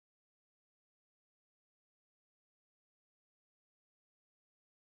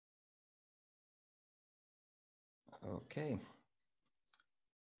Okay.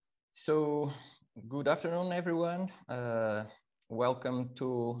 So, good afternoon, everyone. Welcome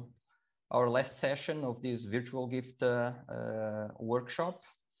to our last session of this virtual gift workshop.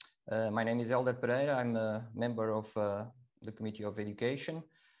 My name is Elder Pereira. I'm a member of the Committee of Education,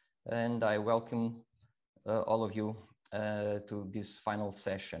 and I welcome all of you to this final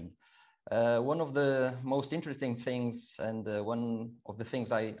session. One of the most interesting things and one of the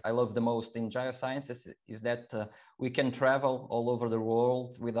things I love the most in geosciences is that we can travel all over the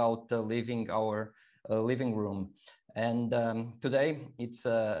world without leaving our living room. And today it's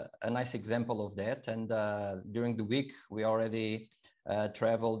a nice example of that. And during the week, we already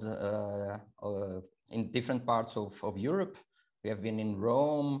traveled in different parts of Europe. We have been in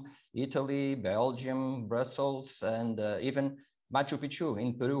Rome, Italy, Belgium, Brussels, and even Machu Picchu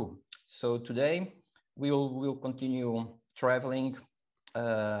in Peru. So today we'll continue traveling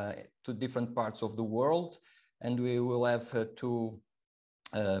to different parts of the world, and we will have two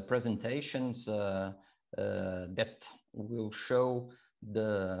presentations that will show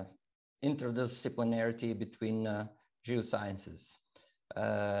the interdisciplinarity between geosciences.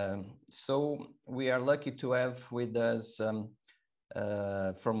 So we are lucky to have with us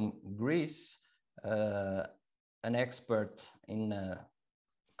from Greece an expert in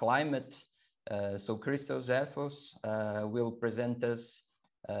climate. So Christos Zerefos will present us.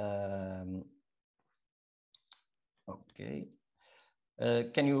 Okay.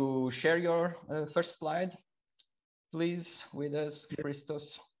 Can you share your first slide, please, with us,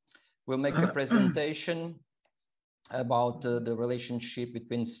 Christos? We'll make a presentation about the relationship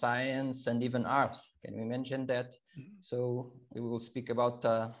between science and even art. Can we mention that? So we will speak about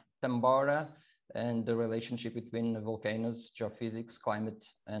Tambora and the relationship between volcanoes, geophysics, climate,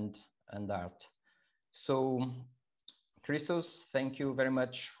 and art. So, Christos, thank you very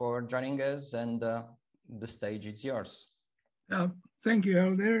much for joining us, and the stage is yours. Thank you,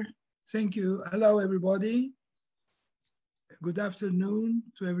 Elder. Thank you. Hello, everybody. Good afternoon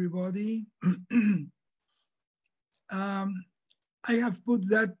to everybody. I have put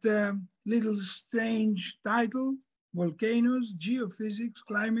that little strange title, Volcanoes, Geophysics,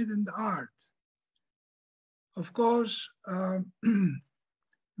 Climate, and Art. Of course,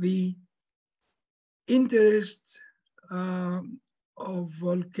 the interest of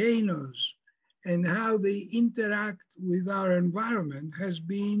volcanoes and how they interact with our environment has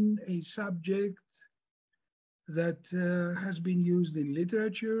been a subject that has been used in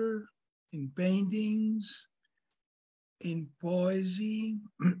literature, in paintings, in poesy.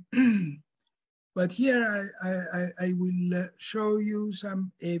 But here I will show you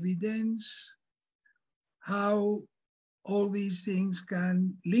some evidence how all these things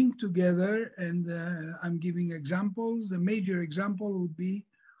can link together, and I'm giving examples. The major example would be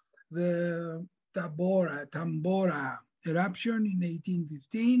the Tambora eruption in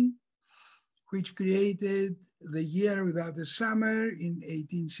 1815, which created the year without a summer in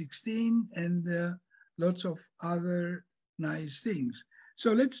 1816, and lots of other nice things.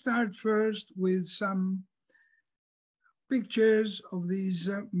 So let's start first with some pictures of these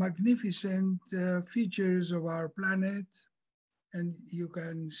magnificent features of our planet. And you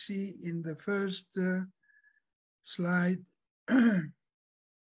can see in the first slide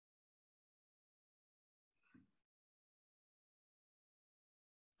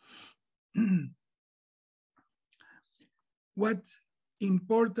what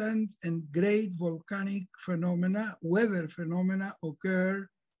important and great volcanic phenomena, weather phenomena occur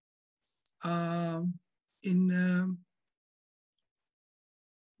in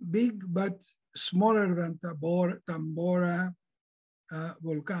big but smaller than Tambora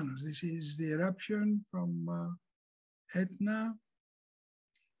volcanoes. This is the eruption from Etna.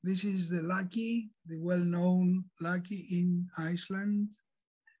 This is the Laki, the well-known Laki in Iceland.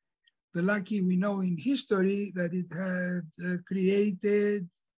 The Laki, we know in history that it had created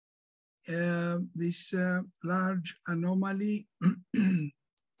this large anomaly in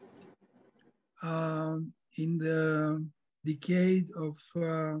the decade of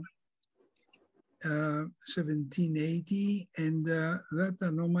 1780, and that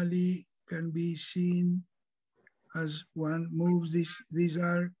anomaly can be seen as one moves. These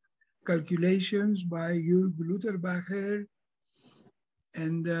are calculations by Jürg Lutherbacher,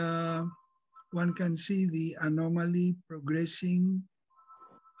 and one can see the anomaly progressing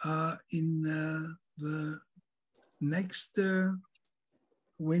in the next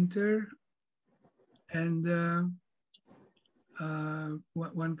winter, and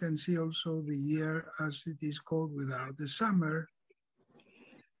one can see also the year as it is called without the summer.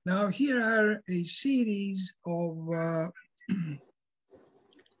 Now here are a series of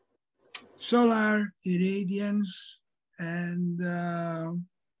solar irradiance and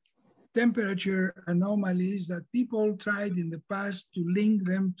temperature anomalies that people tried in the past to link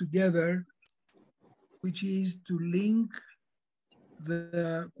them together, which is to link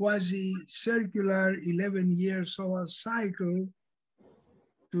the quasi-circular 11-year solar cycle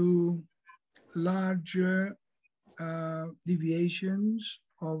to larger deviations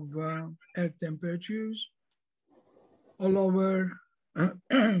of Earth temperatures all over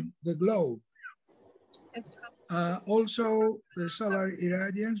the globe. Also the solar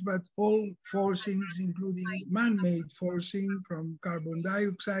irradiance, but all forcings, including man-made forcing from carbon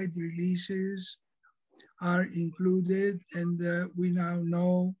dioxide releases, are included. And we now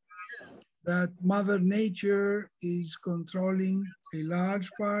know that Mother Nature is controlling a large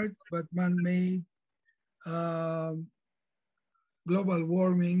part, but man-made global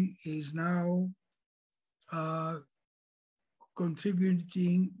warming is now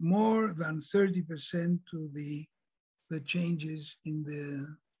contributing more than 30% to the changes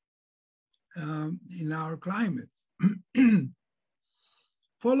in our climate.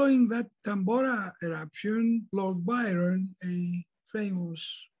 Following that Tambora eruption, Lord Byron, a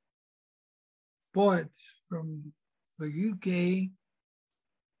famous poet from the UK,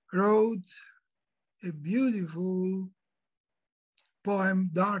 wrote a beautiful poem,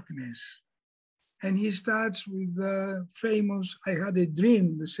 Darkness. And he starts with the famous, I had a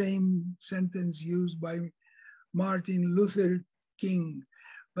dream, the same sentence used by Martin Luther King.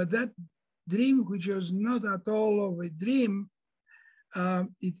 But that dream, which was not at all of a dream,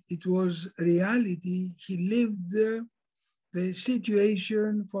 it was reality. He lived the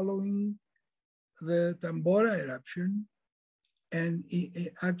situation following the Tambora eruption. And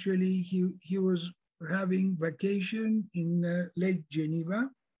actually, he was having vacation in Lake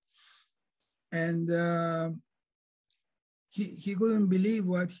Geneva. And he couldn't believe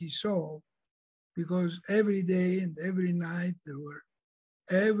what he saw, because every day and every night there were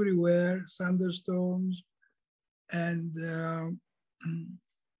everywhere thunderstorms and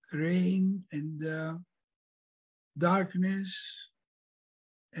rain and darkness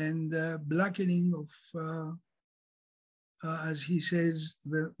and blackening of, as he says,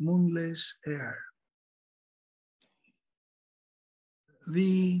 the moonless air.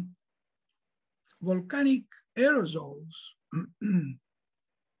 The volcanic aerosols,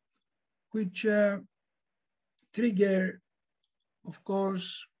 which trigger, of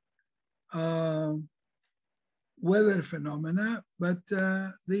course, weather phenomena, but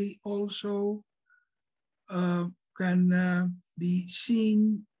they also can be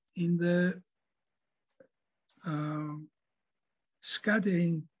seen in the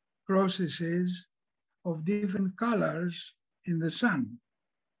scattering processes of different colors in the sun.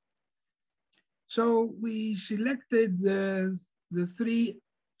 So we selected the three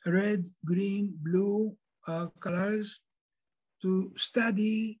red, green, blue colors to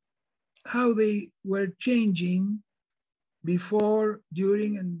study how they were changing before,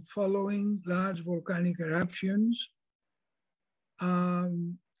 during, and following large volcanic eruptions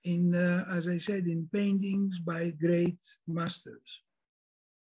as I said, in paintings by great masters.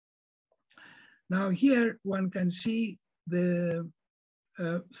 Now here one can see the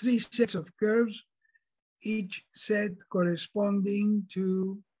three sets of curves, each set corresponding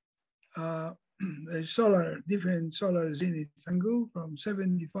to a different solar zenith angle from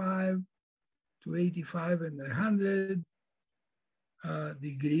 75 to 85 and 100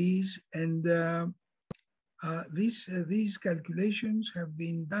 degrees. And these calculations have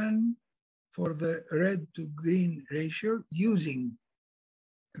been done for the red to green ratio using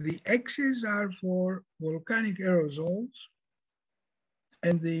the X's are for volcanic aerosols,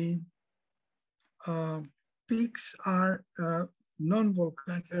 and the peaks are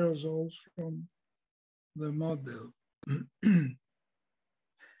non-volcanic aerosols from the model.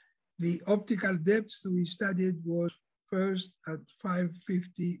 The optical depth we studied was first at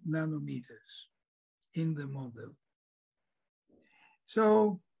 550 nanometers in the model.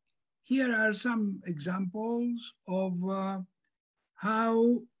 So here are some examples of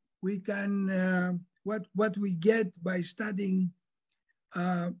how we can, what we get by studying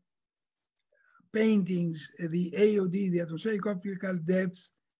paintings, the AOD, the atmospheric optical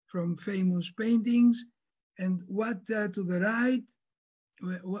depth from famous paintings, and what to the right,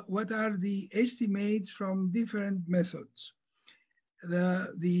 what are the estimates from different methods.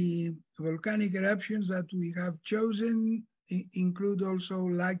 The volcanic eruptions that we have chosen include also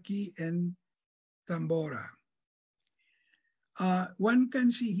Laki and Tambora. One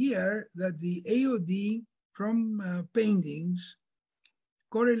can see here that the AOD from paintings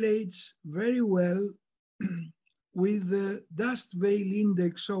correlates very well with the dust veil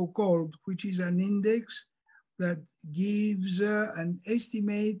index, so-called, which is an index that gives an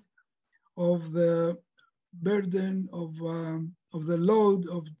estimate of the burden of the load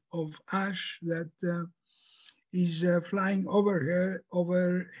of ash that is flying overhead,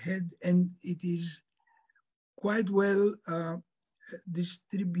 and it is quite well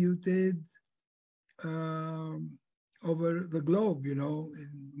distributed over the globe, you know,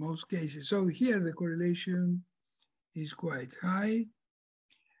 in most cases. So here the correlation is quite high,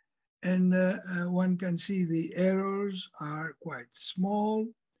 and one can see the errors are quite small.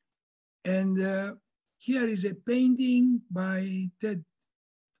 And here is a painting by Ted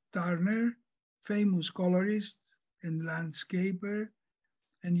Turner, famous colorist and landscaper,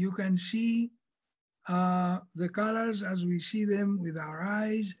 and you can see the colors as we see them with our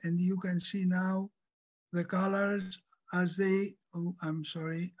eyes, and you can see now the colors as they, oh, I'm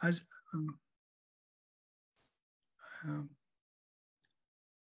sorry, as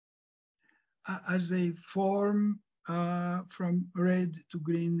they form from red to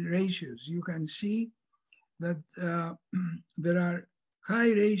green ratios. You can see that there are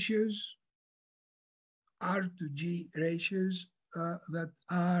high ratios, R to G ratios, that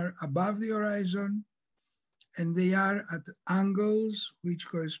are above the horizon, and they are at angles which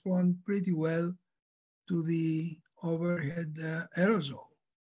correspond pretty well to the overhead aerosol.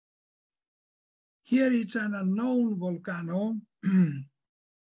 Here it's an unknown volcano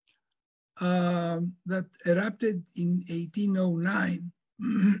that erupted in 1809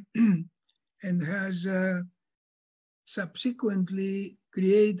 and has subsequently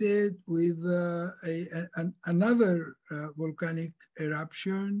created with another volcanic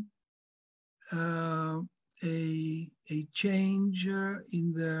eruption a change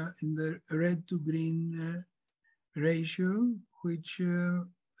in the red to green ratio, which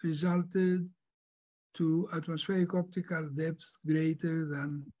resulted to atmospheric optical depth greater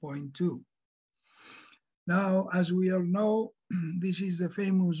than 0.2. Now, as we all know, this is the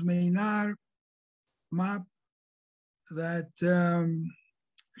famous Maynard map that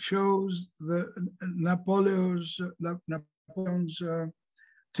shows the Napoleon's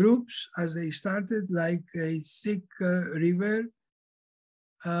troops as they started like a thick river.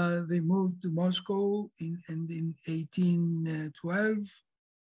 They moved to Moscow and in 1812.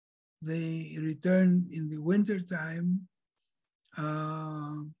 They returned in the wintertime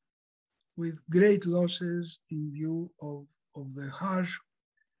with great losses in view of the harsh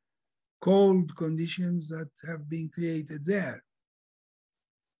cold conditions that have been created there.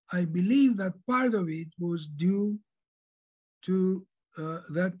 I believe that part of it was due to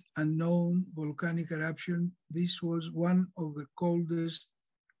that unknown volcanic eruption. This was one of the coldest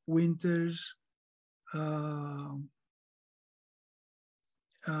winters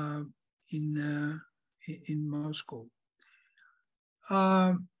in Moscow.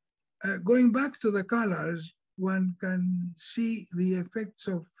 Going back to the colors, one can see the effects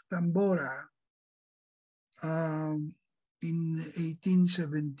of Tambora in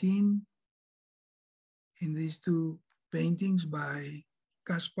 1817 in these two paintings by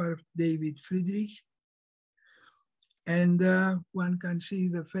Caspar David Friedrich. And one can see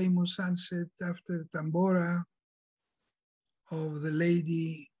the famous sunset after Tambora of the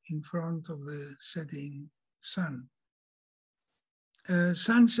lady in front of the setting sun.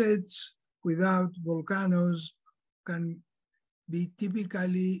 Sunsets without volcanoes can be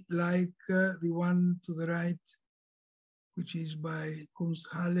typically like the one to the right, which is by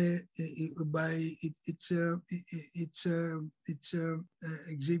Kunsthalle. It's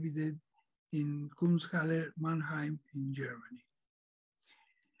exhibited in Kunsthalle, Mannheim, in Germany.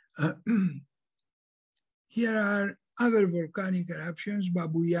 Here are other volcanic eruptions,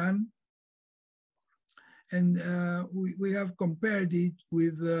 Babuyan, and we have compared it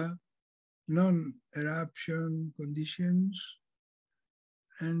with non-eruption conditions,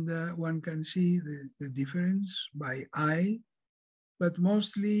 and one can see the difference by eye, but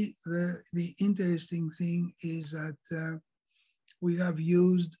mostly the interesting thing is that we have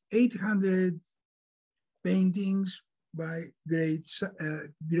used 800 paintings by great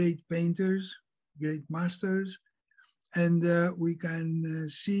painters, great masters, and we can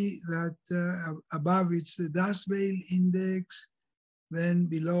see that above it's the dust veil index, then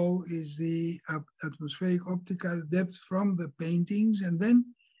below is the atmospheric optical depth from the paintings, and then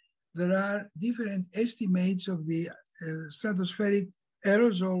there are different estimates of the stratospheric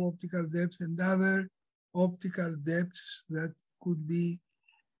aerosol optical depth and other optical depths that could be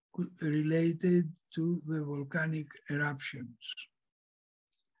related to the volcanic eruptions.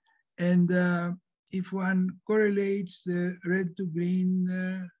 And if one correlates the red to green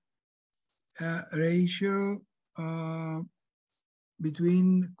ratio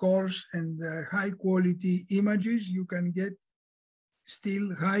between coarse and high quality images, you can get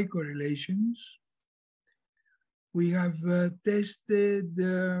still high correlations. We have tested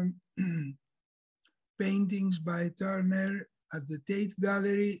paintings by Turner at the Tate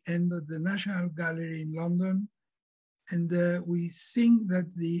Gallery and at the National Gallery in London. And we think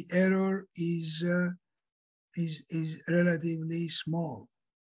that the error is relatively small.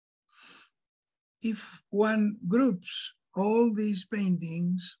 If one groups all these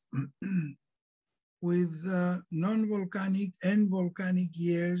paintings with non-volcanic and volcanic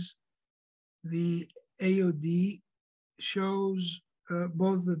years, the AOD shows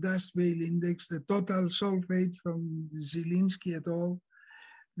both the dust veil index, the total sulfate from Zielinski et al.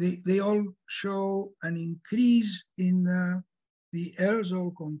 They all show an increase in the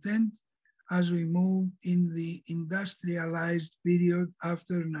aerosol content as we move in the industrialized period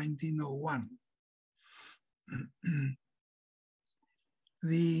after 1901.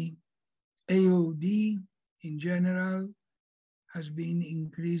 The AOD in general has been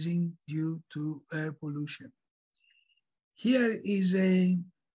increasing due to air pollution. Here is a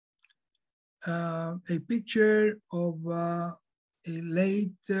picture of a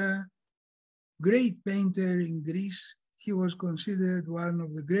late great painter in Greece. He was considered one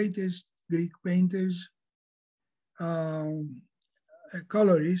of the greatest Greek painters, a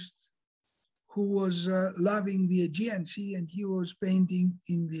colorist who was loving the Aegean Sea, and he was painting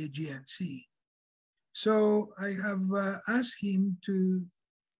in the Aegean Sea. So I have asked him to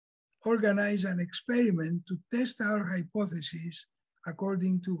organize an experiment to test our hypothesis,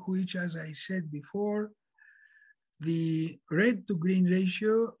 according to which, as I said before, the red to green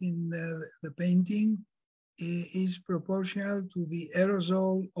ratio in the painting is proportional to the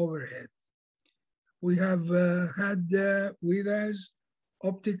aerosol overhead. We have had with us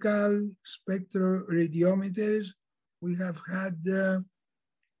optical spectroradiometers. We have had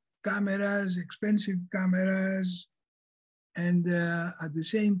cameras, expensive cameras, and at the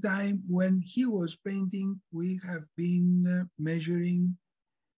same time, when he was painting, we have been measuring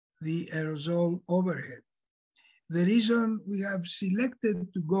the aerosol overhead. The reason we have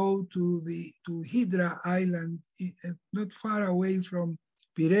selected to go to Hydra Island, not far away from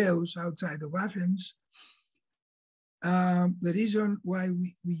Piraeus, outside of Athens, the reason why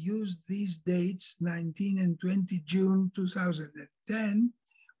we used these dates, 19 and 20 June 2010,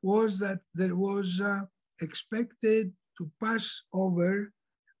 was that there was expected to pass over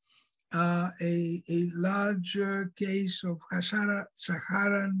a large case of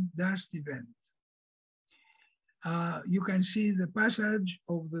Saharan dust event. You can see the passage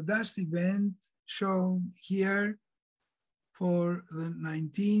of the dust event shown here for the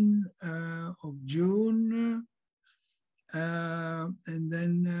 19th of June, and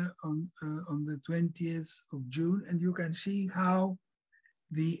then on the 20th of June. And you can see how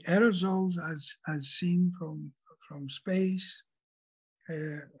the aerosols, as seen from space,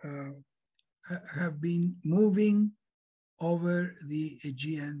 have been moving over the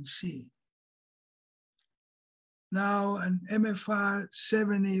Aegean Sea. Now, an MFR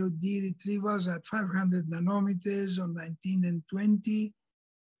 7 AOD retrievals at 500 nanometers on 19 and 20,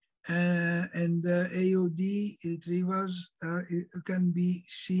 and AOD retrievals can be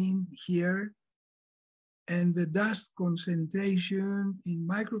seen here. And the dust concentration in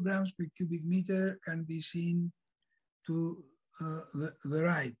micrograms per cubic meter can be seen to the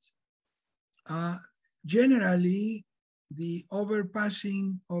right. Generally, the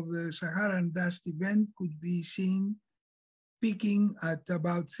overpassing of the Saharan dust event could be seen peaking at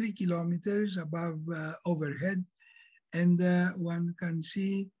about 3 kilometers above overhead, and one can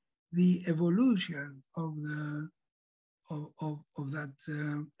see the evolution of that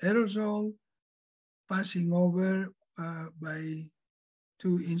aerosol passing over by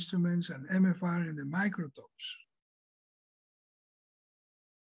two instruments, an MFR and the microtopes.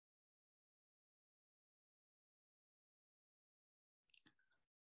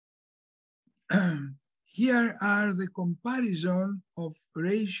 Here are the comparison of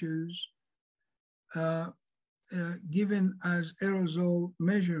ratios given as aerosol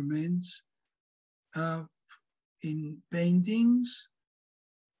measurements in paintings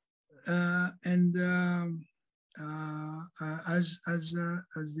and as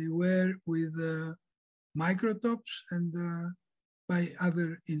they were with microtopes and by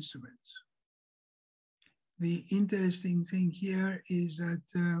other instruments. The interesting thing here is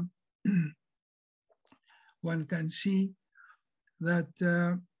that one can see that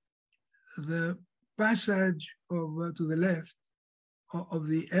the passage of, to the left of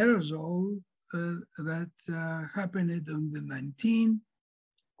the aerosol that happened on the 19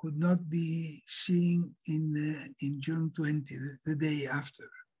 could not be seen in June 20, the day after.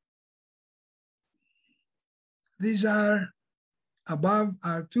 These are above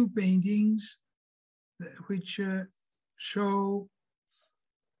are two paintings which show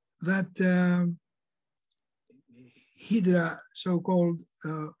that Hydra so-called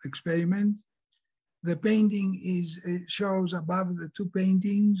experiment. The painting shows above the two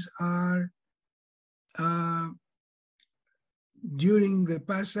paintings are during the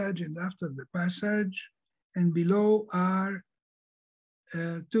passage and after the passage, and below are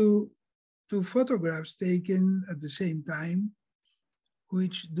two photographs taken at the same time,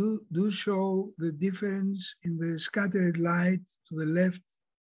 which do show the difference in the scattered light to the left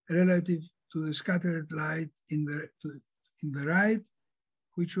relative to the scattered light in the right,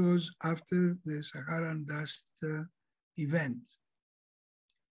 which was after the Saharan dust event.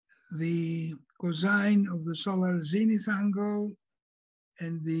 The cosine of the solar zenith angle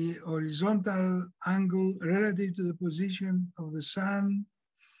and the horizontal angle relative to the position of the sun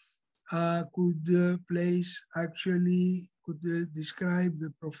could describe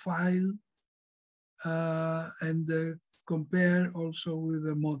the profile and compare also with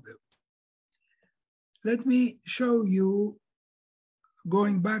the model. Let me show you,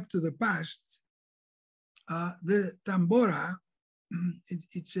 going back to the past, the Tambora.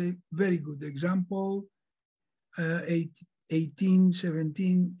 It's a very good example.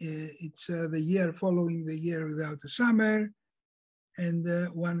 1817, it's the year following the year without a summer. And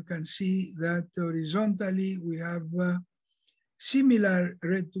one can see that horizontally we have similar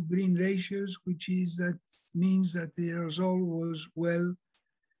red to green ratios, which means that the aerosol was well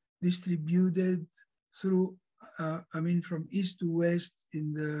distributed through, from east to west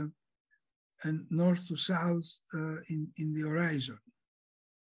and north to south in the horizon.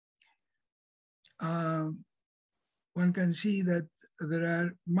 One can see that there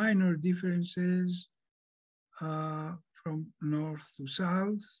are minor differences from north to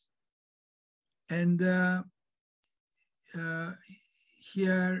south. And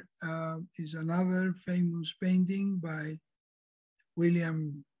here is another famous painting by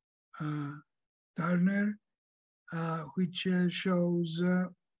William Turner, which shows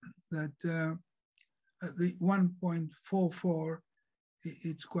that at the 1.44,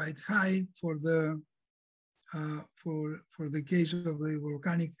 it's quite high for the case of the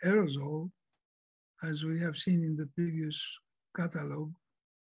volcanic aerosol, as we have seen in the previous catalog.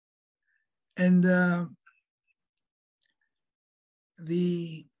 And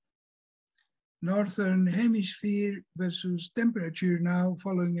the northern hemisphere versus temperature now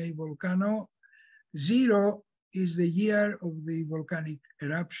following a volcano. 0 is the year of the volcanic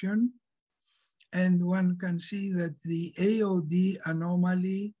eruption. And one can see that the AOD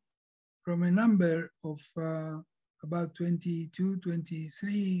anomaly from a number of about 22,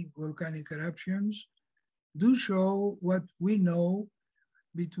 23 volcanic eruptions do show what we know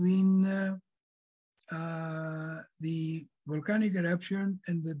between the volcanic eruption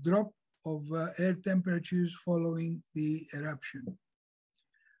and the drop of air temperatures following the eruption.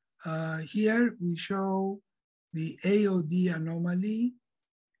 Here we show the AOD anomaly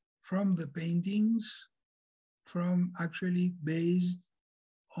from the paintings, actually based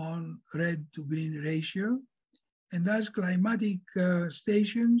on red to green ratio. And as climatic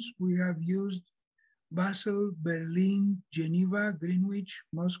stations, we have used Basel, Berlin, Geneva, Greenwich,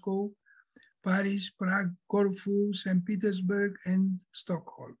 Moscow, Paris, Prague, Corfu, St. Petersburg, and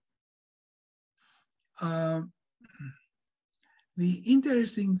Stockholm. The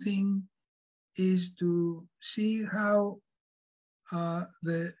interesting thing is to see how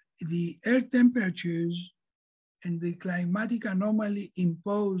the air temperatures and the climatic anomaly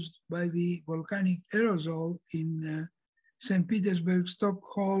imposed by the volcanic aerosol in St. Petersburg,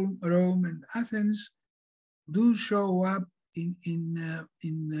 Stockholm, Rome, and Athens do show up in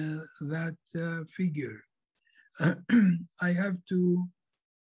that figure. I have to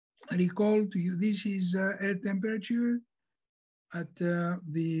recall to you, this is air temperature at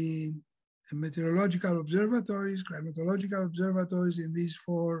the meteorological observatories, climatological observatories in these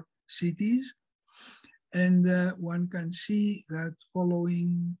 4 cities. And one can see that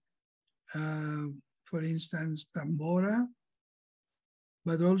following, for instance, Tambora,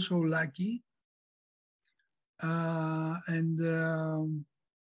 but also Laki.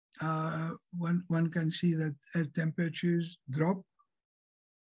 One can see that air temperatures drop.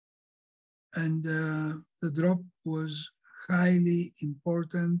 And the drop was highly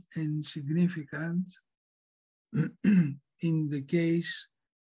important and significant in the case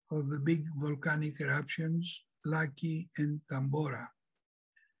of the big volcanic eruptions, Laki and Tambora.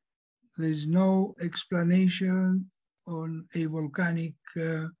 There's no explanation on a volcanic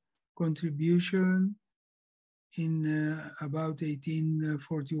contribution in about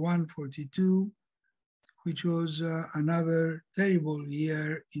 1841-42, which was another terrible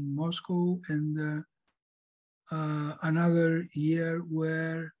year in Moscow, and another year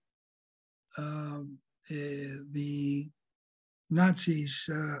where the Nazis'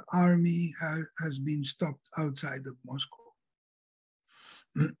 army has been stopped outside of Moscow.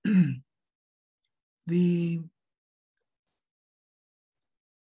 The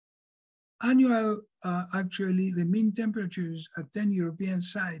annual, actually, the mean temperatures at 10 European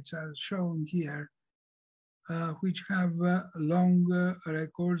sites are shown here, which have long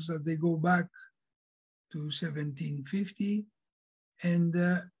records that they go back to 1750. And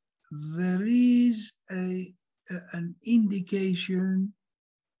there is an indication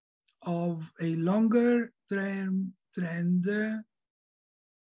of a longer term trend,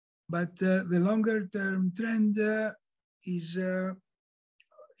 but the longer term trend is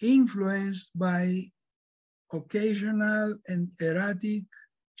influenced by occasional and erratic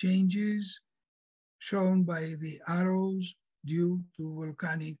changes shown by the arrows due to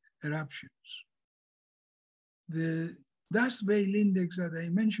volcanic eruptions. The dust veil index that I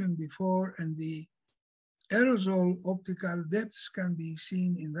mentioned before and the aerosol optical depths can be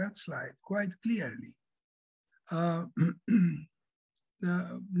seen in that slide quite clearly.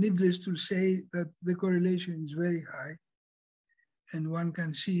 Needless to say that the correlation is very high, and one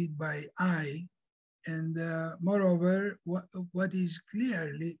can see it by eye. And moreover, what is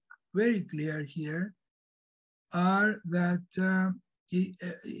clearly, very clear here are that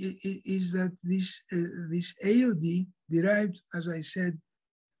is that this AOD derived, as I said,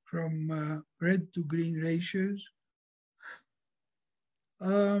 from red to green ratios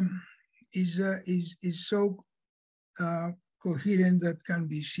is so coherent that can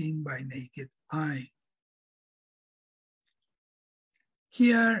be seen by naked eye.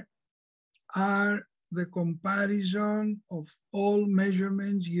 Here are the comparison of all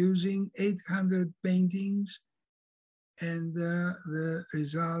measurements using 800 paintings, and the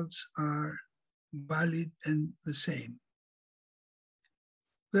results are valid and the same.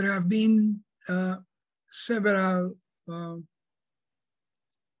 There have been several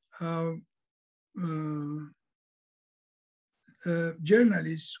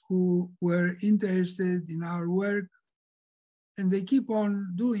journalists who were interested in our work, and they keep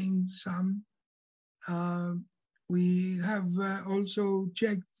on doing some. We have also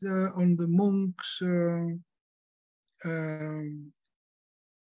checked on the Munch's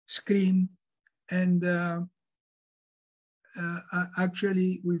screen, and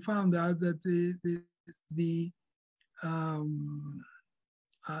actually we found out that the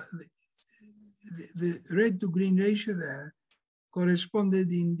red to green ratio there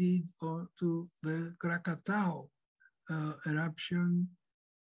corresponded indeed to the Krakatau eruption,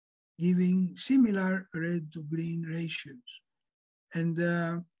 giving similar red to green ratios. And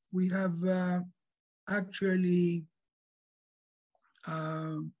we have actually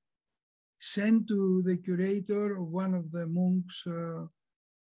sent to the curator of one of the Munch's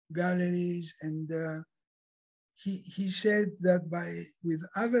galleries, and he said that with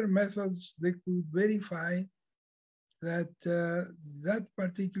other methods they could verify that that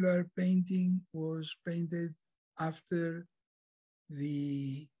particular painting was painted after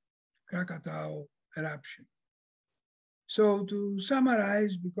the Krakatau eruption. So to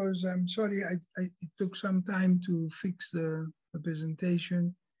summarize, because I'm sorry, it took some time to fix the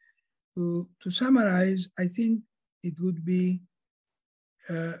presentation. To summarize, I think it would be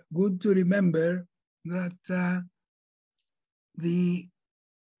good to remember that the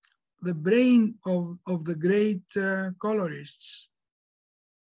brain of the great colorists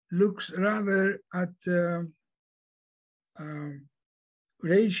looks rather at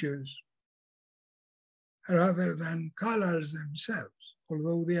ratios rather than colors themselves,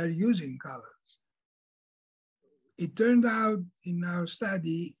 although they are using colors. It turned out in our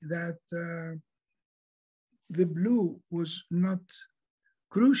study that the blue was not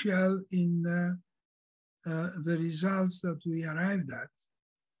crucial in the results that we arrived at,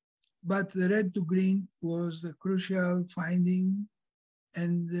 but the red to green was the crucial finding,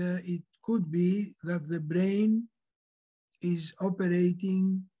 and it could be that the brain is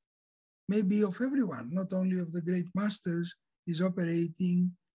operating, maybe of everyone, not only of the great masters, is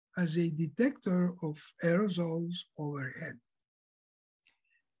operating as a detector of aerosols overhead.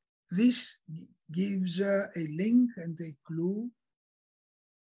 This gives a link and a clue,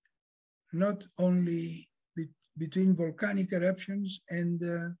 not only between volcanic eruptions and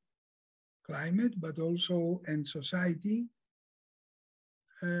climate, but also in society.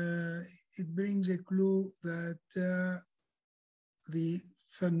 it brings a clue that the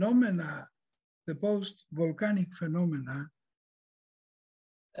phenomena, the post-volcanic phenomena.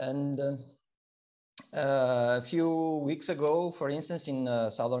 And a few weeks ago, for instance, in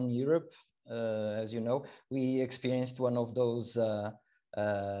Southern Europe, as you know, we experienced one of those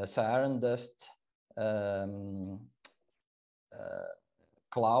Saharan dust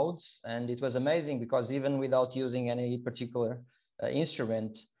clouds, and it was amazing because even without using any particular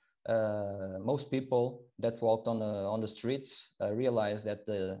instrument, most people that walked on the streets realized that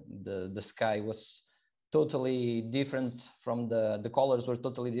the sky was totally different from the colors were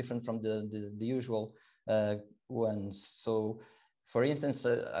totally different from the usual ones. So, for instance,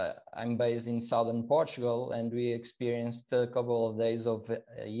 I'm based in southern Portugal, and we experienced a couple of days of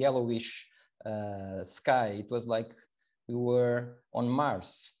yellowish sky. It was like we were on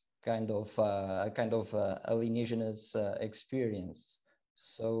Mars, kind of alienageous experience.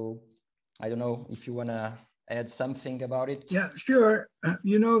 So I don't know if you want to add something about it. Yeah, sure.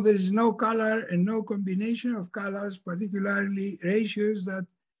 You know, there is no color and no combination of colors, particularly ratios that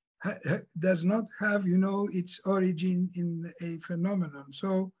does not have, you know, its origin in a phenomenon.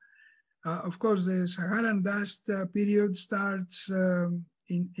 So, of course, the Saharan dust period starts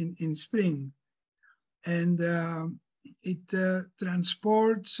in spring, and it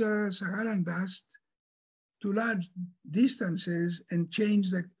transports Saharan dust to large distances and change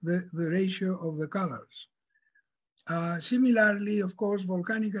the ratio of the colors. Similarly, of course,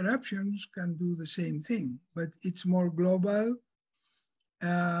 volcanic eruptions can do the same thing, but it's more global,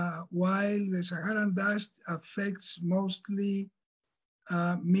 while the Saharan dust affects mostly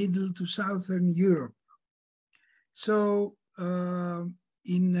middle to southern Europe. So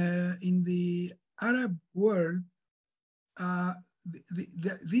in the Arab world,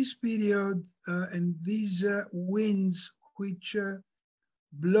 this period and these winds which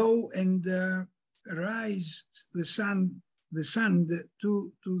blow and rise the sand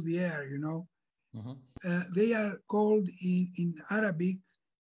to the air, you know, they are called in Arabic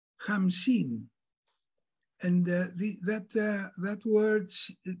hamsin, and that word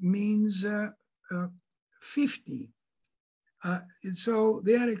means 50. So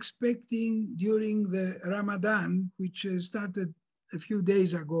they are expecting during the Ramadan, which started a few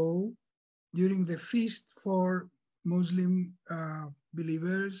days ago, during the feast for Muslim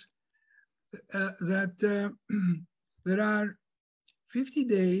believers, that there are 50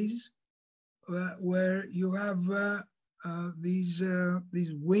 days where you have these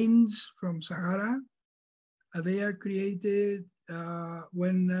winds from Sahara. They are created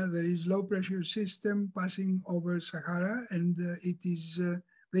when there is low pressure system passing over Sahara, and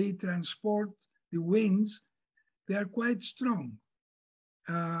they transport the winds. They are quite strong.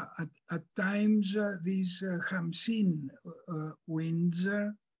 At times, these hamsin winds,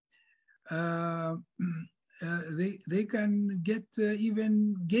 they can get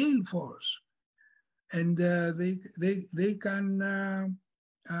even gale force, and they can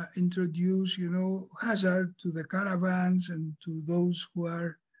introduce, you know, hazard to the caravans and to those who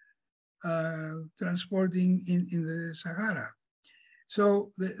are transporting in the Sahara.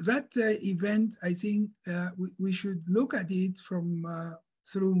 So that event, I think we should look at it from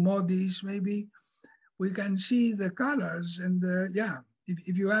through MODIS. Maybe we can see the colors, and yeah,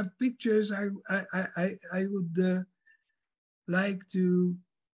 if you have pictures, I would like to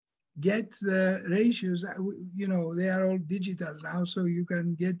get the ratios. You know, they are all digital now, so you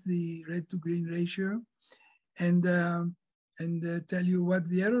can get the red to green ratio, and tell you what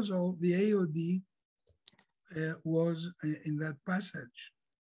the aerosol, the AOD, was in that passage.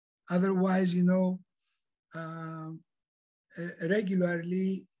 Otherwise, you know,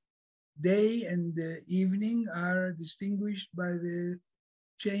 regularly day and evening are distinguished by the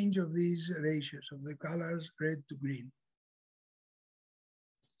change of these ratios of the colors red to green.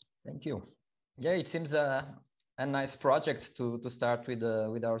 Thank you. Yeah, it seems a nice project to start with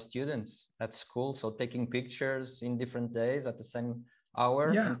our students at school. So taking pictures in different days at the same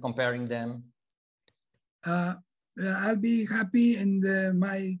hour, yeah, and comparing them. I'll be happy, and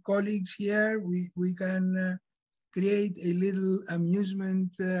my colleagues here, we can create a little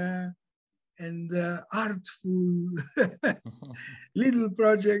amusement and artful little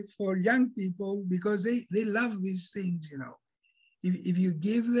project for young people, because they love these things, you know. If you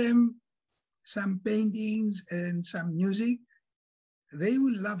give them some paintings and some music, they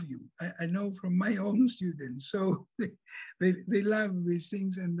will love you. I know from my own students. So they love these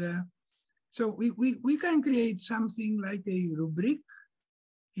things. And so we can create something like a rubric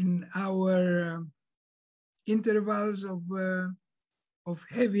in our intervals of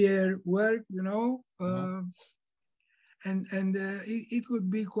heavier work, you know. it would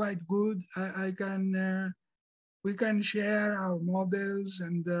be quite good. We can share our models,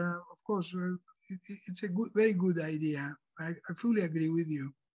 and of course, it's a very good idea. I fully agree with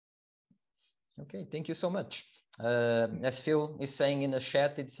you. Okay, thank you so much. As Phil is saying in the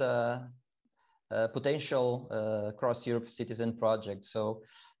chat, it's a potential cross-Europe citizen project. So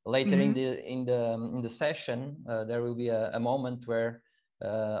later in the session, there will be a moment where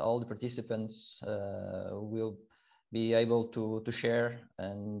all the participants will be able to share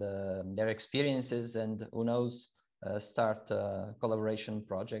and their experiences, and who knows, start collaboration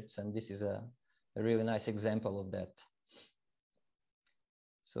projects. And this is a really nice example of that.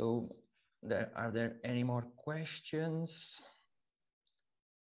 So are there any more questions?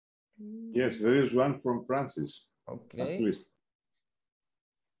 Yes, there is one from Francis. Okay. At least.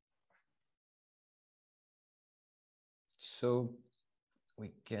 So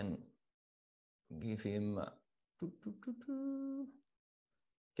we can give him.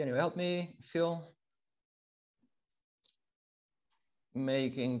 Can you help me, Phil?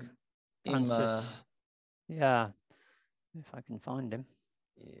 Making him. Yeah, if I can find him.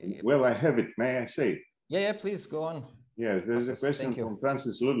 Well, I have it. May I say? Yeah, please go on. Yes, there is a question from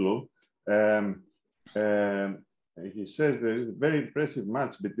Francis Ludlow. He says there is a very impressive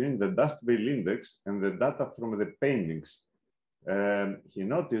match between the dust veil index and the data from the paintings. He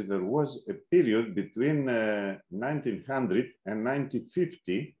noticed there was a period between 1900 and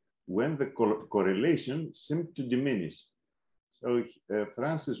 1950 when the correlation seemed to diminish. So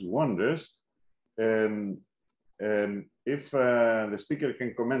Francis wonders if the speaker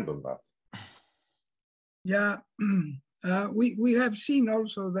can comment on that. Yeah, we have seen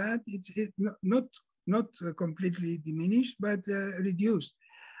also that it's not completely diminished, but reduced.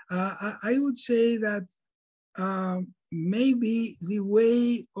 I would say that maybe the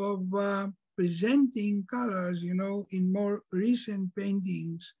way of presenting colors, you know, in more recent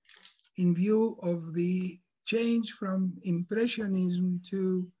paintings, in view of the change from Impressionism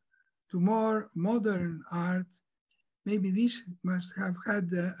to more modern art, maybe this must have had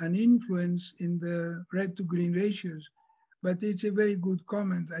an influence in the red to green ratios. But it's a very good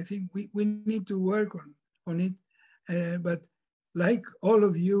comment. I think we need to work on it. But like all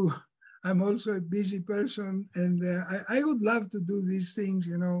of you, I'm also a busy person, and I would love to do these things,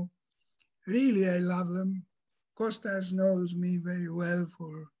 you know. Really, I love them. Kostas knows me very well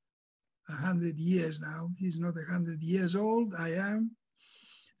for 100 years now. He's not 100 years old, I am.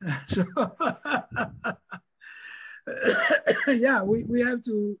 So, yeah, we have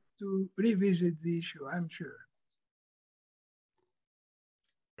to revisit the issue, I'm sure.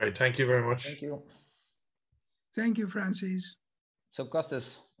 Great, thank you very much. Thank you. Thank you, Francis. So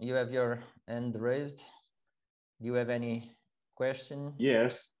Kostas, you have your hand raised. Do you have any question?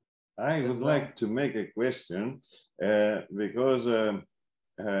 Yes, I would like to make a question because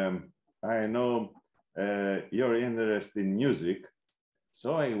I know your interest in music.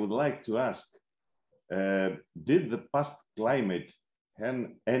 So I would like to ask, did the past climate have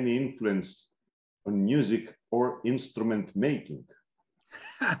any influence on music or instrument making?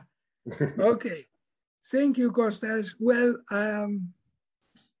 Okay, thank you, Kostas. Well,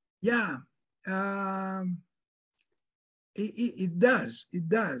 yeah, it does.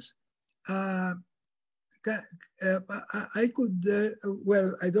 I could,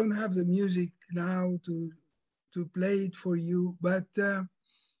 well, I don't have the music now to play it for you, but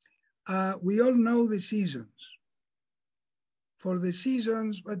we all know the seasons. For the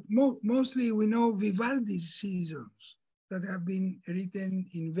seasons, but mostly we know Vivaldi's seasons that have been written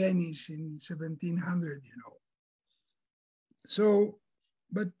in Venice in 1700, you know. So,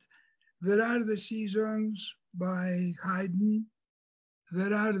 but there are the seasons by Haydn.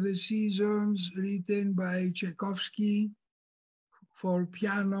 There are the seasons written by Tchaikovsky for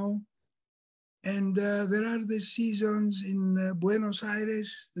piano. And there are the seasons in Buenos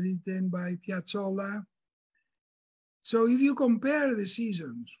Aires written by Piazzolla. So if you compare the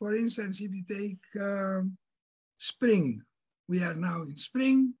seasons, for instance, if you take spring, we are now in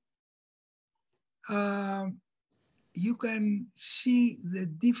spring, you can see the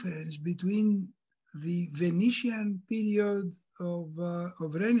difference between the Venetian period of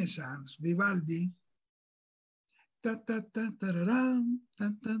Renaissance, Vivaldi,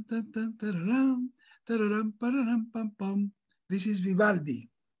 this is Vivaldi.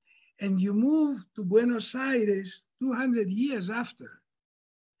 And you move to Buenos Aires 200 years after,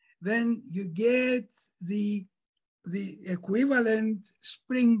 then you get the equivalent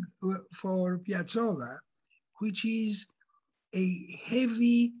spring for Piazzolla, which is a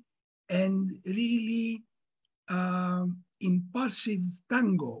heavy and really impulsive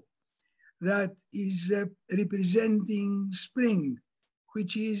tango that is representing spring,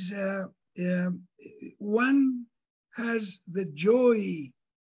 which is one has the joy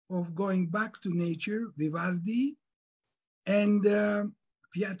of going back to nature, Vivaldi, and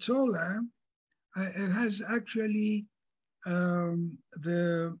Piazzolla has actually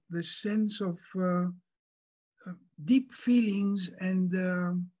the sense of deep feelings and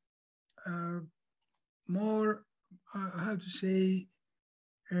more, how to say,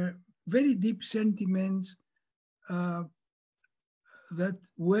 very deep sentiments that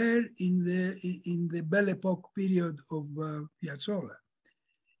were in the Belle Epoque period of Piazzolla.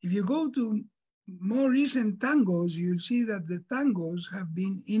 If you go to more recent tangos, you'll see that the tangos have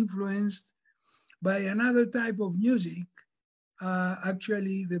been influenced by another type of music,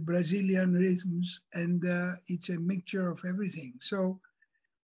 actually the Brazilian rhythms, and it's a mixture of everything. So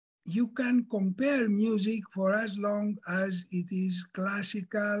you can compare music for as long as it is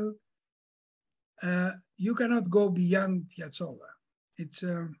classical. You cannot go beyond Piazzolla. It's,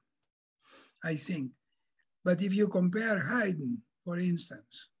 I think. But if you compare Haydn, for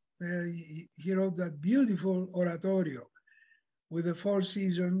instance, he wrote that beautiful oratorio with the 4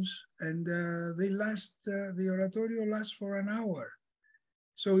 seasons, and they last, the oratorio lasts for an hour.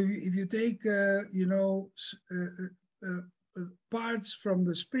 So if you take, you know, parts from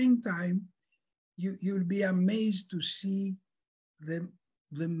the springtime, you'll be amazed to see the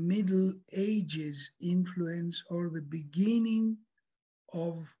Middle Ages influence or the beginning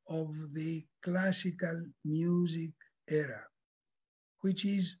of the classical music era, which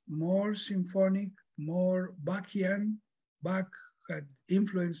is more symphonic, more Bachian. Bach had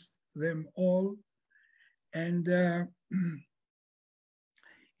influenced them all. And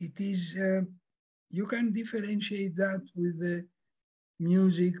it is, you can differentiate that with the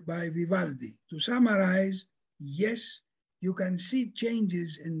music by Vivaldi. To summarize, yes, you can see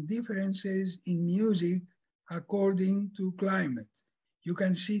changes and differences in music according to climate. You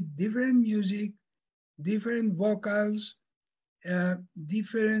can see different music, different vocals,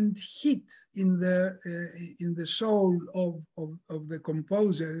 different heat in the soul of the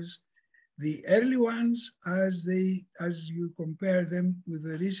composers, the early ones as you compare them with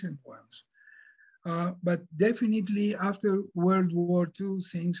the recent ones. But definitely after World War II,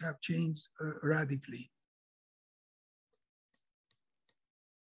 things have changed radically.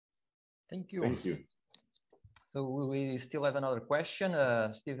 Thank you. Thank you. So we still have another question.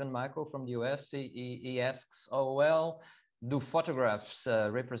 Stephen Michael from the US, he asks, oh, well, do photographs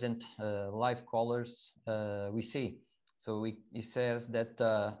represent live colors we see? So he says that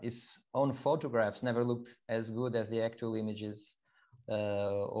his own photographs never look as good as the actual images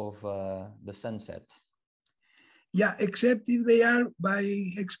of the sunset. Yeah, except if they are by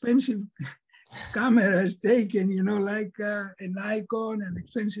expensive cameras taken, you know, like a Nikon, an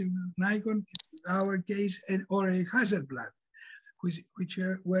expensive Nikon, in our case, or a Hasselblad, which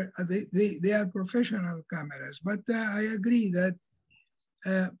were they are professional cameras. But I agree that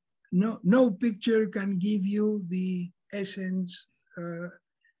no picture can give you the essence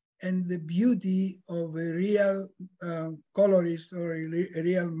and the beauty of a real colorist or a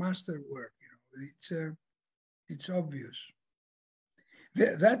real masterwork. You know, it's obvious.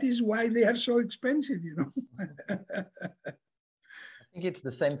 That is why they are so expensive, you know. I think it's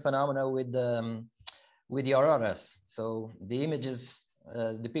the same phenomena with the auroras. So the images,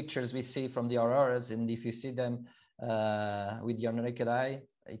 the pictures we see from the auroras, and if you see them with your naked eye,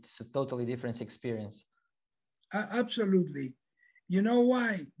 it's a totally different experience. Absolutely. You know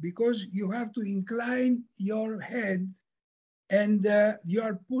why? Because you have to incline your head, and you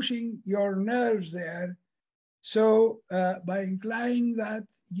are pushing your nerves there. So by inclining that,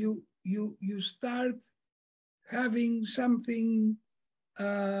 you start having something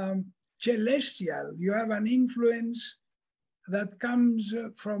celestial. You have an influence that comes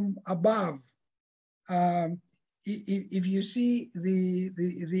from above. If you see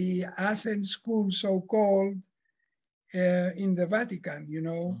the Athens school, so-called, in the Vatican, you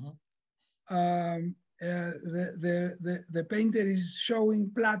know, the painter is showing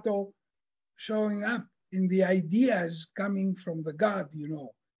Plato showing up in the ideas coming from the god, you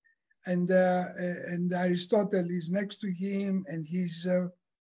know, and Aristotle is next to him, and he's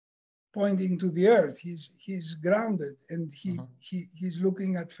pointing to the earth. He's grounded, and he's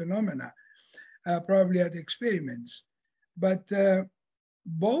looking at phenomena, probably at experiments, but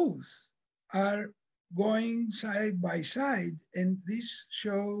both are going side by side, and this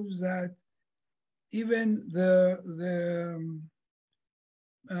shows that even the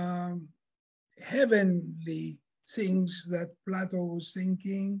heavenly things that Plato was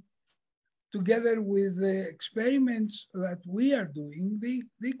thinking together with the experiments that we are doing,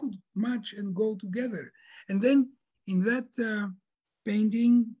 they could match and go together. And then in that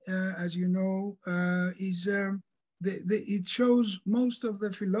painting, as you know, it shows most of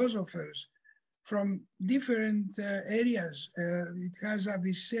the philosophers from different areas. It has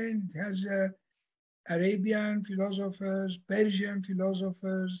Avicenne, it has Arabian philosophers, Persian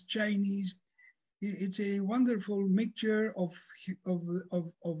philosophers, Chinese. It's a wonderful mixture of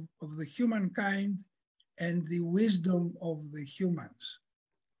the humankind and the wisdom of the humans.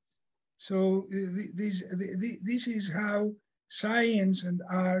 So this is how science and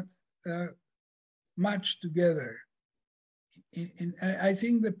art match together. And I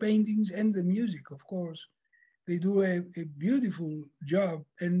think the paintings and the music, of course, they do a beautiful job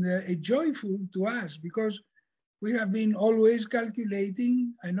and a joyful to us, because we have been always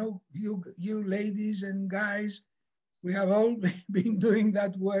calculating. I know you ladies and guys, we have all been doing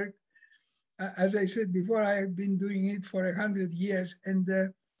that work. As I said before, I have been doing it for 100 years. And,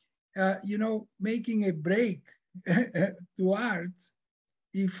 you know, making a break to art,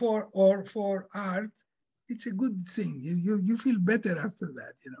 for art, it's a good thing. You feel better after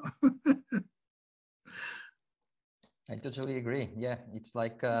that, you know. I totally agree. Yeah, it's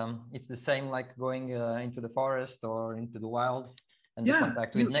like it's the same like going into the forest or into the wild and the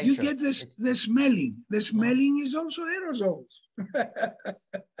contact with nature. You get this the smelling. The smelling is also aerosols.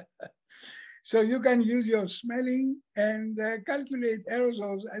 So you can use your smelling and calculate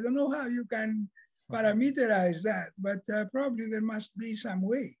aerosols. I don't know how you can parameterize that, but probably there must be some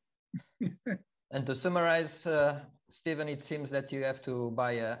way. And to summarize, Stephen, it seems that you have to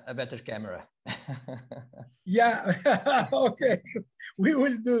buy a better camera. Yeah, okay, we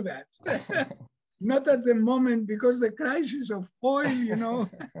will do that. Not at the moment, because the crisis of oil, you know,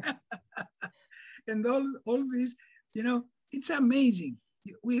 and all this, you know, it's amazing.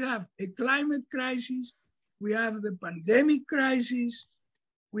 We have a climate crisis, we have the pandemic crisis,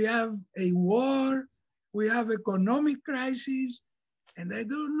 we have a war, we have economic crisis, and I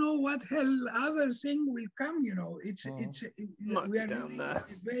don't know what hell other thing will come, you know. We are living in a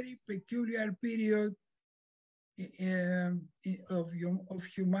very peculiar period of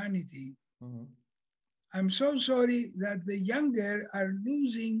humanity. Mm-hmm. I'm so sorry that the younger are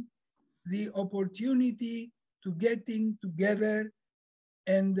losing the opportunity to getting together,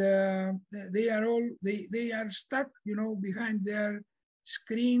 and they are stuck, you know, behind their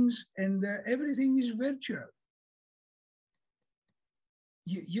screens, and everything is virtual.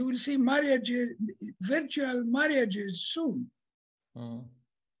 You will see marriages, virtual marriages soon. Mm.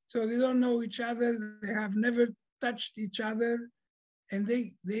 So they don't know each other. They have never touched each other, and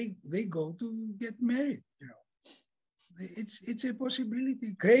they go to get married. You know, it's a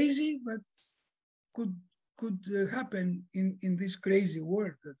possibility. Crazy, but could happen in this crazy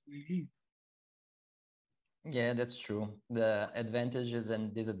world that we live. Yeah, that's true. The advantages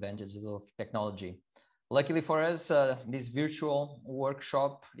and disadvantages of technology. Luckily for us, this virtual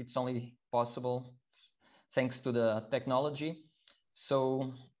workshop, it's only possible thanks to the technology.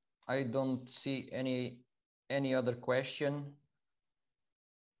 So I don't see any other question.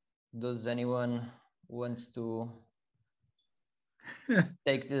 Does anyone want to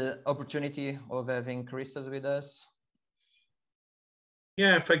take the opportunity of having Christos with us?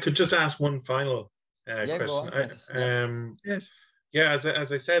 Yeah, if I could just ask one final Yeah, question. go on, Yes. Yeah,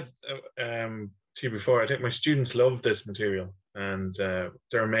 as I said to you before, I think my students love this material, and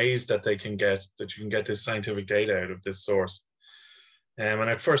they're amazed that you can get this scientific data out of this source. And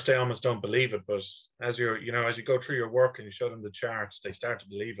at first they almost don't believe it, but as you go through your work and you show them the charts, they start to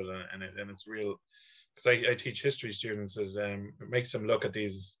believe it, and it's real. Because I teach history students, it makes them look at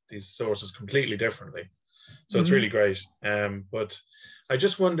these sources completely differently. So it's really great. But I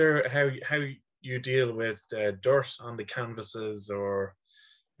just wonder how you deal with dirt on the canvases, or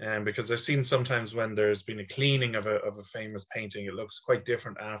because I've seen sometimes when there's been a cleaning of a famous painting, it looks quite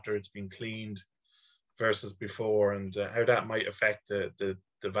different after it's been cleaned versus before, and how that might affect the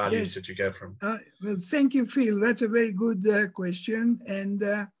values that you get from. Well, thank you, Phil. That's a very good question, and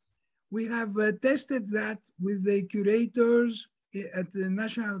we have tested that with the curators at the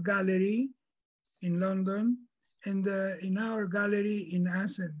National Gallery in London and in our gallery in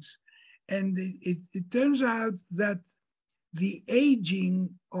Athens. And it turns out that the aging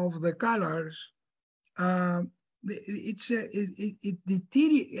of the colors,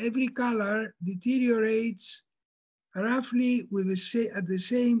 every color deteriorates roughly at the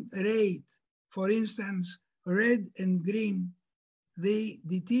same rate. For instance, red and green, they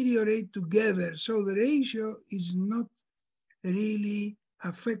deteriorate together. So the ratio is not really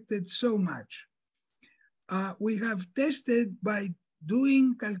affected so much. We have tested by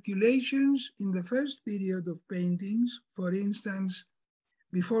doing calculations in the first period of paintings, for instance,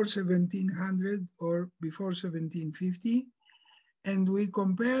 before 1700 or before 1750, and we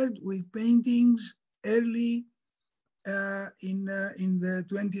compared with paintings early in the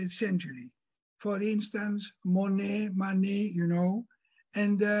 20th century. For instance, Manet, you know,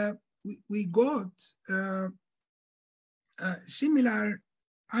 and we got similar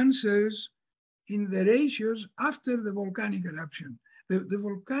answers in the ratios after the volcanic eruption. The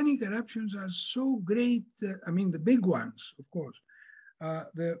volcanic eruptions are so great, I mean, the big ones, of course,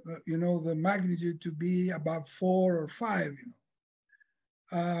 you know, the magnitude to be above 4 or 5, you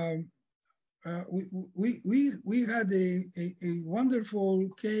know. We had a wonderful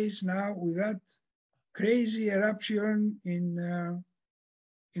case now with that crazy eruption in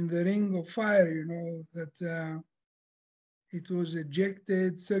the Ring of Fire, you know, that it was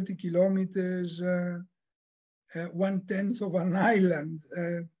ejected 30 kilometers, 1/10 of an island,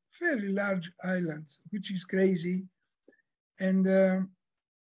 fairly large island, which is crazy. And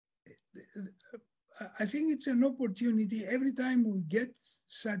I think it's an opportunity every time we get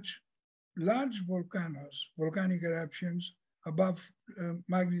such large volcanoes, volcanic eruptions above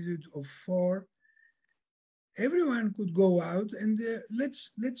magnitude of 4, everyone could go out and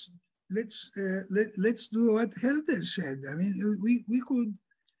let's do what Helder said. I mean, we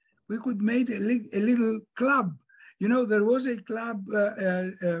could make a little club. You know, there was a club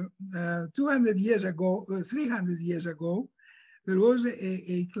 200 years ago, 300 years ago. There was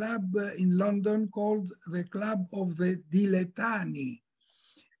a club in London called the Club of the Dilettani.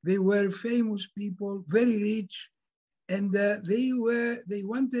 They were famous people, very rich, and they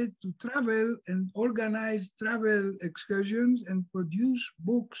wanted to travel and organize travel excursions and produce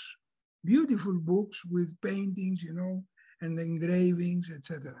books, beautiful books with paintings, you know, and engravings,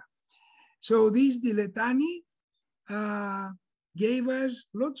 etc. So these Dilettani gave us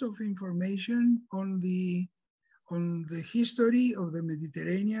lots of information on the history of the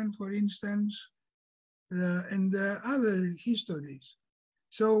Mediterranean, for instance, and other histories.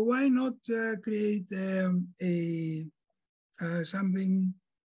 So why not create something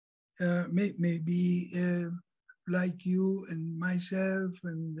maybe like you and myself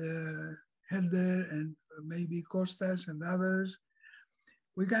and Helder and maybe Kostas and others.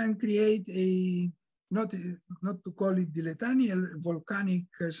 We can create not to call it Dilettani, volcanic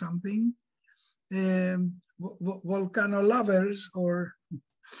something, volcano lovers, or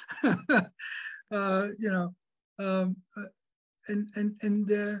you know, and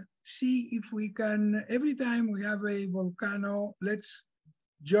see if we can, every time we have a volcano, let's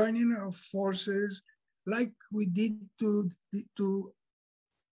join in our forces like we did to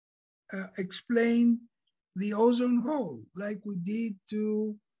explain the ozone hole, like we did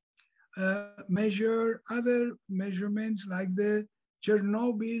to measure other measurements like the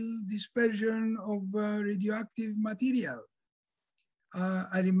Chernobyl dispersion of radioactive material.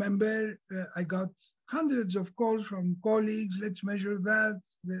 I remember I got hundreds of calls from colleagues, let's measure that,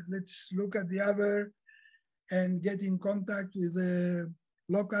 let's look at the other, and get in contact with the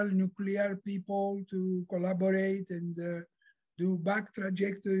local nuclear people to collaborate and do back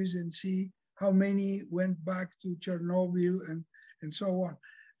trajectories and see how many went back to Chernobyl and so on.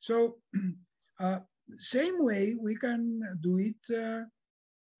 So same way we can do it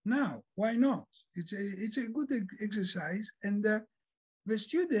now, why not? It's a good exercise, and the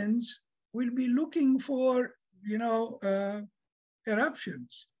students will be looking for, you know,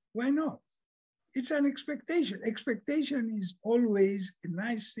 eruptions. Why not? It's an expectation. Expectation is always a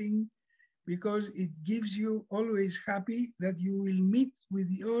nice thing because it gives you always happy that you will meet with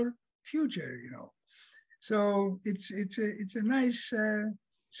your future, you know. So it's a nice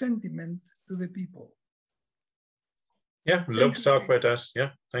sentiment to the people. Yeah, we'd love to talk about that.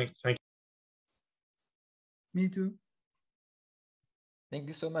 Yeah, thank you. Me too. Thank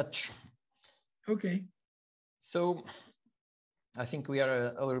you so much. Okay. So I think we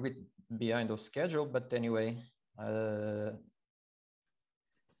are a little bit behind of schedule, but anyway,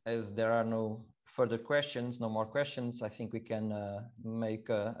 as there are no further questions, no more questions, I think we can make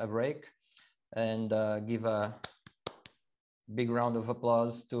a break and give a big round of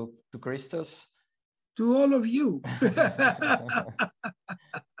applause to Christos. To all of you.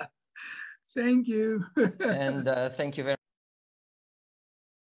 Thank you. And thank you very much.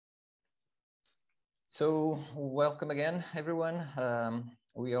 So welcome again, everyone.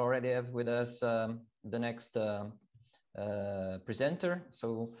 We already have with us the next presenter.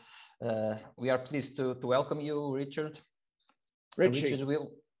 So we are pleased to welcome you, Richard.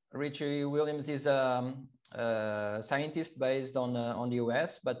 Richie Williams is a scientist based on the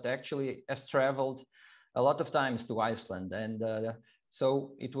US, but actually has traveled a lot of times to Iceland, and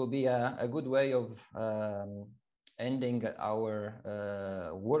so it will be a good way of ending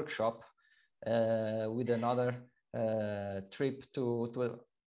our workshop with another trip to a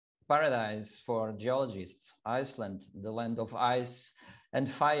paradise for geologists, Iceland, the land of ice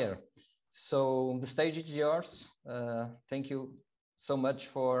and fire. So the stage is yours. Thank you so much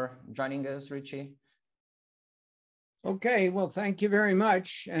for joining us, Richie. Okay, well, thank you very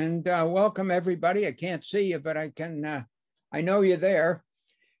much, and welcome everybody. I can't see you, but I know you're there.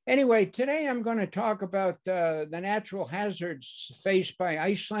 Anyway, today I'm going to talk about the natural hazards faced by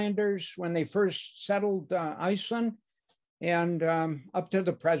Icelanders when they first settled Iceland and up to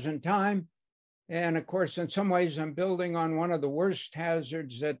the present time. And of course, in some ways, I'm building on one of the worst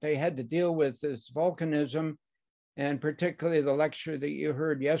hazards that they had to deal with is volcanism, and particularly the lecture that you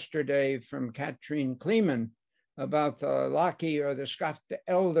heard yesterday from Katrine Kleeman about the Laki or the Skafte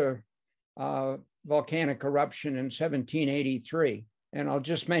Elder volcanic eruption in 1783. And I'll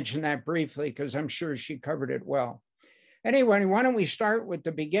just mention that briefly because I'm sure she covered it well. Anyway, why don't we start with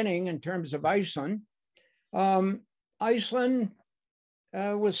the beginning in terms of Iceland. Iceland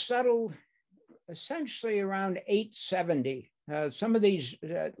was settled essentially around 870. Some of these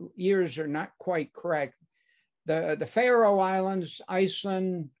years are not quite correct. The Faroe Islands,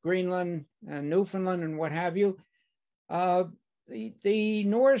 Iceland, Greenland, and Newfoundland, and what have you. The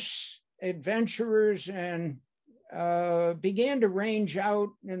Norse adventurers and began to range out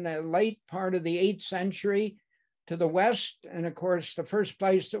in the late part of the 8th century to the west. And of course, the first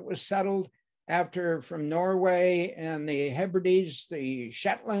place that was settled after from Norway and the Hebrides, the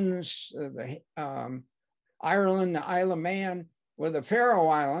Shetlands, Ireland, the Isle of Man, were the Faroe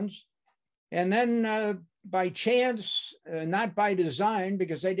Islands. And then by chance, not by design,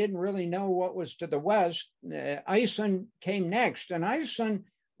 because they didn't really know what was to the west, Iceland came next. And Iceland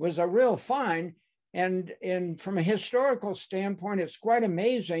was a real find. And from a historical standpoint, it's quite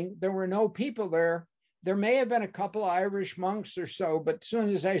amazing. There were no people there. There may have been a couple of Irish monks or so, but as soon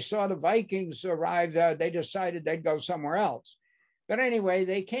as they saw the Vikings arrive, they decided they'd go somewhere else. But anyway,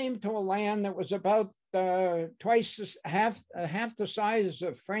 they came to a land that was about half the size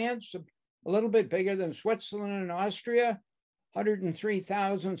of France, a little bit bigger than Switzerland and Austria,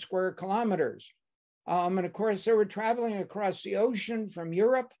 103,000 square kilometers. And of course, they were traveling across the ocean from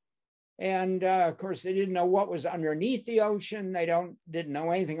Europe. And of course, they didn't know what was underneath the ocean. They didn't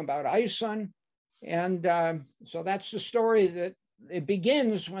know anything about Iceland. And so that's the story that it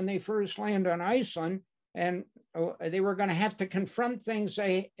begins when they first land on Iceland. And they were going to have to confront things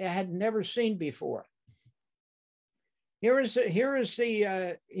they had never seen before. Here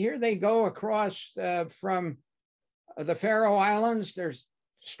they go across from the Faroe Islands. They're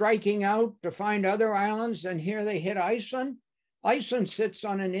striking out to find other islands, and here they hit Iceland. Iceland sits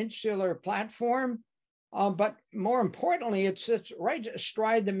on an insular platform, but more importantly, it sits right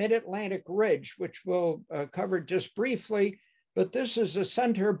astride the Mid-Atlantic Ridge, which we'll cover just briefly. But this is the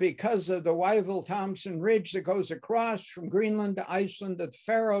center because of the Wyville-Thomson Ridge that goes across from Greenland to Iceland to the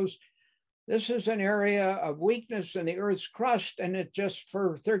Faroes. This is an area of weakness in the Earth's crust, and it just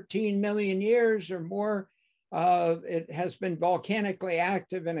for 13 million years or more, it has been volcanically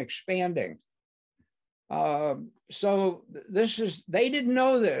active and expanding. So they didn't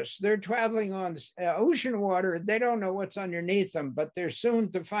know this. They're traveling on ocean water. They don't know what's underneath them, but they're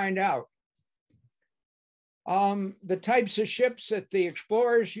soon to find out. The types of ships that the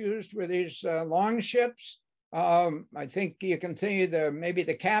explorers used were these long ships. I think you can see maybe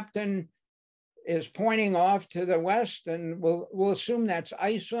the captain is pointing off to the west, and we'll assume that's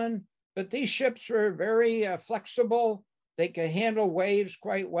Iceland. But these ships were very flexible. They could handle waves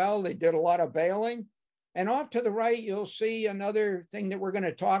quite well. They did a lot of bailing. And off to the right, you'll see another thing that we're going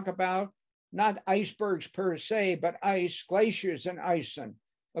to talk about, not icebergs per se, but glaciers in Iceland.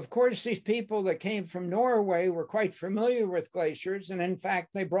 Of course, these people that came from Norway were quite familiar with glaciers. And in fact,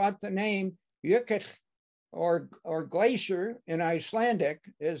 they brought the name Jökull or glacier in Icelandic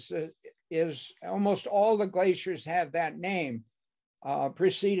is almost all the glaciers have that name,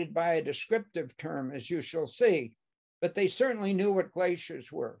 preceded by a descriptive term, as you shall see. But they certainly knew what glaciers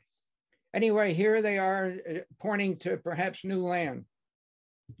were. Anyway, here they are pointing to perhaps new land.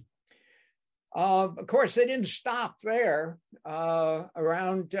 Of course, they didn't stop there.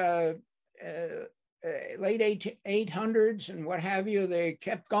 Around late 800s and what have you, they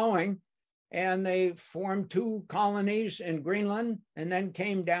kept going, and they formed 2 colonies in Greenland, and then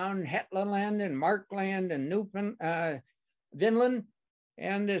came down Hetland and Markland and Vinland.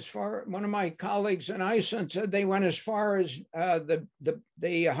 And as far, one of my colleagues in Iceland said they went as far as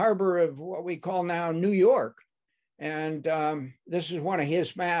the harbor of what we call now New York. And this is one of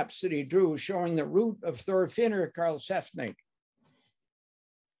his maps that he drew showing the route of Thorfinnur Karlsefni.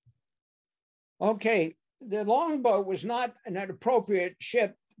 Okay, the longboat was not an appropriate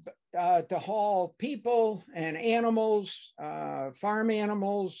ship to haul people and animals, farm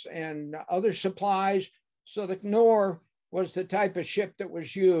animals and other supplies. So the Knorr was the type of ship that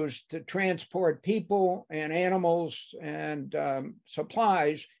was used to transport people and animals and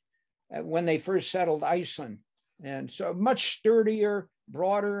supplies when they first settled Iceland. And so much sturdier,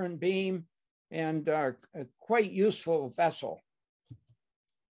 broader in beam, and a quite useful vessel.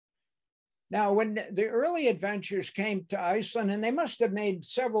 Now, when the early adventurers came to Iceland, and they must have made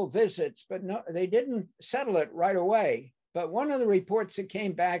several visits, but no, they didn't settle it right away. But one of the reports that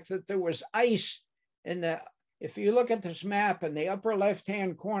came back that there was ice in the, if you look at this map in the upper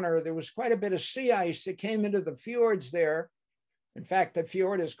left-hand corner, there was quite a bit of sea ice that came into the fjords there. In fact, the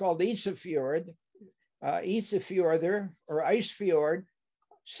fjord is called Isafjord, Isafjordur, or Ice Fjord,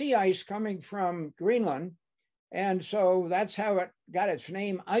 sea ice coming from Greenland. And so that's how it got its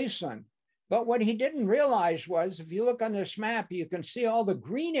name, Iceland. But what he didn't realize was, if you look on this map, you can see all the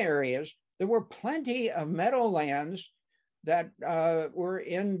green areas. There were plenty of meadowlands that were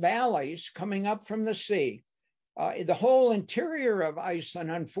in valleys coming up from the sea. The whole interior of Iceland,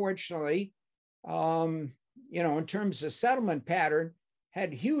 unfortunately, you know, in terms of settlement pattern,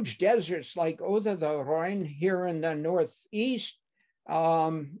 had huge deserts like Oðaðaroinn here in the northeast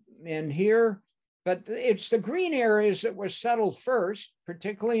and here. But it's the green areas that were settled first,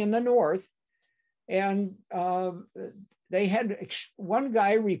 particularly in the north. And they had, one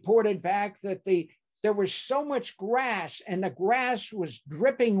guy reported back that there was so much grass and the grass was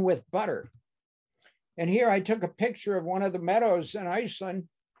dripping with butter. And here I took a picture of one of the meadows in Iceland,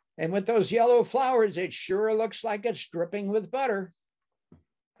 and with those yellow flowers, it sure looks like it's dripping with butter.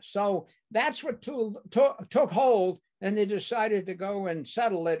 So that's what took hold, and they decided to go and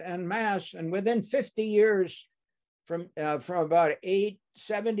settle it en masse. And within 50 years, from about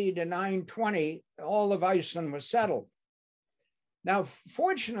 870 to 920, all of Iceland was settled. Now,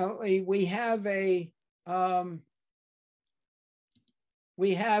 fortunately, we have a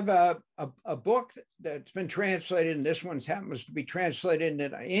book that's been translated, and this one happens to be translated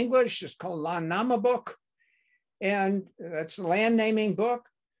into English. It's called Landnama book, and that's a land naming book.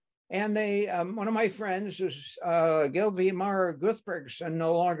 And they, one of my friends is Gylvimar Guthbergsson,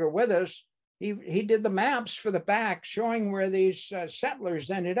 no longer with us. He did the maps for the back showing where these settlers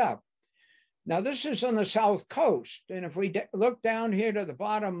ended up. Now, this is on the south coast. And if we look down here to the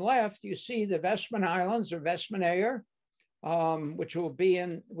bottom left, you see the Vestman Islands, or Vestmannaeyjar,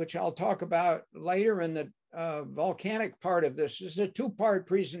 which I'll talk about later in the volcanic part of this. This is a two-part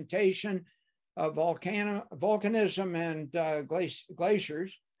presentation of volcanism and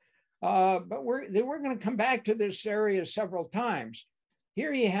glaciers. But we're going to come back to this area several times.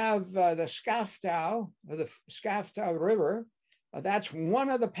 Here you have the Skaftá, or the Skaftá River. That's one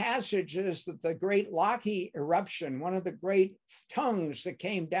of the passages that the Great Laki eruption, one of the great tongues that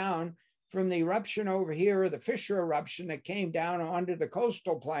came down from the eruption over here, the Fisher eruption that came down onto the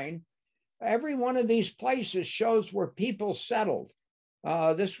coastal plain. Every one of these places shows where people settled.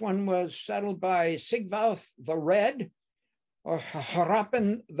 This one was settled by Sigvalth the Red, or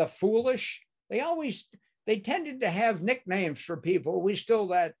Harappen the Foolish. They tended to have nicknames for people. We still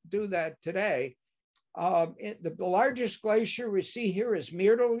do that today. The largest glacier we see here is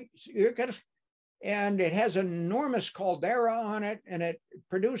Mýrdalsjökull, and it has an enormous caldera on it, and it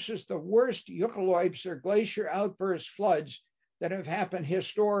produces the worst jökulhlaups, or glacier outburst floods, that have happened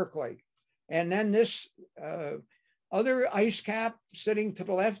historically. And then this other ice cap sitting to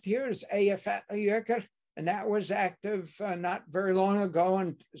the left here is Eyjafjallajökull, and that was active not very long ago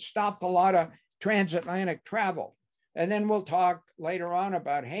and stopped a lot of transatlantic travel. And then we'll talk later on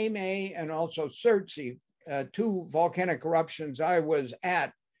about Heimaey and also Surtsey, two volcanic eruptions I was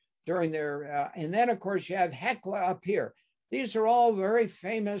at during their, and then of course you have Hekla up here. These are all very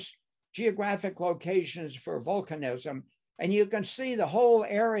famous geographic locations for volcanism. And you can see the whole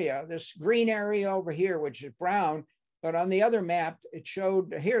area, this green area over here, which is brown, but on the other map, it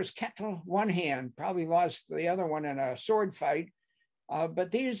showed, here's Kettle, one hand, probably lost the other one in a sword fight.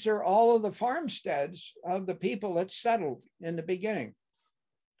 But these are all of the farmsteads of the people that settled in the beginning.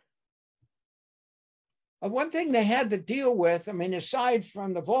 One thing they had to deal with, I mean, aside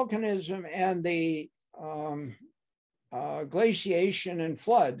from the volcanism and the glaciation and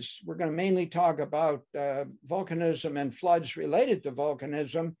floods, we're going to mainly talk about volcanism and floods related to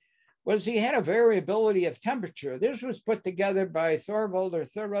volcanism, was he had a variability of temperature. This was put together by Thorvaldur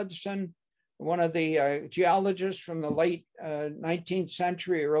Thorvaldsson, one of the geologists from the late 19th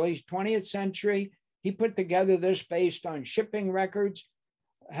century, early 20th century. He put together this based on shipping records,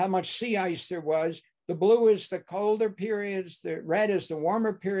 how much sea ice there was. The blue is the colder periods, the red is the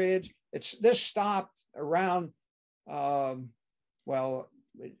warmer periods. This stopped around,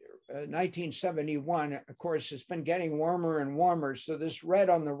 1971. Of course, it's been getting warmer and warmer, so this red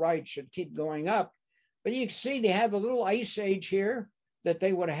on the right should keep going up. But you can see they have a little ice age here that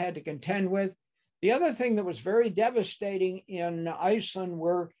they would have had to contend with. The other thing that was very devastating in Iceland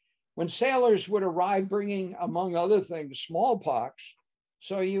were when sailors would arrive bringing, among other things, smallpox.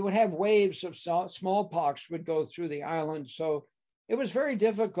 So you would have waves of smallpox would go through the island. So it was very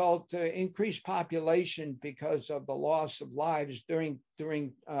difficult to increase population because of the loss of lives during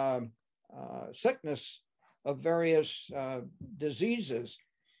sickness of various diseases.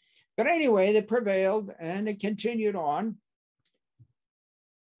 But anyway, they prevailed and it continued on.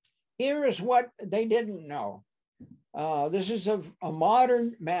 Here is what they didn't know. This is a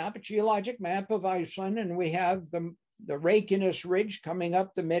modern map, a geologic map of Iceland, and we have the Reykjanes Ridge coming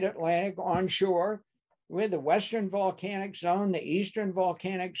up the mid-Atlantic onshore with the western volcanic zone, the eastern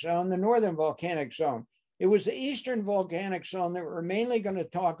volcanic zone, the northern volcanic zone. It was the eastern volcanic zone that we're mainly going to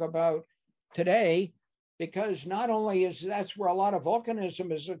talk about today, because not only is that's where a lot of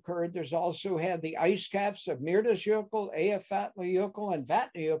volcanism has occurred, there's also had the ice caps of Mýrdalsjökull, Eyjafjallajökull, and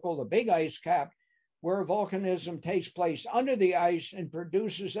Vatnajökull, the big ice cap, where volcanism takes place under the ice and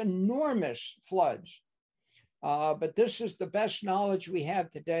produces enormous floods. But this is the best knowledge we have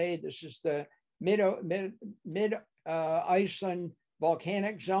today. This is the mid-Iceland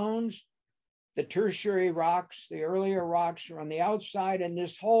volcanic zones. The tertiary rocks, the earlier rocks are on the outside, and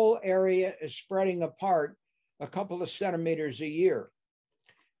this whole area is spreading apart a couple of centimeters a year.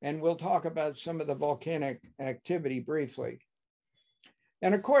 And we'll talk about some of the volcanic activity briefly.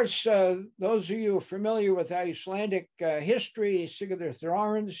 And of course, those of you familiar with Icelandic history, Sigurður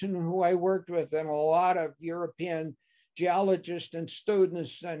Þórarinsson, who I worked with, and a lot of European geologists and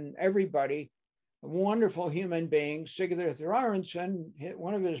students and everybody, a wonderful human being, Sigurður Þórarinsson,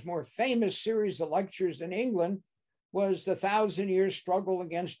 one of his more famous series of lectures in England was the 1,000-year struggle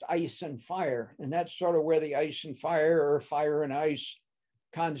against ice and fire. And that's sort of where the ice and fire or fire and ice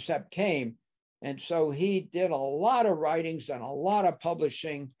concept came. And so he did a lot of writings and a lot of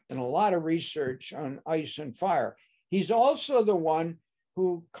publishing and a lot of research on ice and fire. He's also the one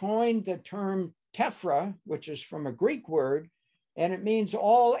who coined the term tephra, which is from a Greek word, and it means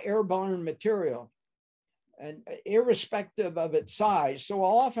all airborne material, and irrespective of its size. So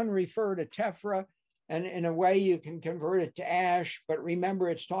I'll often refer to tephra, and in a way you can convert it to ash, but remember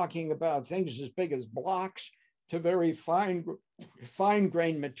it's talking about things as big as blocks to very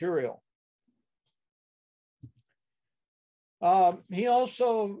fine-grained material. He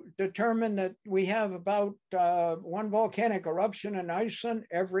also determined that we have about one volcanic eruption in Iceland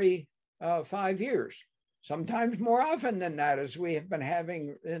every 5 years, sometimes more often than that, as we have been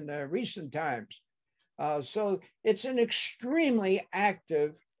having in recent times. So it's an extremely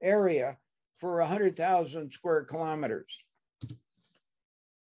active area for 100,000 square kilometers.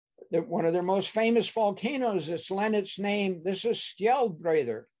 One of their most famous volcanoes that's lent its name, this is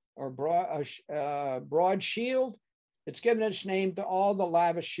Skjaldbreiður, or Broad Shield. It's given its name to all the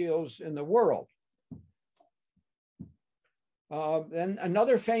lava shields in the world. Then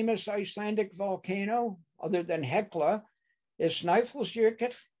another famous Icelandic volcano, other than Hekla, is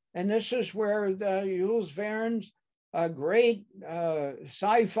Snæfellsjökull. And this is where the Jules Verne's great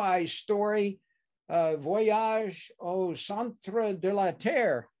sci-fi story, Voyage au Centre de la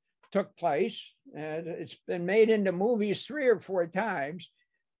Terre, took place. And it's been made into movies 3 or 4 times.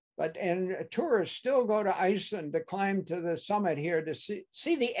 And tourists still go to Iceland to climb to the summit here to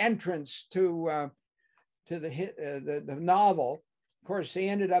see the entrance to the novel. Of course, they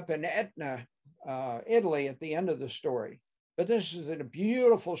ended up in Etna, Italy, at the end of the story. But this is a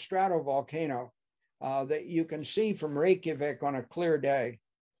beautiful stratovolcano that you can see from Reykjavik on a clear day.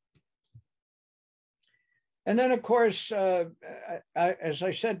 And then, of course, as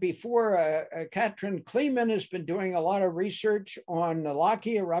I said before, Katrin Kleeman has been doing a lot of research on the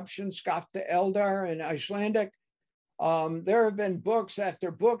Laki eruption, Skafta Eldar in Icelandic. There have been books after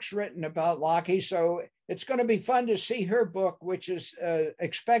books written about Laki, so it's going to be fun to see her book, which is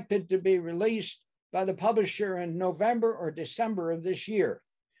expected to be released by the publisher in November or December of this year.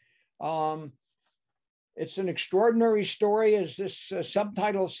 It's an extraordinary story, as this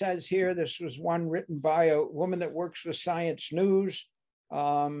subtitle says here. This was one written by a woman that works with Science News,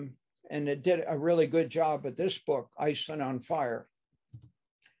 and it did a really good job with this book, Iceland on Fire.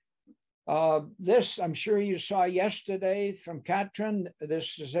 This, I'm sure you saw yesterday from Katrin.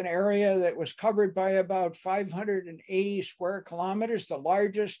 This is an area that was covered by about 580 square kilometers, the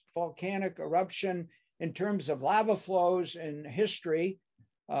largest volcanic eruption in terms of lava flows in history,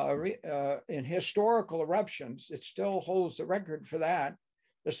 in historical eruptions. It still holds the record for that.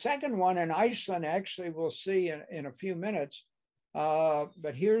 The second one in Iceland, actually, we'll see in a few minutes.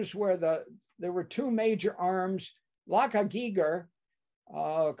 But here's where there were two major arms, Lakagigar,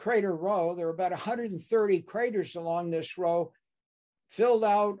 crater row. There were about 130 craters along this row, filled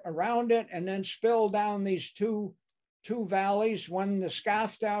out around it, and then spilled down these two valleys, one the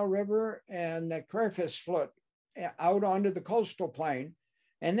Skaftá River and the Christos foot, out onto the coastal plain.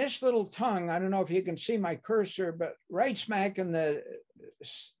 And this little tongue, I don't know if you can see my cursor, but right smack in the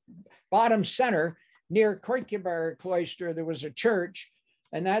bottom center near Kirkjuberg Cloister, there was a church,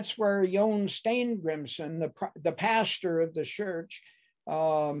 and that's where Jon Steingrimsson, the pastor of the church,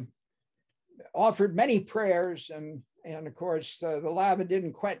 offered many prayers, and of course the lava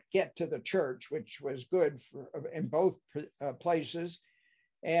didn't quite get to the church, which was good in both places,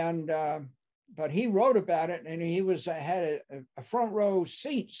 and but he wrote about it, and he had a front row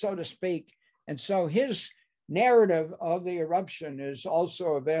seat, so to speak, and so his narrative of the eruption is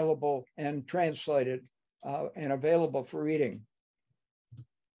also available and translated and available for reading.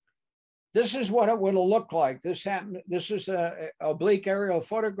 This is what it would have looked like. This is an oblique aerial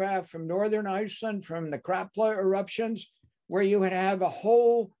photograph from northern Iceland from the Krapla eruptions, where you would have a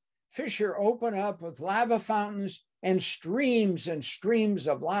whole fissure open up with lava fountains and streams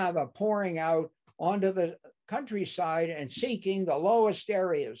of lava pouring out onto the countryside and seeking the lowest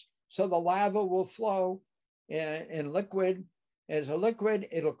areas. So the lava will flow in liquid. As a liquid,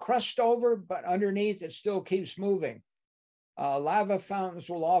 it'll crust over, but underneath it still keeps moving. Lava fountains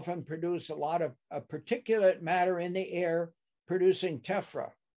will often produce a lot of particulate matter in the air, producing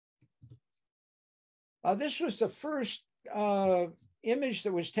tephra. This was the first image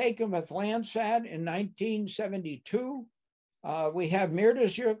that was taken with Landsat in 1972. We have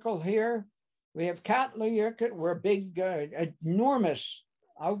Myrdalsjökull here. We have Katlajökull, where big, enormous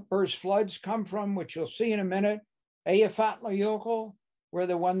outburst floods come from, which you'll see in a minute. Eyjafjallajökull, where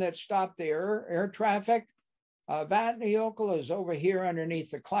the one that stopped the air traffic. Vatnajökull is over here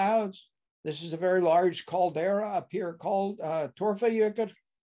underneath the clouds. This is a very large caldera up here called Torfajökull.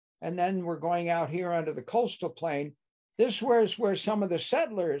 And then we're going out here onto the coastal plain. This was where some of the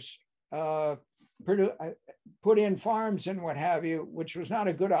settlers put in farms and what have you, which was not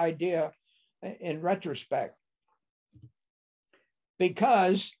a good idea in retrospect.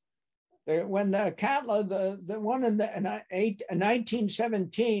 Because when the Katla, the one in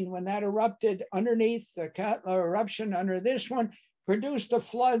 1917, when that erupted underneath the Katla eruption under this one, produced a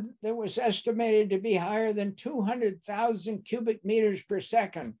flood that was estimated to be higher than 200,000 cubic meters per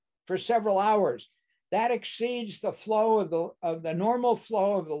second for several hours. That exceeds the flow of the normal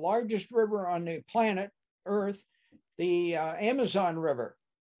flow of the largest river on the planet Earth, the Amazon River.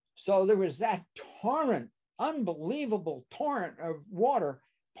 So there was that torrent, unbelievable torrent of water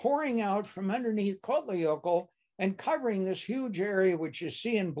pouring out from underneath Katlajökull and covering this huge area, which you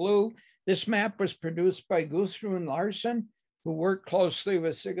see in blue. This map was produced by Gudrun Larsen, who worked closely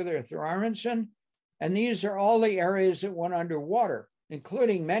with Sigurður Þórarinsson. And these are all the areas that went underwater,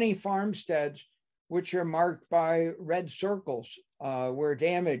 including many farmsteads, which are marked by red circles where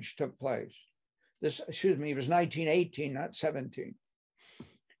damage took place. This, excuse me, it was 1918, not 17.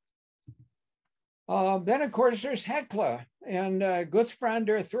 Then, of course, there's Hekla, and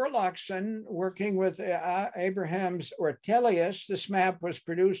Guðbrandur Þorláksson, working with Abrahams Ortelius. This map was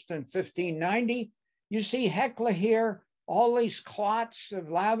produced in 1590. You see Hekla here. All these clots of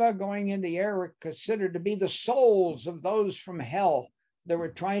lava going in the air were considered to be the souls of those from hell that were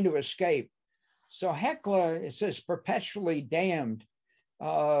trying to escape. So Hekla, it says, perpetually damned.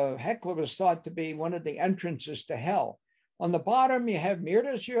 Hekla was thought to be one of the entrances to hell. On the bottom, you have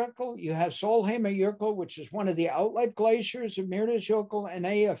Myrdalsjökull, you have Sólheimajökull, which is one of the outlet glaciers of Myrdalsjökull, and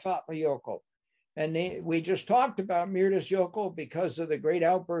Eyjafjallajökull. And we just talked about Myrdalsjökull because of the great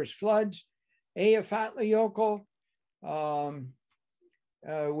outburst floods. Eyjafjallajökull,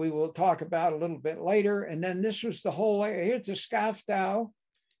 we will talk about a little bit later. And then this was the whole area. Here's the Skaftá,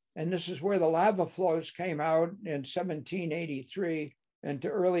 and this is where the lava flows came out in 1783 and to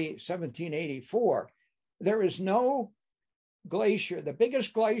early 1784. There is no glacier, the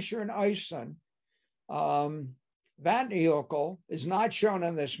biggest glacier in Iceland, Vatnajökull, is not shown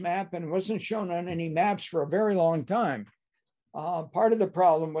on this map and wasn't shown on any maps for a very long time. Part of the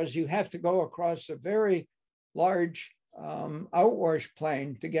problem was you have to go across a very large outwash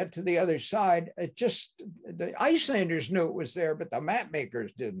plain to get to the other side. It just, the Icelanders knew it was there, but the map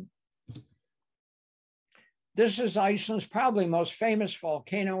makers didn't. This is Iceland's probably most famous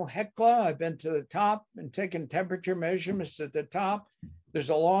volcano, Hekla. I've been to the top and taken temperature measurements at the top. There's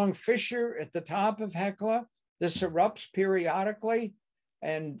a long fissure at the top of Hekla. This erupts periodically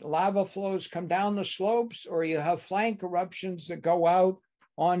and lava flows come down the slopes, or you have flank eruptions that go out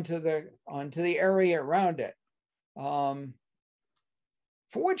onto the area around it.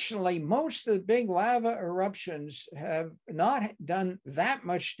 Fortunately, most of the big lava eruptions have not done that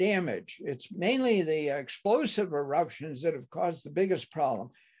much damage. It's mainly the explosive eruptions that have caused the biggest problem.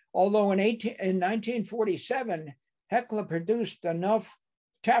 Although in 1947, Hekla produced enough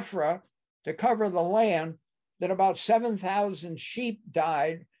tephra to cover the land that about 7,000 sheep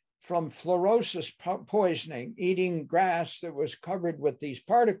died from fluorosis poisoning, eating grass that was covered with these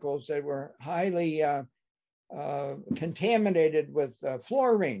particles that were highly contaminated with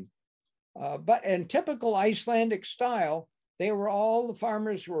fluorine. But in typical Icelandic style, the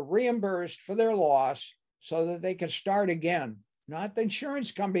farmers were reimbursed for their loss so that they could start again. Not the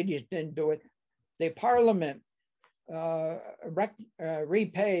insurance companies didn't do it. The parliament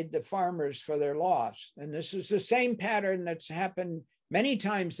repaid the farmers for their loss. And this is the same pattern that's happened many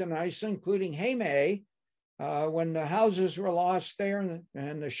times in Iceland, including Heimaey, when the houses were lost there and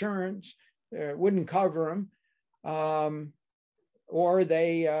the insurance wouldn't cover them. Or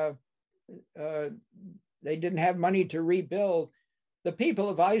they didn't have money to rebuild. The people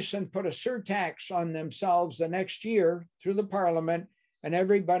of Iceland put a surtax on themselves the next year through the parliament, and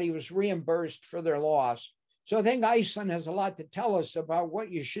everybody was reimbursed for their loss. So I think Iceland has a lot to tell us about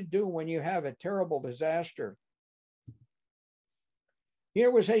what you should do when you have a terrible disaster.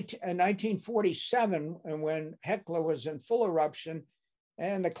 Here was in 1947, and when Hekla was in full eruption,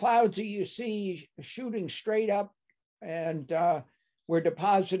 and the clouds that you see shooting straight up and we're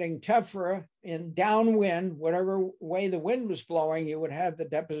depositing tephra in downwind, whatever way the wind was blowing, you would have the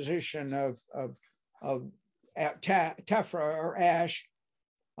deposition of tephra or ash.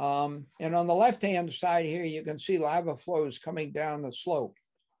 And on the left-hand side here, you can see lava flows coming down the slope.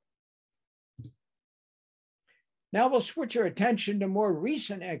 Now we'll switch our attention to more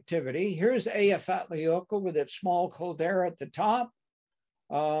recent activity. Here's Eyjafjallajökull with its small caldera at the top.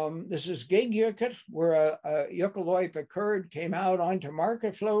 This is Geysir, where a Jökulhlaup occurred, came out onto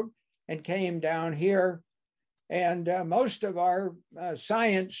Markarfljót and came down here. And most of our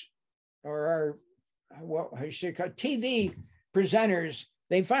science, or our, what I should call TV presenters,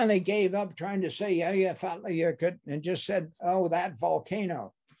 they finally gave up trying to say Eyjafjallajökull and just said, oh, that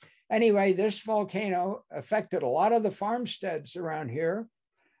volcano. Anyway, this volcano affected a lot of the farmsteads around here.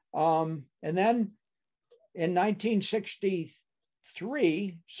 And then in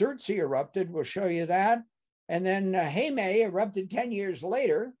 1963, Surtsey erupted. We'll show you that. And then Heimaey erupted 10 years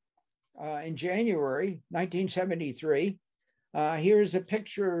later in January 1973. Here's a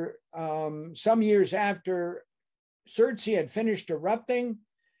picture some years after Surtsey had finished erupting.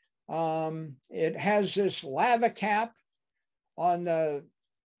 It has this lava cap on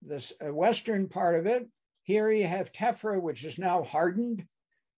this western part of it. Here you have tephra, which is now hardened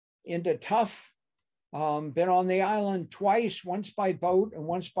into tuff. Been on the island twice, once by boat and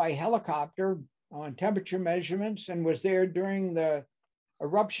once by helicopter on temperature measurements, and was there during the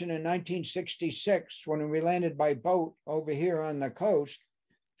eruption in 1966 when we landed by boat over here on the coast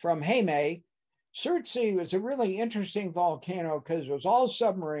from Heimaey. Surtsey was a really interesting volcano because it was all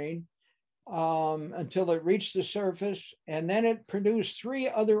submarine until it reached the surface. And then it produced 3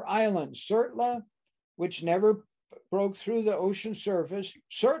 other islands: Surtla, which never broke through the ocean surface;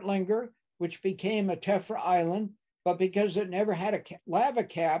 Surtlingar, which became a tephra island, but because it never had a lava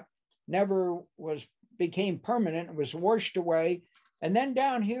cap, never became permanent. It was washed away. And then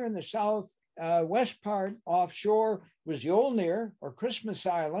down here in the south west part offshore was Jolnir, or Christmas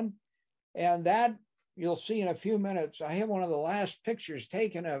Island. And that you'll see in a few minutes. I have one of the last pictures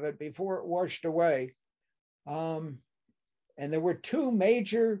taken of it before it washed away. And there were 2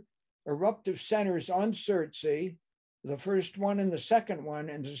 major eruptive centers on Surtsey, the first one and the second one.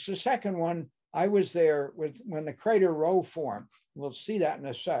 And the second one, I was there when the crater Roe formed. We'll see that in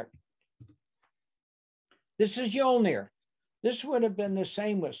a sec. This is Jolnir. This would have been the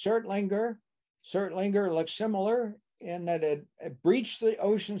same with Surtlingar. Surtlingar looks similar in that it breached the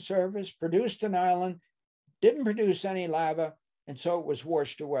ocean surface, produced an island, didn't produce any lava, and so it was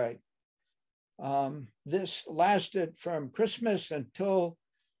washed away. This lasted from Christmas until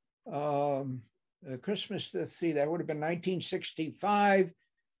Christmas, let's see, that would have been 1965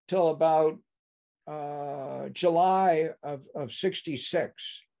 till about July of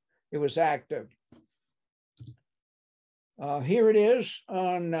 66. It was active. Here it is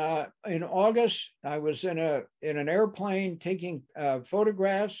in August. I was in an airplane taking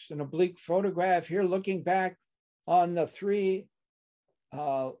photographs, an oblique photograph here, looking back on the three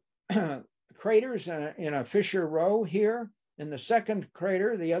craters in a fissure row here. In the second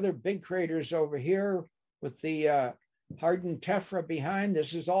crater, the other big craters over here with the hardened tephra behind.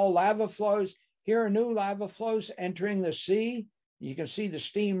 This is all lava flows. Here are new lava flows entering the sea. You can see the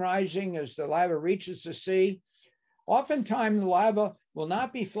steam rising as the lava reaches the sea. Oftentimes, the lava will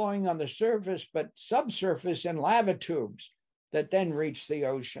not be flowing on the surface, but subsurface in lava tubes that then reach the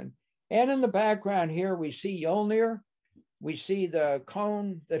ocean. And in the background here, we see Yolnir. We see the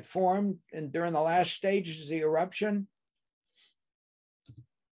cone that formed during the last stages of the eruption.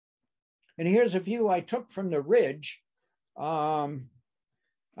 And here's a view I took from the ridge.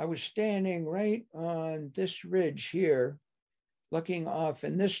 I was standing right on this ridge here, looking off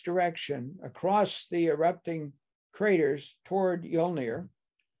in this direction across the erupting craters toward Yolnir.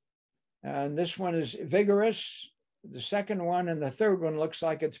 And this one is vigorous. The second one and the third one looks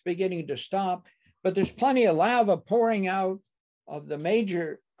like it's beginning to stop, but there's plenty of lava pouring out of the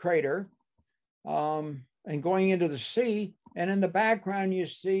major crater and going into the sea. And in the background, you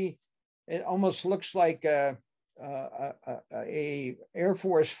see, it almost looks like a Air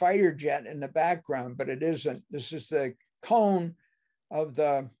Force fighter jet in the background, but it isn't. This is the cone of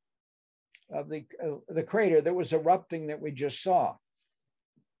the crater that was erupting that we just saw.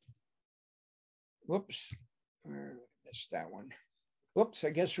 Whoops, I missed that one. Whoops,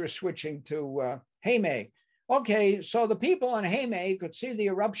 I guess we're switching to Heme. Okay, so the people in Heme could see the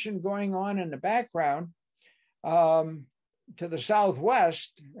eruption going on in the background to the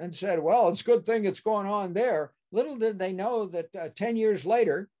southwest and said, well, it's a good thing it's going on there. Little did they know that 10 years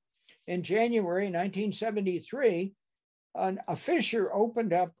later, in January 1973, a fissure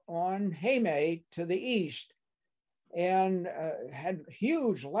opened up on Heme to the east and had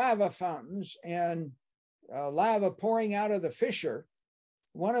huge lava fountains and lava pouring out of the fissure.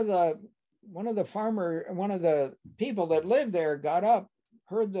 One of the people that lived there got up,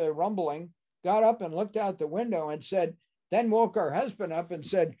 heard the rumbling, got up and looked out the window and said, then woke our husband up and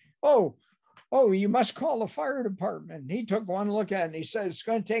said, oh, you must call the fire department. He took one look at it and he said, it's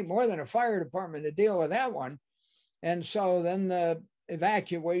going to take more than a fire department to deal with that one. And so then the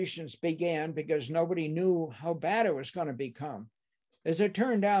evacuations began because nobody knew how bad it was going to become. As it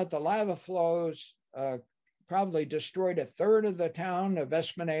turned out, the lava flows probably destroyed a third of the town of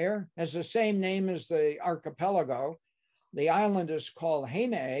Vestmannaeyjar. Has the same name as the archipelago. The island is called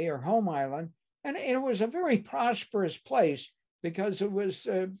Heme, or Home Island, and it was a very prosperous place because it was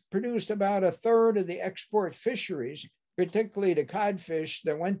produced about a third of the export fisheries, particularly the codfish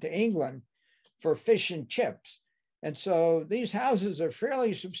that went to England for fish and chips. And so these houses are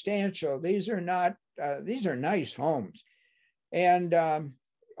fairly substantial. These are nice homes. And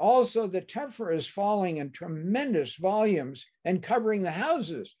also the tephra is falling in tremendous volumes and covering the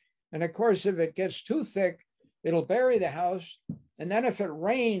houses. And of course, if it gets too thick, it'll bury the house. And then if it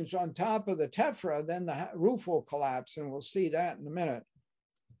rains on top of the tephra, then the roof will collapse. And we'll see that in a minute.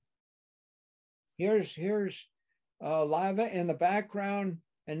 Here's lava in the background.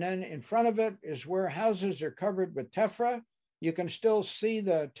 And then in front of it is where houses are covered with tephra. You can still see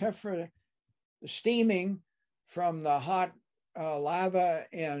the tephra steaming from the hot lava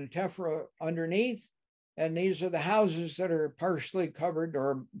and tephra underneath. And these are the houses that are partially covered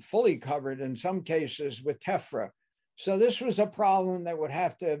or fully covered in some cases with tephra. So this was a problem that would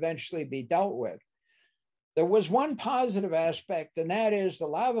have to eventually be dealt with. There was one positive aspect, and that is the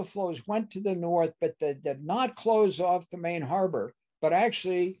lava flows went to the north, but they did not close off the main harbor, but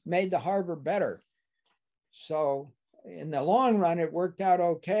actually made the harbor better. So in the long run, it worked out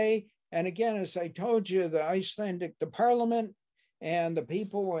okay. And again, as I told you, the Icelandic, the parliament and the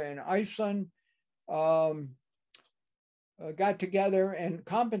people in Iceland got together and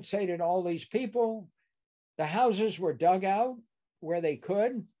compensated all these people. The houses were dug out where they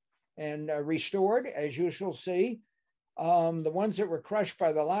could and restored, as you shall see. The ones that were crushed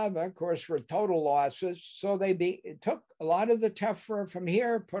by the lava, of course, were total losses. So it took a lot of the tephra from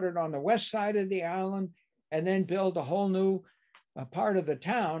here, put it on the west side of the island, and then build a whole new part of the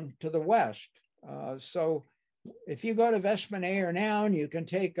town to the west. So if you go to Vestmannaeyjar now, and you can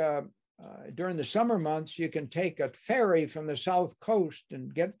take during the summer months, you can take a ferry from the south coast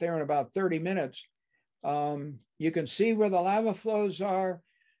and get there in about 30 minutes. You can see where the lava flows are,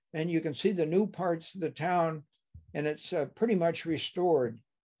 and you can see the new parts of the town, and it's pretty much restored.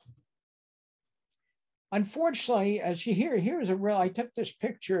 Unfortunately, as you hear, I took this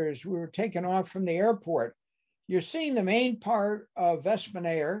picture as we were taking off from the airport. You're seeing the main part of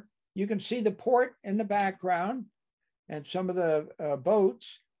Vestmannaeyjar. You can see the port in the background, and some of the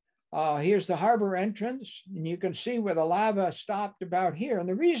boats. Here's the harbor entrance, and you can see where the lava stopped about here. And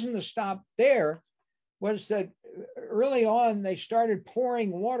the reason to stop there was that early on, they started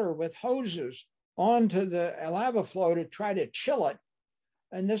pouring water with hoses onto the lava flow to try to chill it.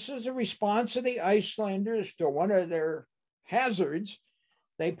 And this is a response of the Icelanders to one of their hazards.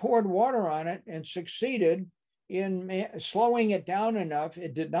 They poured water on it and succeeded in slowing it down enough.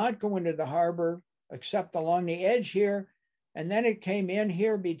 It did not go into the harbor except along the edge here. And then it came in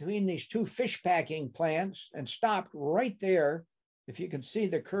here between these two fish packing plants and stopped right there. If you can see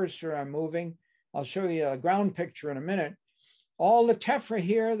the cursor I'm moving, I'll show you a ground picture in a minute. All the tephra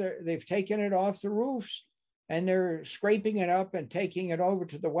here, they've taken it off the roofs and they're scraping it up and taking it over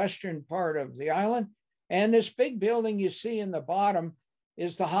to the western part of the island. And this big building you see in the bottom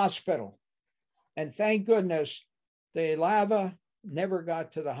is the hospital. And thank goodness the lava never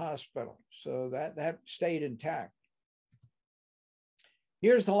got to the hospital. So that stayed intact.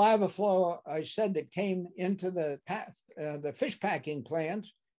 Here's the lava flow I said that came into the fish packing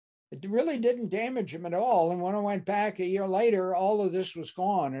plants. It really didn't damage them at all. And when I went back a year later, all of this was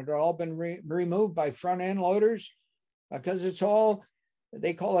gone. It had all been removed by front end loaders because it's all,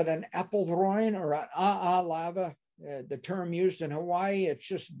 they call it an apelthroin or an lava, the term used in Hawaii. It's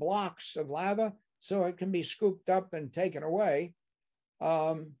just blocks of lava, so it can be scooped up and taken away.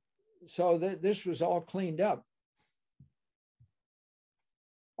 So this was all cleaned up.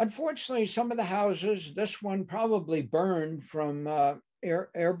 Unfortunately, some of the houses, this one probably burned from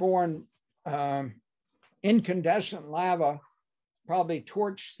airborne incandescent lava, probably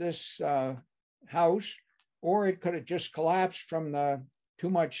torched this house, or it could have just collapsed from the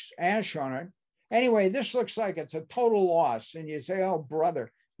too much ash on it. Anyway, this looks like it's a total loss. And you say, oh,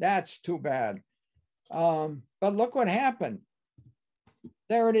 brother, that's too bad. But look what happened.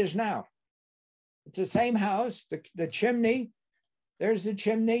 There it is now. It's the same house, the chimney. There's the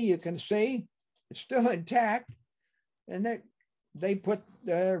chimney, you can see. It's still intact. And they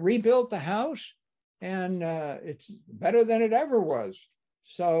rebuilt the house, and it's better than it ever was.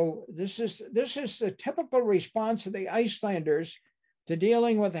 So this is the typical response of the Icelanders to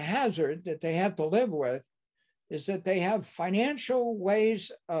dealing with a hazard that they have to live with, is that they have financial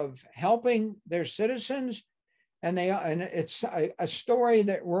ways of helping their citizens. And it's a story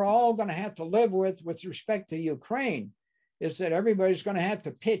that we're all going to have to live with respect to Ukraine, is that everybody's going to have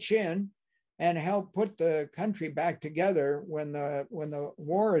to pitch in and help put the country back together when the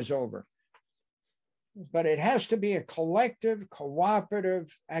war is over. But it has to be a collective,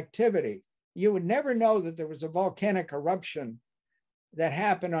 cooperative activity. You would never know that there was a volcanic eruption that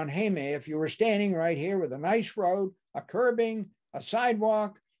happened on Heme if you were standing right here with a nice road, a curbing, a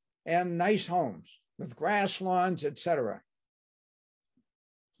sidewalk, and nice homes with grass lawns, etc.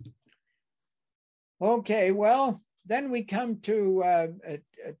 Okay, well, then we come to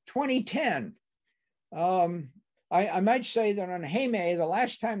 2010. I might say that on Heme, the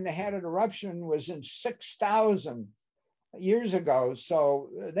last time they had an eruption was in 6,000 years ago. So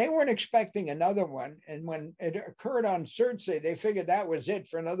they weren't expecting another one. And when it occurred on Circe, they figured that was it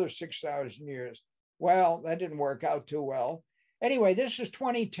for another 6,000 years. Well, that didn't work out too well. Anyway, this is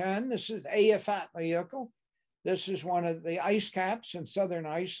 2010. This is Eyjafjallajökull. This is one of the ice caps in southern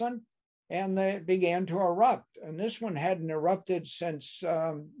Iceland. And they began to erupt. And this one hadn't erupted since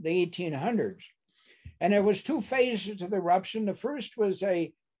the 1800s. And there was two phases of the eruption. The first was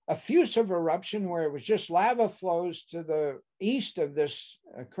a effusive eruption where it was just lava flows to the east of this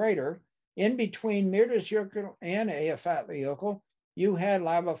crater. In between Mýrdalsjökull and Eyjafjallajökull, you had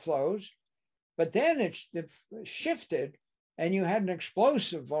lava flows. But then it shifted, and you had an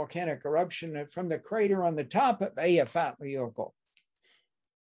explosive volcanic eruption from the crater on the top of Eyjafjallajökull.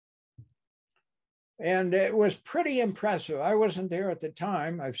 And it was pretty impressive. I wasn't there at the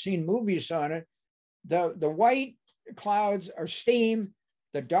time. I've seen movies on it. The white clouds are steam.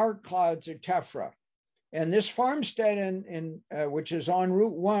 The dark clouds are tephra. And this farmstead, which is on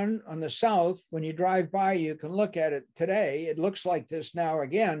Route 1 on the south, when you drive by, you can look at it today. It looks like this now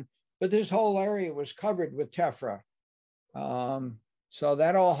again, but this whole area was covered with tephra. So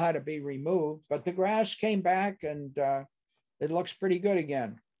that all had to be removed, but the grass came back and it looks pretty good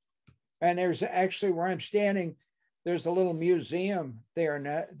again. And there's actually, where I'm standing, there's a little museum there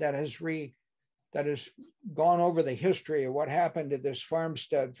that has gone over the history of what happened to this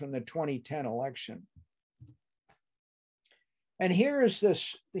farmstead from the 2010 election. And here's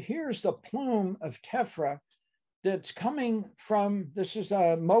the plume of tephra that's coming from, this is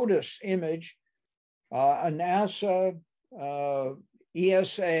a MODIS image, a NASA,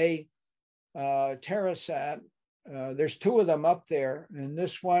 ESA, Terrasat. There's two of them up there, and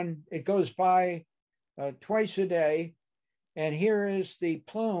this one, it goes by twice a day, And here is the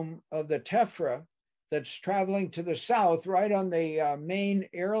plume of the tephra that's traveling to the south, right on the main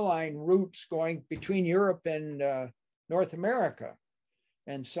airline routes going between Europe and North America.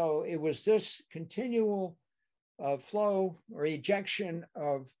 And so it was this continual flow or ejection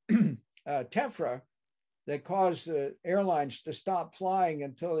of tephra that caused the airlines to stop flying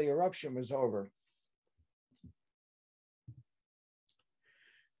until the eruption was over.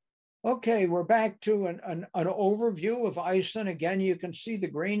 Okay, we're back to an overview of Iceland. Again, you can see the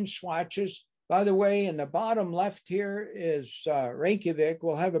green swatches. By the way, in the bottom left here is Reykjavik.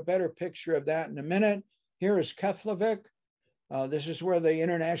 We'll have a better picture of that in a minute. Here is Keflavik. This is where the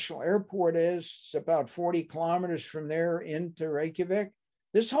international airport is. It's about 40 kilometers from there into Reykjavik.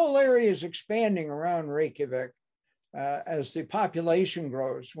 This whole area is expanding around Reykjavik as the population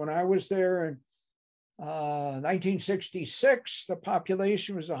grows. When I was there in 1966, the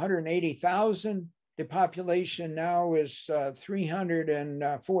population was 180,000. The population now is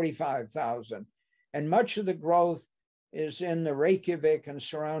 345,000. And much of the growth is in the Reykjavik and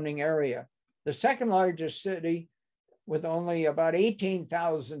surrounding area. The second largest city, with only about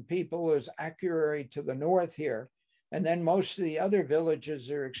 18,000 people, is Akureyri to the north here. And then most of the other villages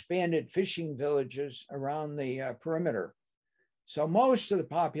are expanded fishing villages around the perimeter. So most of the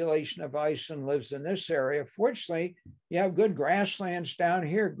population of Iceland lives in this area. Fortunately, you have good grasslands down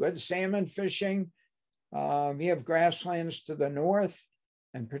here, good salmon fishing. You have grasslands to the north,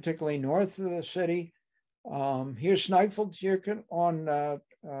 and particularly north of the city. Here's Snæfellsjökull on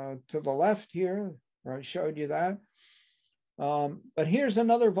to the left here, where I showed you that. But here's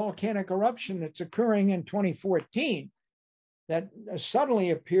another volcanic eruption that's occurring in 2014 that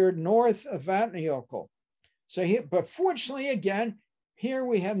suddenly appeared north of Vatnajökull. So here, but fortunately, again, here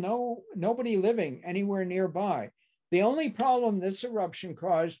we have nobody living anywhere nearby. The only problem this eruption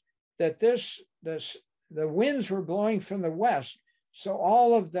caused that the winds were blowing from the west, so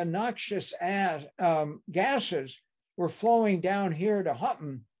all of the noxious gases were flowing down here to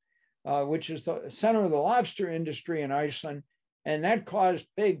Hutton, which is the center of the lobster industry in Iceland, and that caused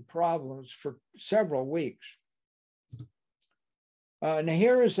big problems for several weeks. Now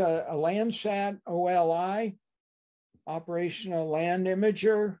here is a Landsat OLI, operational land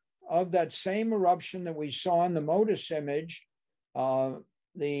imager of that same eruption that we saw in the MODIS image.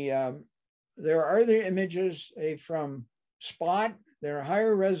 There are other images from SPOT. They're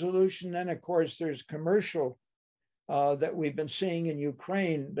higher resolution. Then, of course, there's commercial that we've been seeing in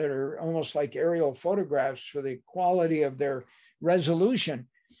Ukraine that are almost like aerial photographs for the quality of their resolution.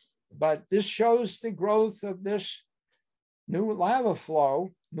 But this shows the growth of this new lava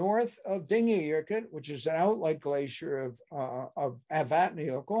flow north of Dingjajökull, which is an outlet glacier of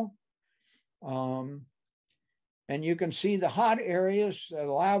Vatnajökull. And you can see the hot areas,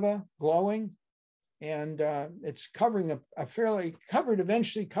 lava glowing, and it's covering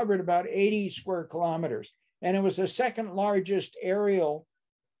eventually covered about 80 square kilometers. And it was the second largest aerial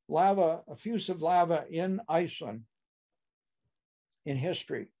lava, effusive lava in Iceland in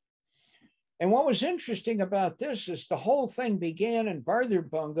history. And what was interesting about this is the whole thing began in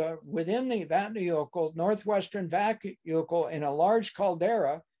Bárðarbunga within the Vatnajökull, northwestern Vatnajökull, in a large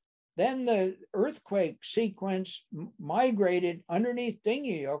caldera. Then the earthquake sequence migrated underneath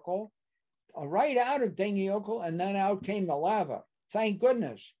Dingjajökull, right out of Dingjajökull, and then out came the lava. Thank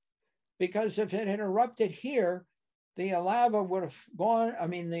goodness, because if it had erupted here, the lava would have gone,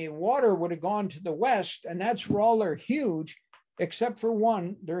 the water would have gone to the west, and that's where all their huge, except for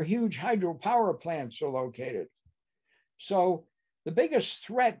one, their huge hydropower plants are located. So the biggest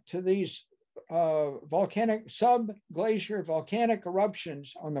threat to these volcanic subglacier volcanic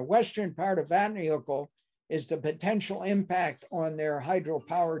eruptions on the western part of Vatnajökull is the potential impact on their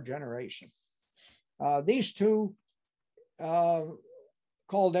hydropower generation. These two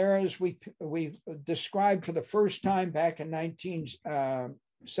calderas we described for the first time back in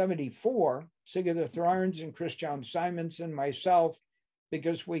 1974, Sigurður Thrarns and Kristján Simonsen, myself,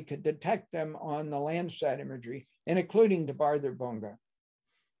 because we could detect them on the Landsat imagery, and including the Bárðarbunga.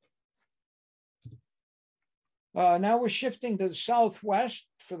 Now we're shifting to the southwest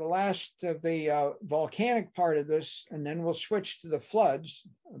for the last of the volcanic part of this, and then we'll switch to the floods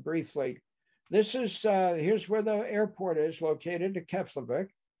briefly. This is, here's where the airport is located, at Keflavik.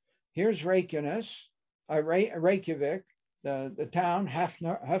 Here's Reykjanes, Reykjavik, the town.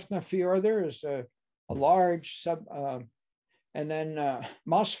 Hafnarfjörður is a large and then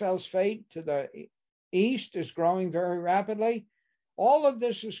Mosfellsfjall to the east is growing very rapidly. All of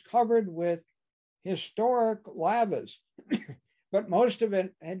this is covered with historic lavas, but most of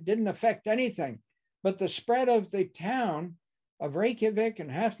it didn't affect anything. But the spread of the town of Reykjavik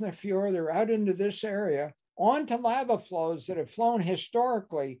and Hafnarfjörður out into this area, onto lava flows that have flown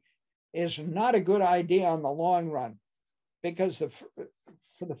historically is not a good idea on the long run, because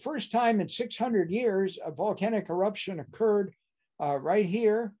for the first time in 600 years, a volcanic eruption occurred right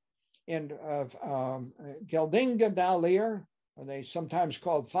here in Geldingadalur, or they sometimes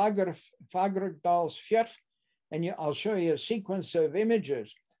called Fagradalsfjall, and I'll show you a sequence of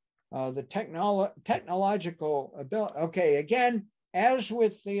images. The technological ability. Okay, again, as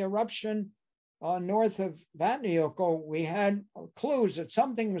with the eruption north of Vatnajökull, we had clues that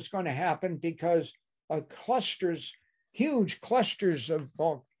something was going to happen because huge clusters of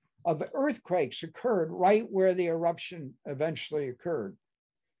earthquakes occurred right where the eruption eventually occurred.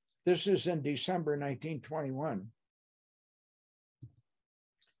 This is in December 1921.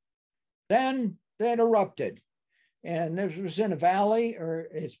 Then that erupted. And this was in a valley, or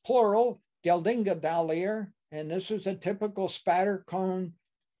it's plural, Geldingadalur, and this is a typical spatter cone,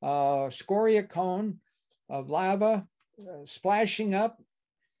 scoria cone of lava splashing up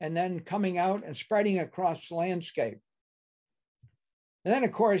and then coming out and spreading across the landscape. And then,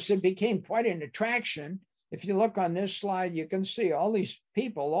 of course, it became quite an attraction. If you look on this slide, you can see all these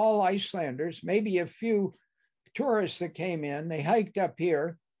people, all Icelanders, maybe a few tourists that came in. They hiked up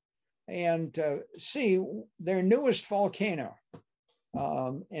here and see their newest volcano.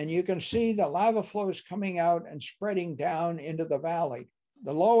 And you can see the lava flows coming out and spreading down into the valley.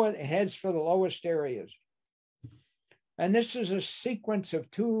 It heads for the lowest areas. And this is a sequence of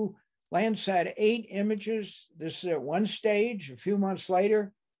two Landsat 8 images. This is at one stage. A few months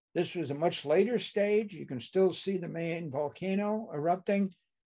later, this was a much later stage. You can still see the main volcano erupting.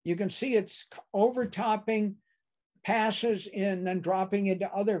 You can see it's overtopping passes in and dropping into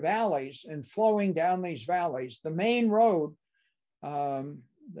other valleys and flowing down these valleys. The main road, the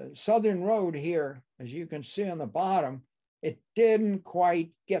southern road here, as you can see on the bottom, it didn't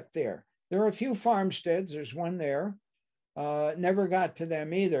quite get there. There are a few farmsteads. There's one there. Never got to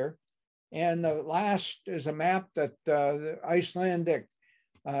them either. And the last is a map that the Icelandic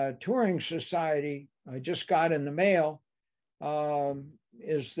Touring Society just got in the mail,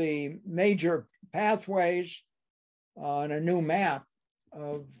 is the major pathways on a new map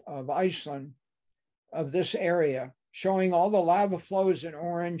of Iceland, of this area, showing all the lava flows in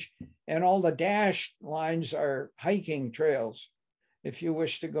orange, and all the dashed lines are hiking trails, if you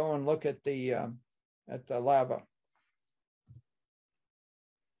wish to go and look at the lava.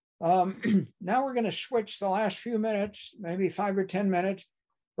 Now we're going to switch the last few minutes, maybe 5 or 10 minutes.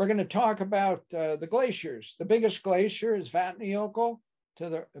 We're going to talk about the glaciers. The biggest glacier is Vatnajökull to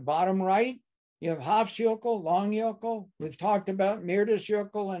the bottom right. You have Hofsjökull, Langjökull. We've talked about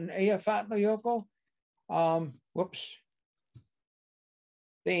Mýrdalsjökull and Eyjafjallajökull.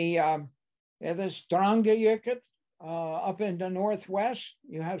 There's Drangajökull up in the northwest.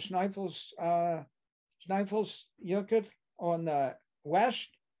 You have Snæfellsjökull on the west.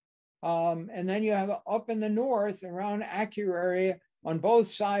 And then you have up in the north, around Akur area, on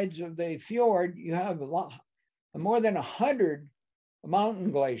both sides of the fjord, you have more than 100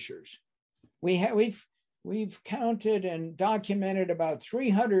 mountain glaciers. We've counted and documented about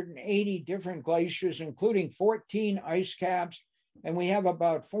 380 different glaciers, including 14 ice caps, and we have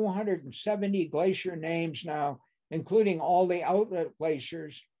about 470 glacier names now, including all the outlet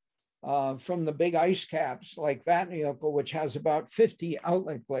glaciers from the big ice caps like Vatnajökull, which has about 50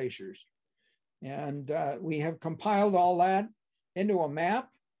 outlet glaciers. And we have compiled all that into a map.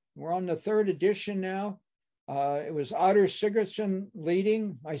 We're on the 3rd edition now. It was Otter Sigurdsson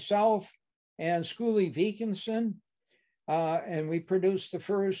leading, myself, and Skuli Vikinsson. And we produced the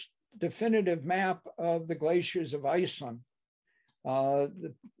first definitive map of the glaciers of Iceland.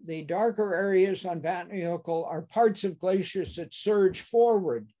 The darker areas on Vatnajökull are parts of glaciers that surge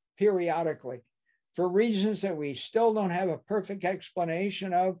forward periodically. For reasons that we still don't have a perfect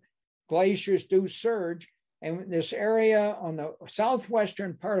explanation of, glaciers do surge. And this area on the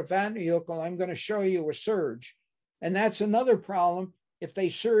southwestern part of Vatnajökull, I'm going to show you a surge. And that's another problem if they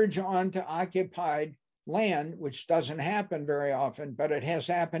surge onto occupied land, which doesn't happen very often, but it has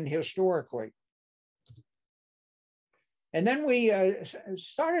happened historically. And then we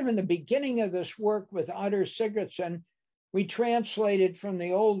started in the beginning of this work with Otter Sigurdsson. We translated from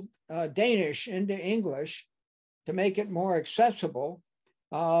the old Danish into English to make it more accessible.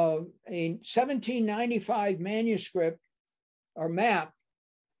 A 1795 manuscript or map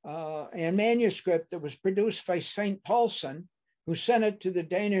and manuscript that was produced by St. Paulson, who sent it to the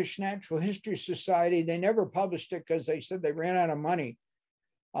Danish Natural History Society. They never published it because they said they ran out of money.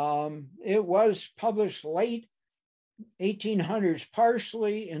 It was published late 1800s,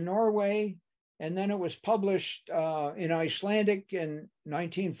 partially in Norway, and then it was published in Icelandic in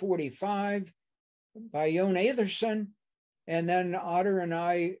 1945. by Jon Atherson. And then Otter and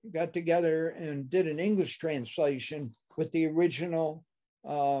I got together and did an English translation with the original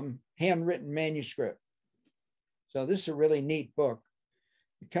handwritten manuscript. So this is a really neat book.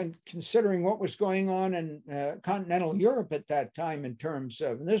 Considering what was going on in continental Europe at that time in terms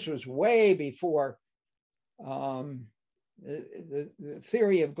of, and this was way before the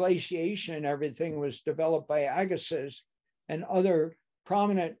theory of glaciation and everything was developed by Agassiz and other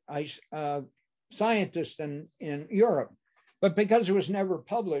prominent scientists in Europe. But because it was never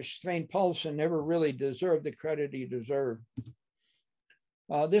published, Svein Paulsen never really deserved the credit he deserved.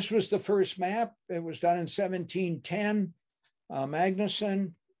 This was the first map. It was done in 1710.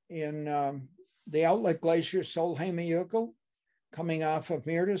 Magnuson in the outlet glacier Solheimajökull, coming off of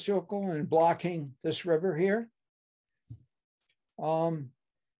Mýrdalsjökull and blocking this river here. The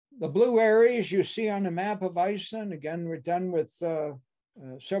blue areas you see on the map of Iceland, again, we're done with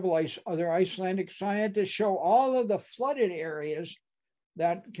several other Icelandic scientists, show all of the flooded areas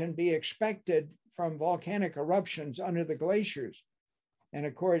that can be expected from volcanic eruptions under the glaciers. And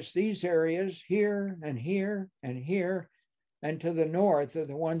of course, these areas here and here and here and to the north are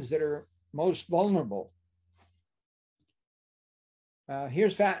the ones that are most vulnerable.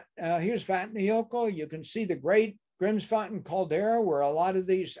 Here's Vatnajökull. You can see the great Grimsvatn caldera where a lot of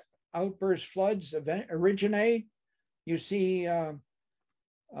these outburst floods originate. You see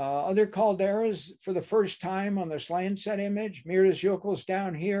other calderas for the first time on this Landsat image. Mýrdalsjökull's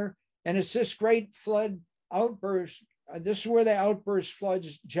down here. And it's this great flood outburst. This is where the outburst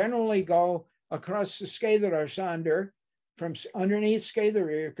floods generally go across the Skeiðarársandur from underneath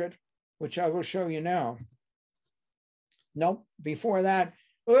Skeiðarárjökull, which I will show you now. Nope, before that,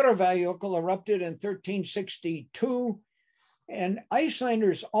 Öræfajökull erupted in 1362, and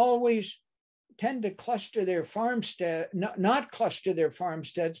Icelanders always tend to cluster their farmstead, not cluster their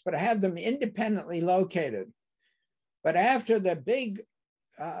farmsteads, but have them independently located. But after the big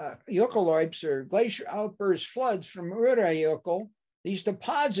jökulhlaups or glacier outburst floods from Öræfajökull, these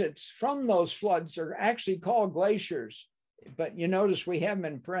deposits from those floods are actually called glaciers. But you notice we have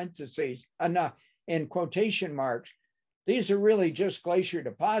them in parentheses, in quotation marks. These are really just glacier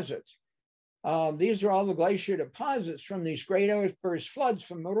deposits. These are all the glacier deposits from these great outburst floods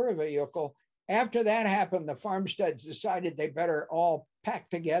from Öræfajökull. After that happened, the farmsteads decided they better all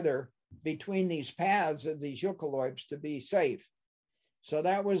pack together between these paths of these jökulhlaups to be safe. So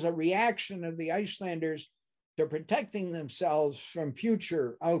that was a reaction of the Icelanders to protecting themselves from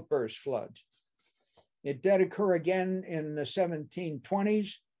future outburst floods. It did occur again in the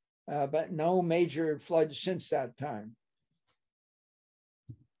 1720s, but no major floods since that time.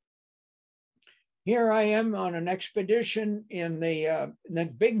 Here I am on an expedition in the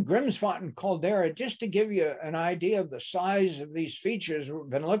big Grimsvatn caldera, just to give you an idea of the size of these features we've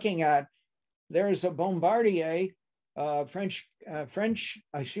been looking at. There's a Bombardier,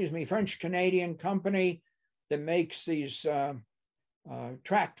 French-Canadian company that makes these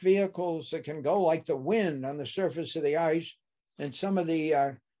tracked vehicles that can go like the wind on the surface of the ice. And some of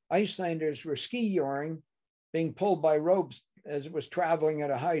the Icelanders were ski-yoring, being pulled by ropes as it was traveling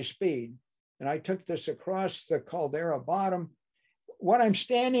at a high speed. And I took this across the caldera bottom. What I'm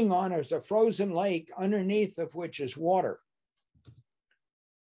standing on is a frozen lake underneath of which is water.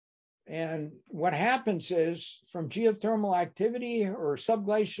 And what happens is from geothermal activity or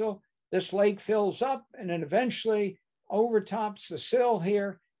subglacial, this lake fills up and then eventually overtops the sill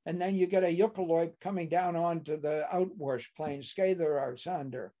here. And then you get a jökulhlaup coming down onto the outwash plain,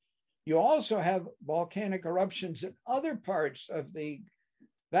 Skeiðarársandur. You also have volcanic eruptions in other parts of the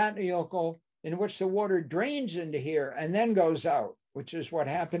Vatnajökull in which the water drains into here and then goes out, which is what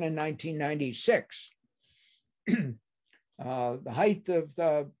happened in 1996. The height of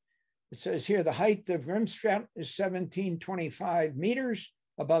it says here, the height of Grimsvatn is 1725 meters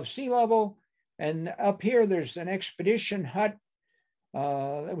above sea level. And up here, there's an expedition hut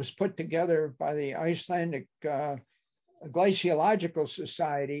that was put together by the Icelandic Glaciological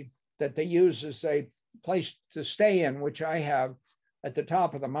Society that they use as a place to stay in, which I have at the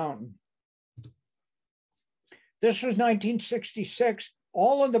top of the mountain. This was 1966.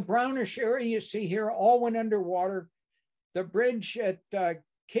 All of the brownish area you see here all went underwater. The bridge at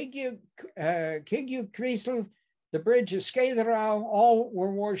Kirkjukvísl, the bridge at Skeiðará, all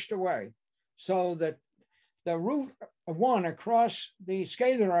were washed away. So that the route one across the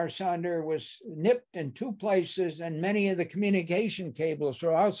Skeiðarársandur was nipped in two places, and many of the communication cables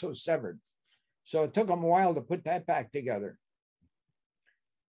were also severed. So it took them a while to put that back together.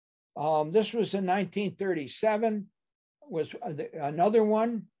 This was in 1937, was another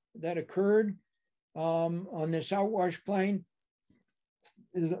one that occurred on this outwash plain.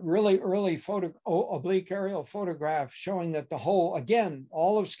 is a really early oblique aerial photograph showing that the whole, again,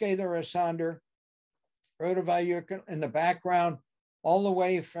 all of Skeiðar Asunder, Röðuvatn in the background, all the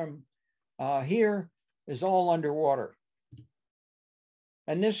way from here is all underwater.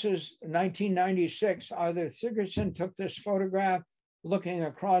 And this is 1996. Arthur Sigurdsson took this photograph looking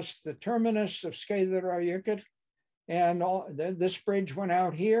across the terminus of Skeiðarárjökull, and this bridge went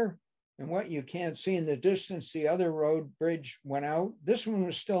out here. And what you can't see in the distance, the other road bridge went out. This one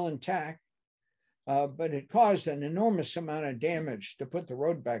was still intact, but it caused an enormous amount of damage to put the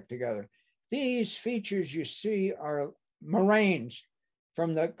road back together. These features you see are moraines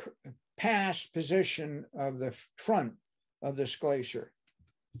from the past position of the front of this glacier.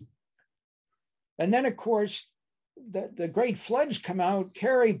 And then, of course, the great floods come out,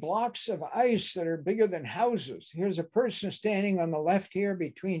 carry blocks of ice that are bigger than houses. Here's a person standing on the left here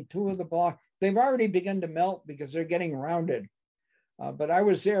between two of the blocks. They've already begun to melt because they're getting rounded. But I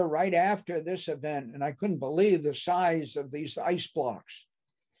was there right after this event, and I couldn't believe the size of these ice blocks.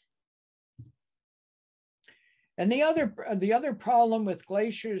 And the other problem with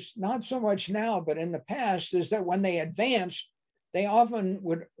glaciers, not so much now, but in the past, is that when they advanced, they often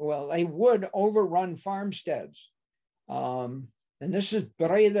would overrun farmsteads. And this is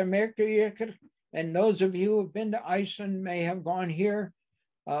Breiðamerkurjökull. And those of you who have been to Iceland may have gone here.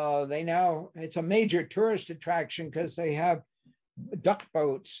 It's a major tourist attraction because they have duck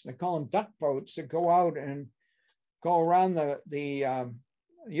boats. They call them duck boats that go out and go around the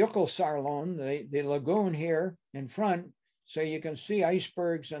Jökulsárlón, the lagoon here in front, so you can see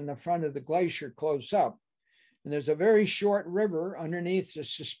icebergs in the front of the glacier close up. And there's a very short river underneath the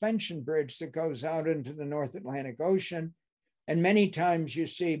suspension bridge that goes out into the North Atlantic Ocean. And many times you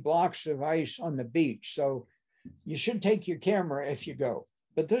see blocks of ice on the beach. So you should take your camera if you go.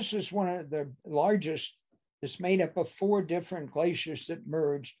 But this is one of the largest. It's made up of 4 different glaciers that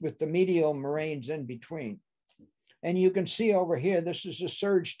merged with the medial moraines in between. And you can see over here, this is a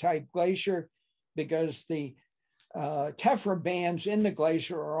surge type glacier because the tephra bands in the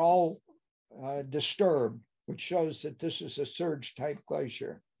glacier are all disturbed, which shows that this is a surge type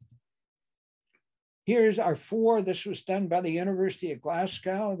glacier. Here's our 4. This was done by the University of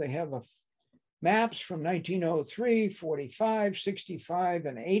Glasgow. They have maps from 1903, 45, 65,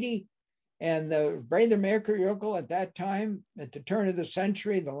 and 80. And the Breiðamerkurjökull at that time, at the turn of the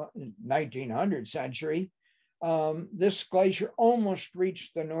century, the 1900th century, this glacier almost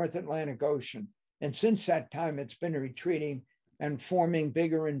reached the North Atlantic Ocean. And since that time, it's been retreating and forming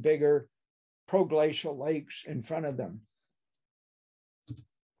bigger and bigger proglacial lakes in front of them.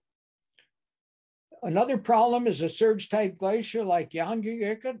 Another problem is a surge type glacier like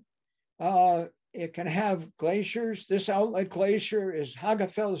Jökulsárlón. It can have glaciers. This outlet glacier is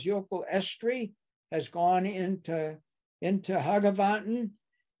Hagafellsjökull estuary, has gone into Hagavatn,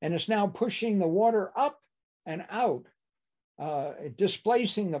 and is now pushing the water up and out,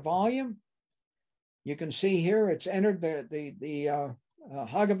 displacing the volume. You can see here it's entered the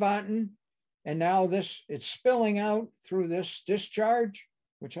Hagavatn, and now it's spilling out through this discharge,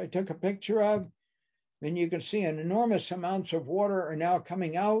 which I took a picture of. And you can see an enormous amounts of water are now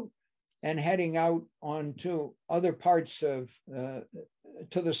coming out and heading out onto other parts of,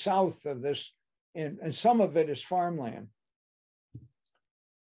 to the south of this, and some of it is farmland.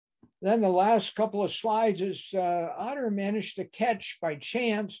 Then the last couple of slides is Otter managed to catch by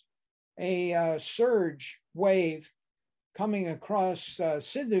chance a surge wave coming across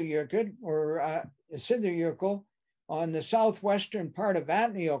Syðrugjökull, or Syðrugjökull, on the southwestern part of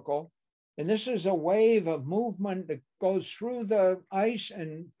Vatnajökull. And this is a wave of movement that goes through the ice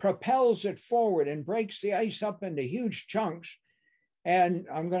and propels it forward and breaks the ice up into huge chunks. And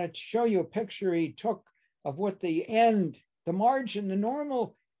I'm going to show you a picture he took of what the margin, the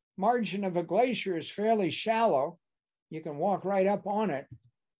normal margin of a glacier is fairly shallow. You can walk right up on it,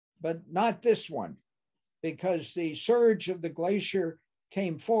 but not this one, because the surge of the glacier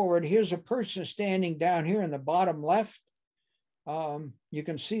came forward. Here's a person standing down here in the bottom left. You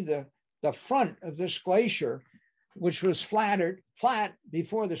can see the front of this glacier, which was flat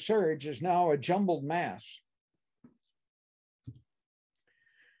before the surge, is now a jumbled mass.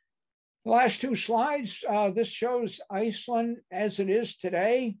 The last 2 slides, this shows Iceland as it is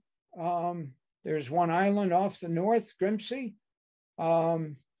today. There's one island off the north, Grimsey.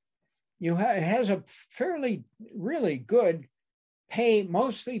 It has a really good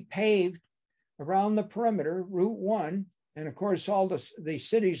mostly paved around the perimeter, Route 1. And of course, all the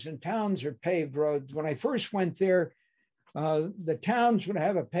cities and towns are paved roads. When I first went there, the towns would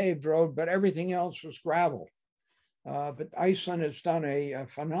have a paved road, but everything else was gravel. But Iceland has done a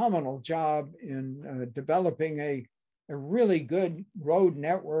phenomenal job in developing a a really good road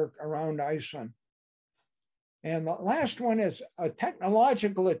network around Iceland. And the last one is a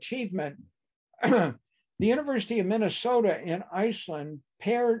technological achievement. The University of Minnesota in Iceland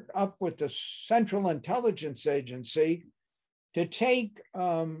paired up with the Central Intelligence Agency to take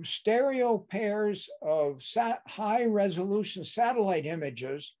stereo pairs of high resolution satellite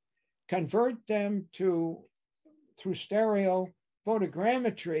images, convert them through stereo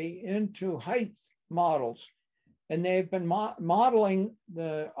photogrammetry into height models. And they've been modeling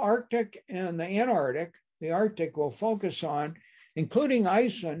the Arctic and the Antarctic. The Arctic will focus on, including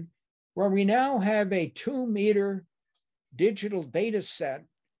Iceland, where we now have a 2-meter digital data set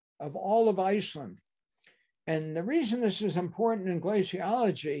of all of Iceland. And the reason this is important in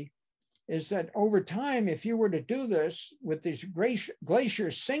glaciology is that over time, if you were to do this with these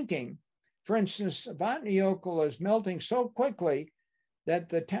glaciers sinking, for instance, Vatnajökull is melting so quickly that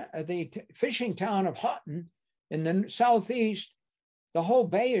the fishing town of Hutton in the southeast, the whole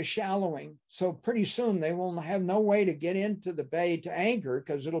bay is shallowing. So pretty soon they will have no way to get into the bay to anchor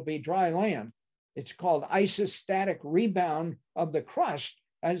because it'll be dry land. It's called isostatic rebound of the crust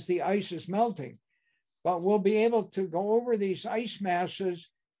as the ice is melting. But we'll be able to go over these ice masses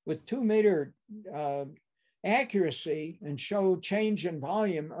with 2-meter accuracy and show change in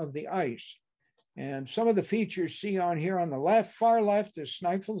volume of the ice. And some of the features see on here on the left, far left is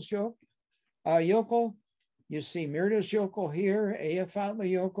Snæfellsjökull. You see Mýrdalsjökull here,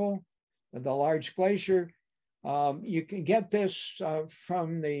 Eyjafjallajökull, the large glacier. You can get this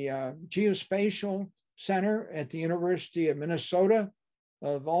from the Geospatial Center at the University of Minnesota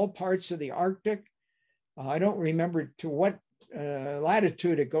of all parts of the Arctic. I don't remember to what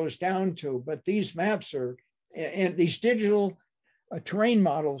latitude it goes down to, but these maps are, and these digital terrain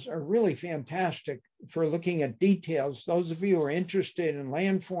models are really fantastic for looking at details. Those of you who are interested in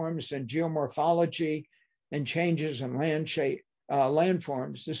landforms and geomorphology and changes in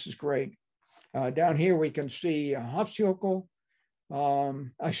landforms, this is great. Down here we can see Hofsjökull,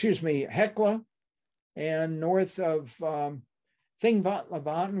 Hekla, and north of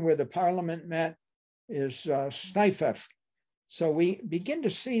Thingvallavatn, where the parliament met, is Snæfell. So we begin to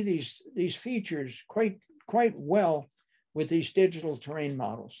see these features quite well with these digital terrain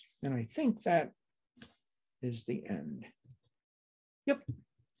models. And I think that is the end. Yep.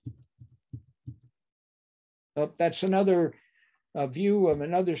 Oh, that's another view of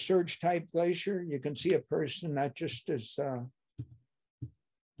another surge type glacier. You can see a person, not just as, I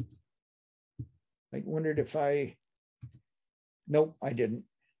wondered if nope, I didn't.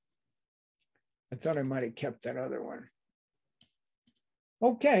 I thought I might have kept that other one.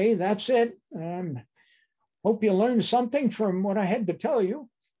 Okay, that's it. Hope you learned something from what I had to tell you.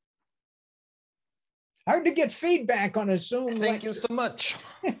 Hard to get feedback on a Zoom lecture. Thank you so much.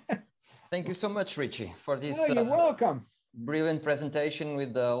 Thank you so much, Richie, for this you're welcome. Brilliant presentation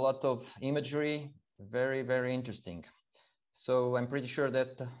with a lot of imagery. Very, very interesting. So I'm pretty sure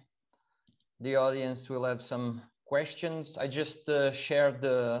that the audience will have some questions. I just shared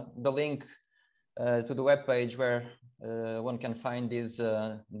the link to the webpage where one can find these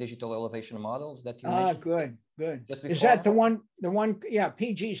digital elevation models that you mentioned. Good. Is that the one, yeah,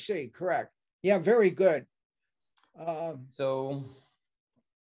 PGC, correct. Yeah, very good. So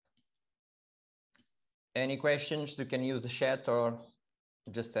any questions, you can use the chat or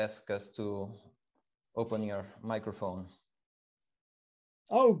just ask us to open your microphone.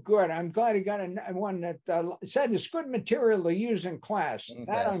 Oh, good. I'm glad I got one that said it's good material to use in class. I'm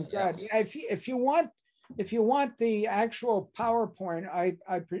glad. Yeah. If you want the actual PowerPoint,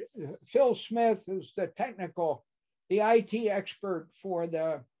 Phil Smith, who's the IT expert for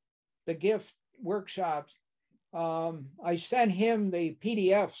the GIFT workshops, I sent him the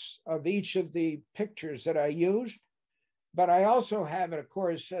PDFs of each of the pictures that I used, but I also have it, of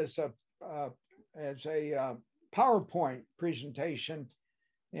course, as a PowerPoint presentation.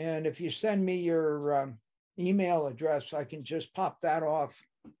 And if you send me your email address, I can just pop that off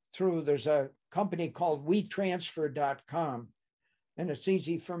through. There's a company called WeTransfer.com, and it's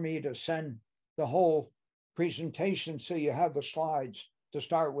easy for me to send the whole presentation so you have the slides to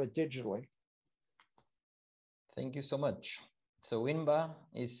start with digitally. Thank you so much. So Winba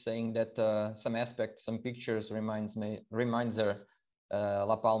is saying that some aspects, some pictures reminds her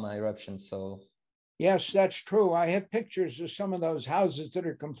La Palma eruption. So yes, that's true. I have pictures of some of those houses that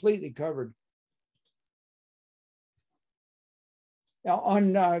are completely covered. Now,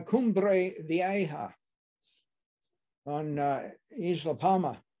 on Cumbre Vieja, on Isla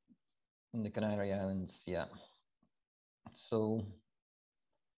Palma. In the Canary Islands, yeah. So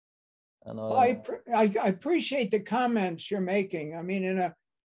I appreciate the comments you're making. I mean,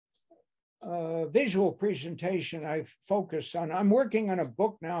 visual presentation, I focus on. I'm working on a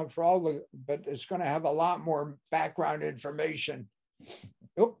book now for all the, but it's going to have a lot more background information.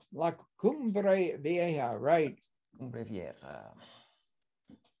 Oh, La Cumbre Vieja, right? Cumbre Vieja.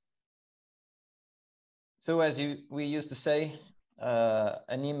 So as we used to say,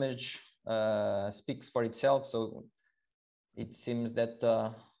 an image speaks for itself. So it seems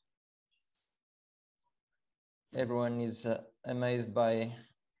that everyone is amazed by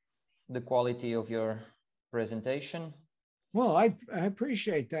the quality of your presentation. Well, I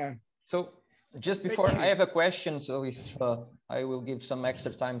appreciate that. So just before, I have a question. So if I will give some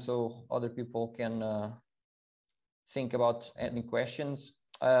extra time so other people can think about any questions.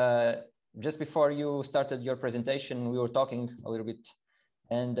 Just before you started your presentation, we were talking a little bit,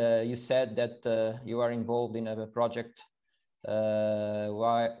 and you said that you are involved in a project where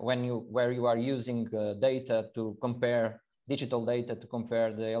you are using data to compare, digital data to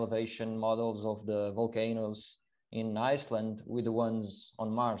compare the elevation models of the volcanoes in Iceland with the ones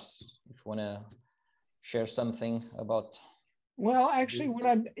on Mars. If you want to share something about. Well, actually, what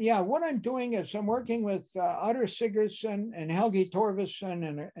I'm doing is I'm working with Otto Sigurdsson and Helgi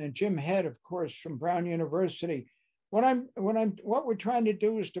Torvason and Jim Head, of course, from Brown University. What we're trying to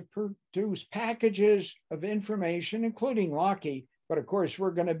do is to produce packages of information, including Loki, but of course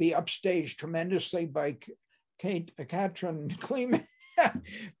we're going to be upstaged tremendously by Katrin Kleeman.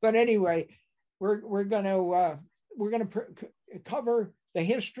 But anyway, we're going to cover the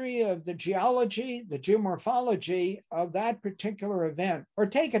history of the geology, the geomorphology of that particular event, or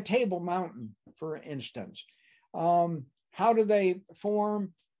take a Table Mountain, for instance. How do they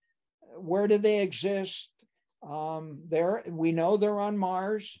form? Where do they exist? We know they're on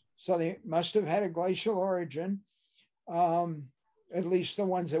Mars, so they must have had a glacial origin, at least the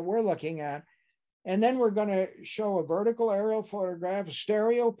ones that we're looking at. And then we're going to show a vertical aerial photograph, a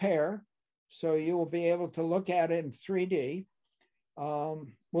stereo pair, so you will be able to look at it in 3D.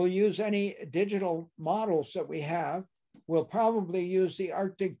 We'll use any digital models that we have. We'll probably use the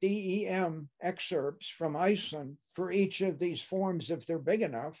Arctic DEM excerpts from Iceland for each of these forms if they're big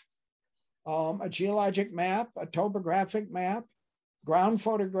enough. A geologic map, a topographic map, ground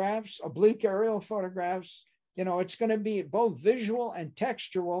photographs, oblique aerial photographs. You know, it's going to be both visual and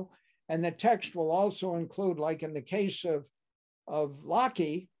textual, and the text will also include, like in the case of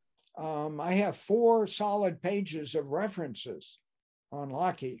Loki, I have 4 solid pages of references on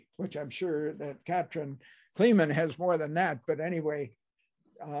Loki, which I'm sure that Katrin Kleeman has more than that. But anyway,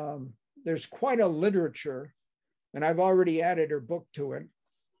 there's quite a literature, and I've already added her book to it,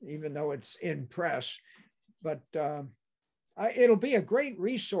 even though it's in press. But it'll be a great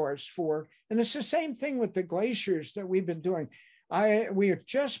resource for, and it's the same thing with the glaciers that we've been doing. We are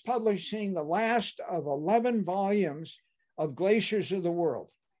just publishing the last of 11 volumes of Glaciers of the World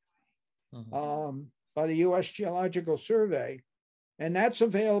by the U.S. Geological Survey. And that's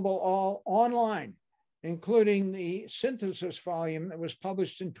available all online, including the synthesis volume that was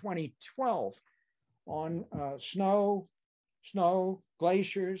published in 2012 on snow,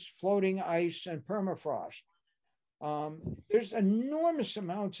 glaciers, floating ice, and permafrost. There's enormous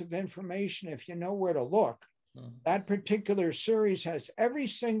amounts of information if you know where to look. That particular series has every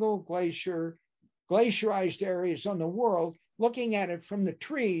single glaciarized areas on the world, looking at it from the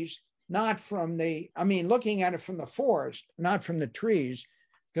trees, not from looking at it from the forest, not from the trees,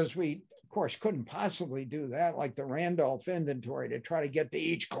 because we, of course, couldn't possibly do that, like the Randolph inventory, to try to get to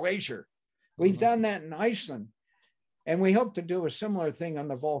each glacier. We've done that in Iceland. And we hope to do a similar thing on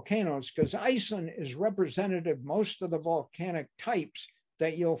the volcanoes, because Iceland is representative most of the volcanic types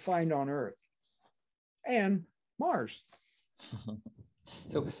that you'll find on Earth and Mars.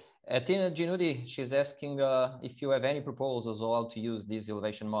 So Tina Ginudi, she's asking if you have any proposals on how to use these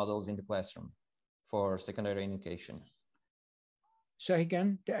elevation models in the classroom for secondary education. Say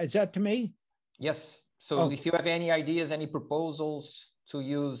again, is that to me? Yes. So if you have any ideas, any proposals to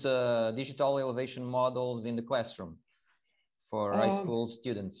use digital elevation models in the classroom for high school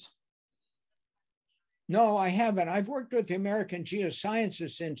students? No, I haven't. I've worked with the American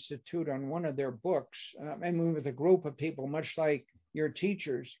Geosciences Institute on one of their books, and with a group of people, much like your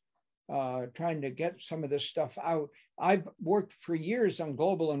teachers, trying to get some of this stuff out. I've worked for years on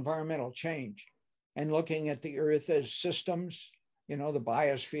global environmental change and looking at the Earth as systems, you know, the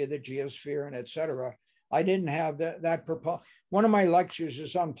biosphere, the geosphere, and et cetera. I didn't have that proposal. One of my lectures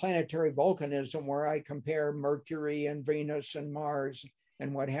is on planetary volcanism, where I compare Mercury and Venus and Mars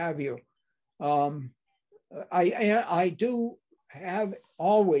and what have you. I do have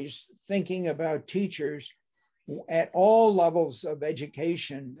always thinking about teachers at all levels of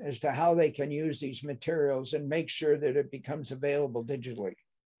education as to how they can use these materials and make sure that it becomes available digitally.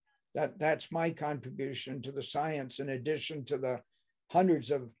 That's my contribution to the science, in addition to the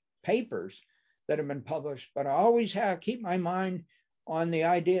hundreds of papers that have been published. But I always keep my mind on the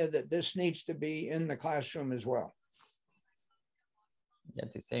idea that this needs to be in the classroom as well.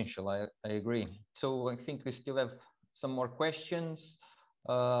 That's essential. I agree. So I think we still have some more questions.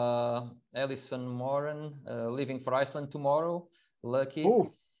 Alison Moran, leaving for Iceland tomorrow. Lucky.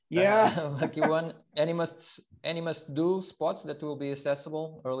 Oh, yeah. Lucky one. Any must do spots that will be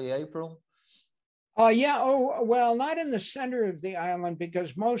accessible early April? Yeah. Oh, well, not in the center of the island,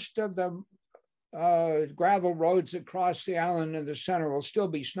 because most of the gravel roads across the island in the center will still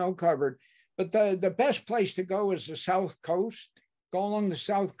be snow covered. But the best place to go is the south coast. Go along the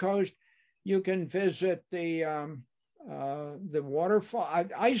south coast. You can visit the waterfall.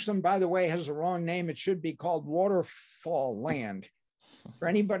 Iceland, by the way, has the wrong name. It should be called Waterfall Land. For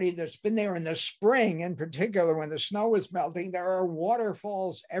anybody that's been there in the spring, in particular, when the snow is melting, there are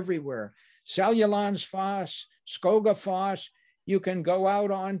waterfalls everywhere. Seljalandsfoss, Skogafoss. You can go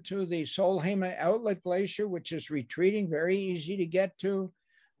out onto the Solheima Outlet Glacier, which is retreating, very easy to get to.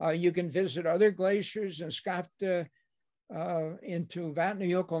 You can visit other glaciers and Skafta into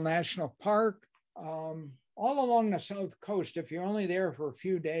Vatnajökull National Park. All along the south coast, if you're only there for a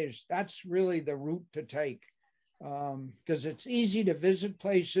few days, that's really the route to take, because it's easy to visit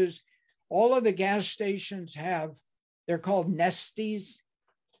places. All of the gas stations they're called nesties.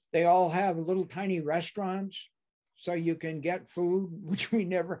 They all have little tiny restaurants, so you can get food, which we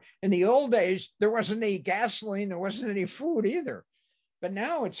never, in the old days, there wasn't any gasoline, there wasn't any food either. But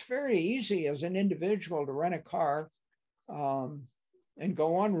now it's very easy as an individual to rent a car and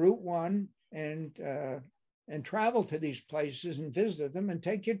go on Route 1 and travel to these places and visit them and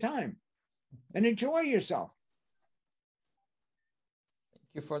take your time and enjoy yourself. Thank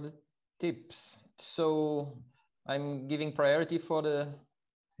you for the tips. So I'm giving priority for the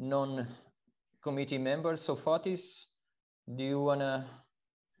non-committee members. So Fotis, do you wanna,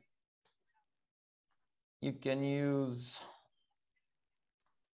 you can use,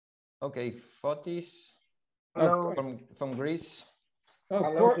 okay, Fotis from Greece.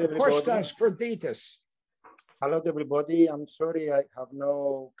 Christos Proditis. Hello to everybody. I'm sorry I have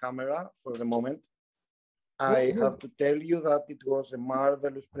no camera for the moment. I have to tell you that it was a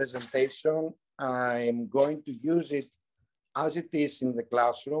marvelous presentation. I'm going to use it as it is in the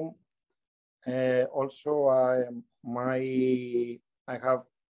classroom. Also, I have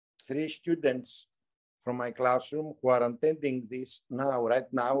 3 students from my classroom who are attending this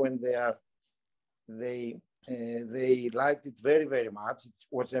right now, and they liked it very, very much. It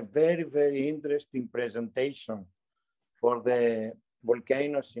was a very, very interesting presentation for the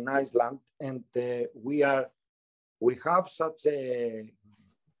volcanoes in Iceland, and we have such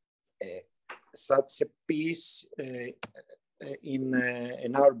a piece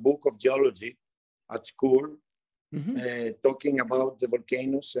in our book of geology at school, talking about the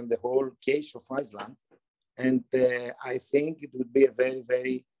volcanoes and the whole case of Iceland, and I think it would be a very,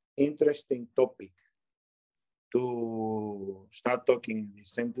 very interesting topic to start talking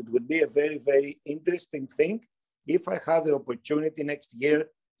this, and it would be a very, very interesting thing if I had the opportunity next year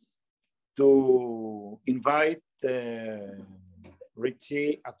to invite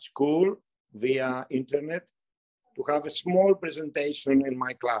Richie at school via internet to have a small presentation in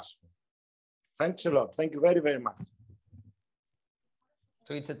my classroom. Thanks a lot. Thank you very, very much.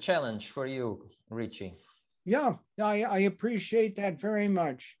 So it's a challenge for you, Richie. Yeah, I appreciate that very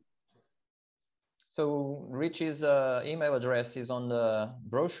much. So Richie's email address is on the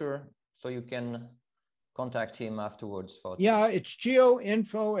brochure, so you can contact him afterwards. Yeah, it's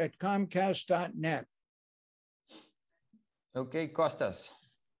geoinfo@comcast.net. Okay, Kostas,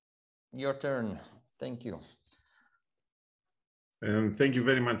 your turn. Thank you. Thank you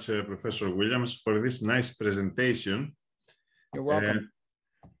very much, Professor Williams, for this nice presentation. You're welcome.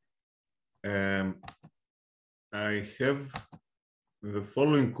 I have the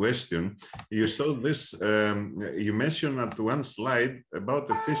following question. You saw this, you mentioned at one slide about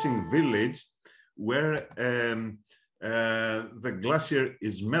a fishing village where the glacier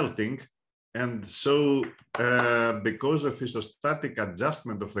is melting, and so because of isostatic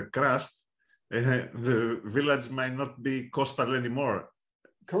adjustment of the crust, the village might not be coastal anymore.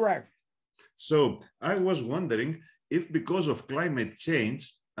 Correct. So I was wondering if, because of climate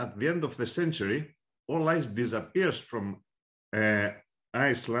change, at the end of the century, all ice disappears from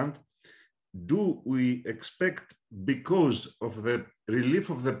Iceland, do we expect, because of the relief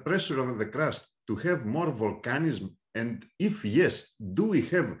of the pressure of the crust, to have more volcanism? And if yes, do we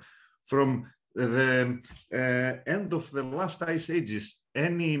have, from the end of the last ice ages,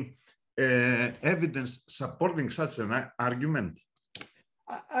 any evidence supporting such an argument?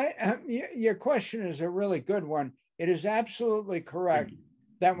 Your question is a really good one. It is absolutely correct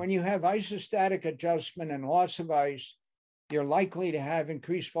that when you have isostatic adjustment and loss of ice, you're likely to have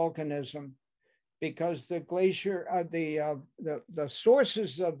increased volcanism because the glacier, the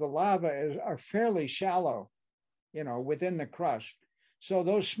sources of the lava are fairly shallow, you know, within the crust. So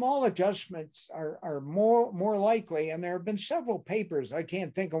those small adjustments are more likely, and there have been several papers, I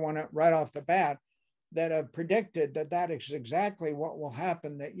can't think of one right off the bat, that have predicted that that is exactly what will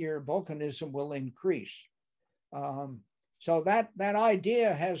happen, that your volcanism will increase. So that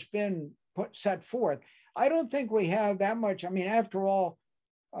idea has been set forth. I don't think we have that much. I mean, after all,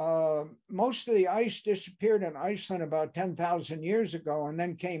 most of the ice disappeared in Iceland about 10,000 years ago and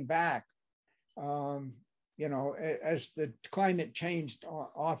then came back, you know, as the climate changed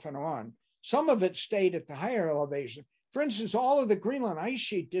off and on. Some of it stayed at the higher elevation. For instance, all of the Greenland ice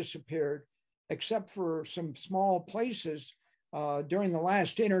sheet disappeared, except for some small places during the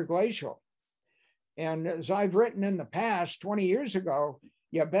last interglacial. And as I've written in the past, 20 years ago,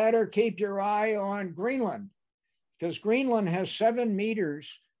 you better keep your eye on Greenland, because Greenland has 7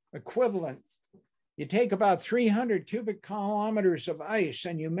 meters equivalent. You take about 300 cubic kilometers of ice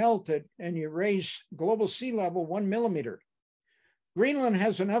and you melt it and you raise global sea level 1 millimeter. Greenland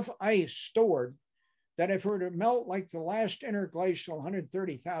has enough ice stored that if it were to melt like the last interglacial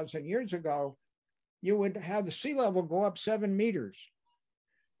 130,000 years ago, you would have the sea level go up 7 meters.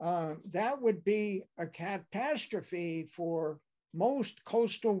 That would be a catastrophe for most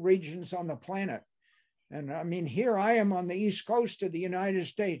coastal regions on the planet. And I mean, here I am on the East Coast of the United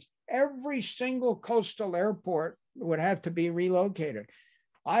States. Every single coastal airport would have to be relocated.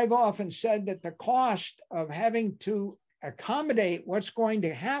 I've often said that the cost of having to accommodate what's going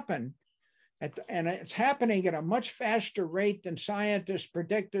to happen, and it's happening at a much faster rate than scientists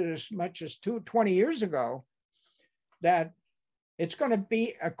predicted as much as 20 years ago, that it's going to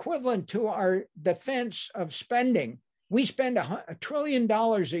be equivalent to our defense of spending. We spend $1 trillion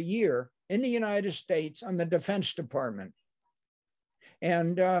a year in the United States on the Defense Department.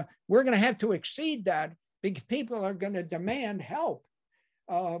 And we're going to have to exceed that because people are going to demand help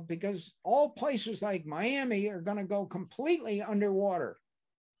because all places like Miami are going to go completely underwater.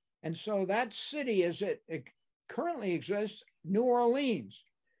 And so that city, as it currently exists, New Orleans,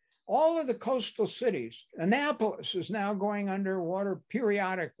 all of the coastal cities, Annapolis is now going underwater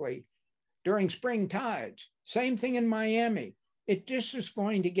periodically during spring tides. Same thing in Miami. It just is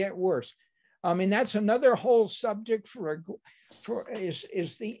going to get worse. I mean, that's another whole subject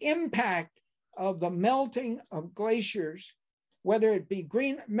is the impact of the melting of glaciers, whether it be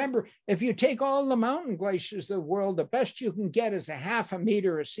green. Remember, if you take all the mountain glaciers of the world, the best you can get is 0.5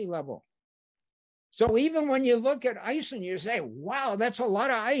 meter of sea level. So even when you look at Iceland, you say, wow, that's a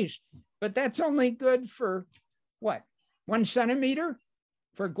lot of ice, but that's only good for what, 1 centimeter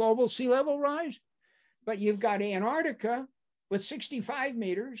for global sea level rise? But you've got Antarctica with 65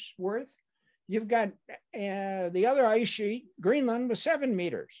 meters worth. You've got the other ice sheet, Greenland, with 7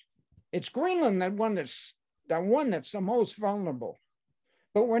 meters. It's Greenland, the one that's the most vulnerable.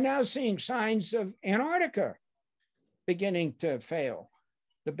 But we're now seeing signs of Antarctica beginning to fail,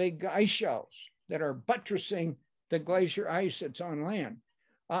 the big ice shelves that are buttressing the glacier ice that's on land.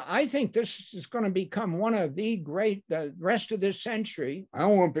 I think this is going to become one of the rest of this century. I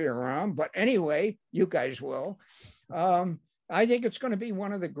won't be around, but anyway, you guys will. I think it's going to be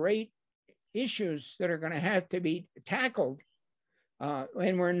one of the great issues that are going to have to be tackled.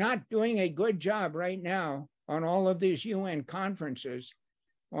 And we're not doing a good job right now on all of these UN conferences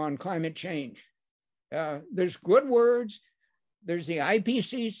on climate change. There's good words, there's the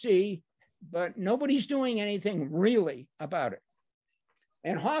IPCC, but nobody's doing anything really about it.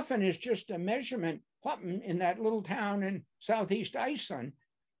 And Hoffen is just a measurement, Hoffen in that little town in Southeast Iceland,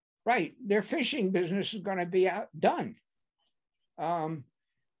 right? Their fishing business is going to be done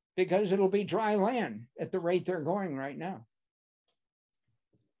because it'll be dry land at the rate they're going right now.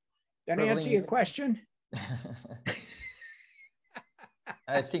 Did I answer your question?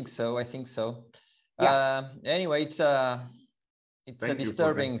 I think so. I think so. Yeah. Anyway, it's a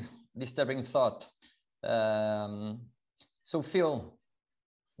disturbing thought. So Phil,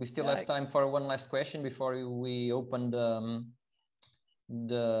 we still have time for one last question before we open the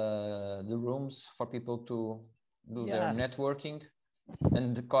rooms for people to do their networking.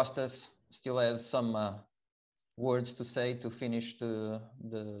 And Costas still has some words to say to finish the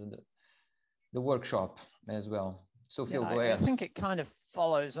workshop as well. So Phil, go ahead. I think it kind of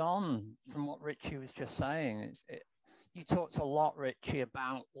follows on from what Richie was just saying. You talked a lot, Richie,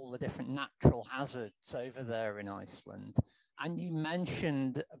 about all the different natural hazards over there in Iceland. And you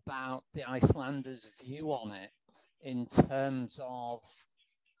mentioned about the Icelanders' view on it in terms of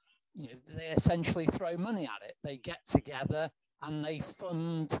you know, they essentially throw money at it. They get together and they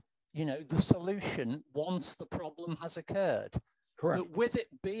fund, you know, the solution once the problem has occurred. Correct. But with it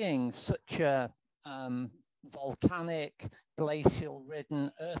being such a volcanic,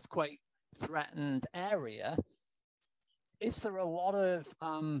 glacial-ridden, earthquake-threatened area, is there a lot of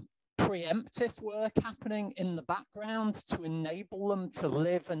preemptive work happening in the background to enable them to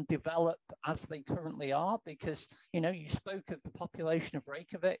live and develop as they currently are? Because, you know, you spoke of the population of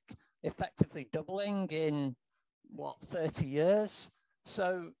Reykjavik effectively doubling in, what, 30 years?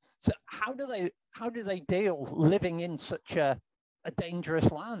 So how do they deal living in such a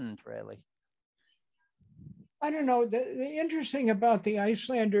dangerous land, really? I don't know. The interesting about the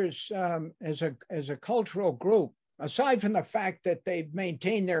Icelanders as a cultural group, aside from the fact that they've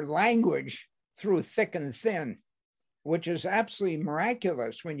maintained their language through thick and thin, which is absolutely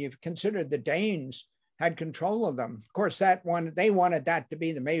miraculous when you've considered the Danes had control of them. Of course, they wanted that to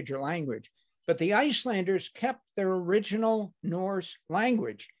be the major language. But the Icelanders kept their original Norse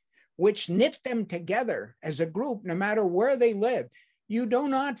language, which knit them together as a group, no matter where they live. You do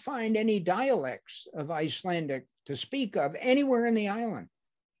not find any dialects of Icelandic to speak of anywhere in the island.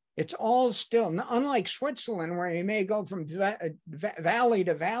 It's all still, unlike Switzerland, where you may go from valley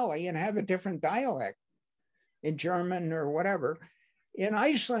to valley and have a different dialect in German or whatever. In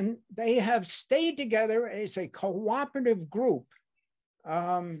Iceland, they have stayed together as a cooperative group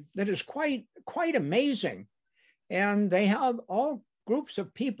that is quite amazing. And they have all groups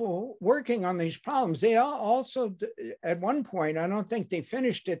of people working on these problems. They also, at one point, I don't think they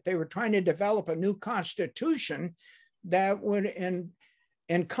finished it, they were trying to develop a new constitution that would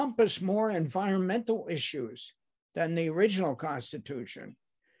encompass more environmental issues than the original constitution.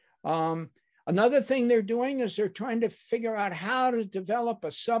 Another thing they're doing is they're trying to figure out how to develop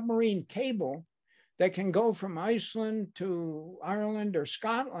a submarine cable that can go from Iceland to Ireland or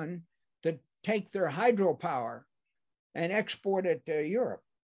Scotland to take their hydropower and export it to Europe.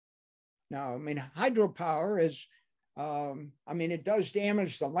 Now, I mean, hydropower is, it does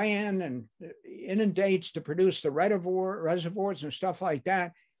damage the land and inundates to produce the reservoirs and stuff like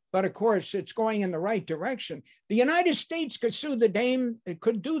that. But of course, it's going in the right direction. The United States could sue the Dane, it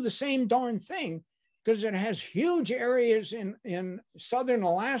could do the same darn thing because it has huge areas in southern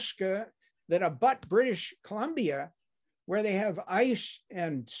Alaska that abut British Columbia, where they have ice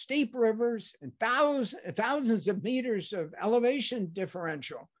and steep rivers and thousands of meters of elevation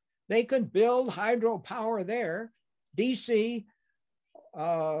differential. They could build hydropower there, DC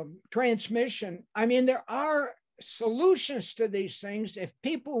transmission. I mean, there are solutions to these things if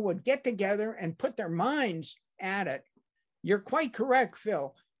people would get together and put their minds at it. You're quite correct,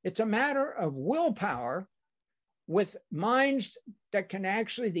 Phil. It's a matter of willpower with minds that can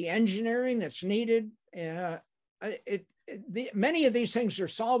actually, the engineering that's needed. Many of these things are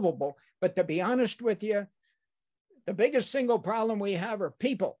solvable, but to be honest with you, the biggest single problem we have are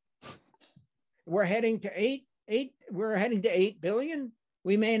people. We're heading to 8 billion.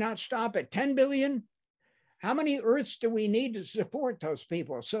 We may not stop at 10 billion. How many Earths do we need to support those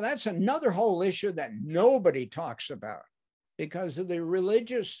people? So that's another whole issue that nobody talks about because of the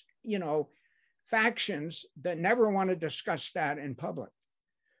religious, factions that never want to discuss that in public.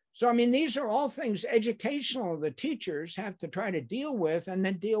 So, I mean, these are all things educational the teachers have to try to deal with and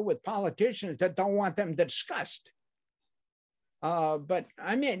then deal with politicians that don't want them discussed. But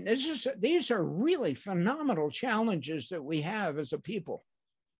I mean, these are really phenomenal challenges that we have as a people.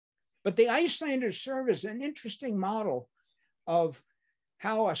 But the Icelanders serve as an interesting model of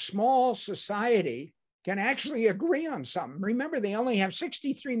how a small society can actually agree on something. Remember, they only have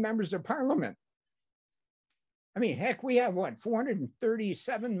 63 members of parliament. I mean, heck, we have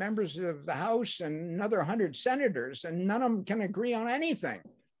 437 members of the House and another 100 senators, and none of them can agree on anything.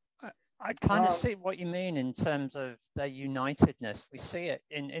 I kind of see what you mean in terms of their unitedness. We see it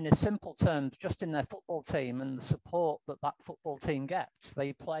in a simple terms, just in their football team and the support that football team gets.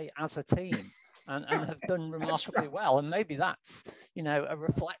 They play as a team and have done remarkably well. And maybe that's, a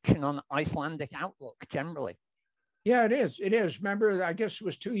reflection on Icelandic outlook generally. Yeah, it is. It is. Remember, I guess it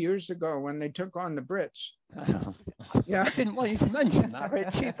was 2 years ago when they took on the Brits. Yeah, I didn't want you to mention that,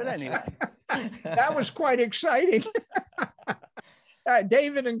 Richie, but anyway. That was quite exciting.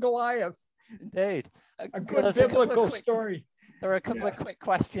 David and Goliath. Indeed. A good biblical story. There are a couple of quick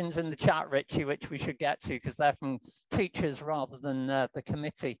questions in the chat, Richie, which we should get to because they're from teachers rather than the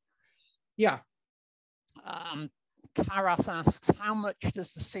committee. Yeah. Karas asks, how much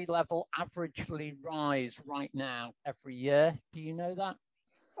does the sea level averagely rise right now every year? Do you know that?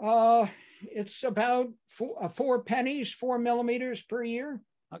 It's about 4 pennies, 4 millimeters per year.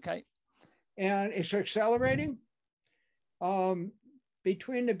 Okay. And it's accelerating.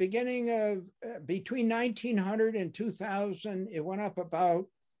 between the beginning of, between 1900 and 2000, it went up about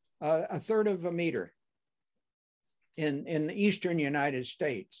a third of a meter in the eastern United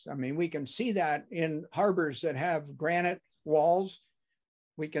States. I mean, we can see that in harbors that have granite walls.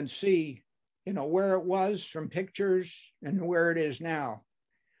 We can see, you know, where it was from pictures and where it is now.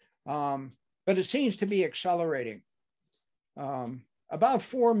 But it seems to be accelerating. About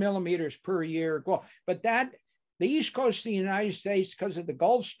 4 millimeters per year. But that, the east coast of the United States, because of the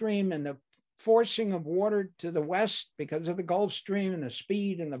Gulf Stream and the forcing of water to the west, because of the Gulf Stream and the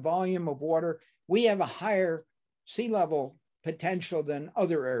speed and the volume of water, we have a higher sea level potential than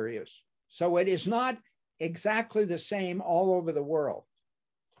other areas. So it is not exactly the same all over the world.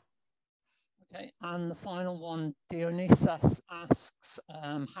 Okay, and the final one, Dionysus asks,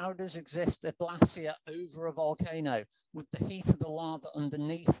 how does exist a glacier over a volcano? Would the heat of the lava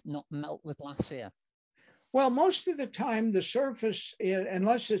underneath not melt the glacier? Well, most of the time, the surface,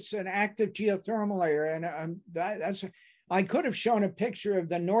 unless it's an active geothermal area, and I could have shown a picture of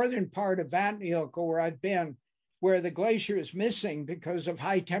the northern part of Vatnajökull where I've been, where the glacier is missing because of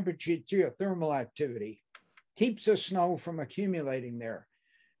high temperature geothermal activity. Keeps the snow from accumulating there.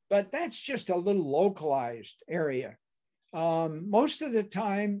 But that's just a little localized area. Most of the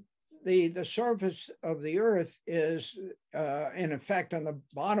time, the surface of the Earth is, in effect, on the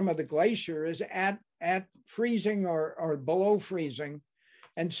bottom of the glacier is at freezing or below freezing.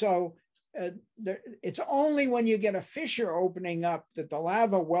 And so it's only when you get a fissure opening up that the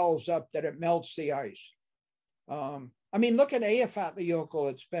lava wells up that it melts the ice. I mean, look at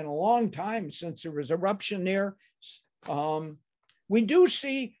Eyjafjallajökull. It's been a long time since there was eruption there. We do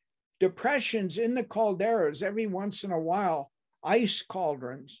see depressions in the calderas every once in a while, ice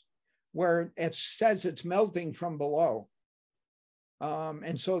cauldrons, where it says it's melting from below.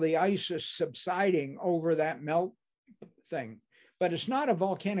 And so the ice is subsiding over that melt thing. But it's not a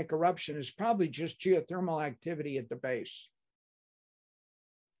volcanic eruption. It's probably just geothermal activity at the base.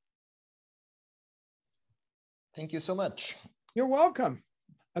 Thank you so much. You're welcome.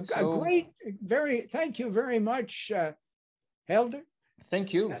 A great, thank you very much, Helder.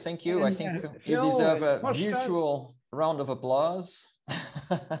 Thank you. Thank you. And, I think you Phil deserve a Christos. virtual round of applause.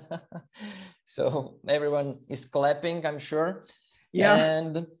 So everyone is clapping, I'm sure. Yeah.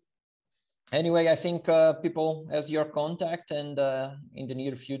 And anyway, I think people as your contact, and in the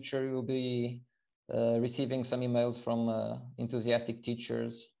near future, you'll be receiving some emails from enthusiastic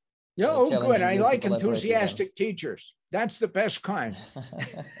teachers. Yeah, oh, good. I like collaborate enthusiastic teachers. That's the best kind.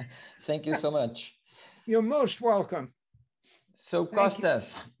 Thank you so much. You're most welcome. So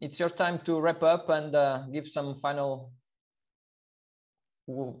Costas, it's your time to wrap up and give some final,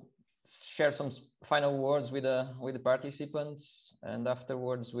 share some final words with the participants, and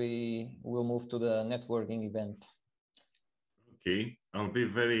afterwards we will move to the networking event. Okay, I'll be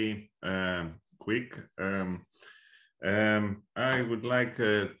very quick. I would like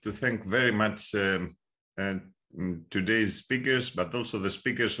to thank very much today's speakers, but also the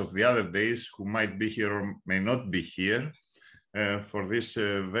speakers of the other days who might be here or may not be here for this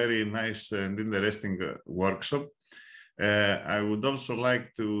very nice and interesting workshop. I would also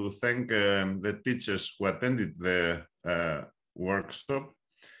like to thank the teachers who attended the workshop.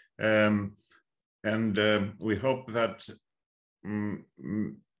 And we hope that in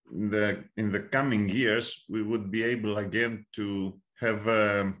the coming years, we would be able again to have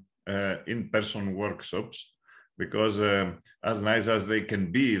in-person workshops, because as nice as they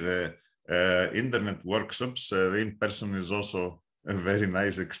can be, the internet workshops, the in-person is also a very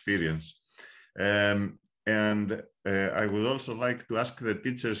nice experience. And I would also like to ask the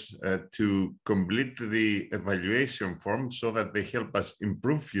teachers to complete the evaluation form so that they help us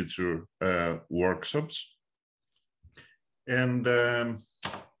improve future workshops. And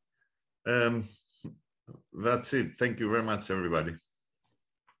that's it. Thank you very much, everybody.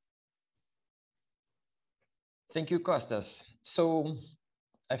 Thank you, Costas. So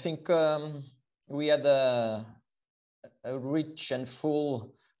I think we had a rich and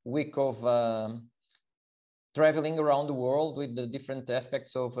full week of traveling around the world with the different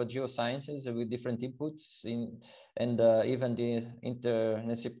aspects of geosciences, with different inputs and even the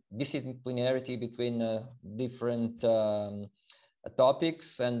interdisciplinarity between different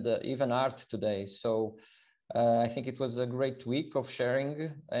topics and even art today. So I think it was a great week of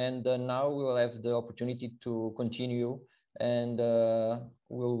sharing, and now we will have the opportunity to continue, and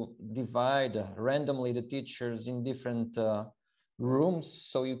we'll divide randomly the teachers in different rooms,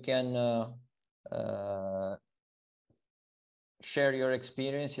 so you can share your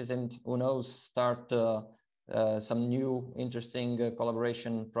experiences and, who knows, start some new interesting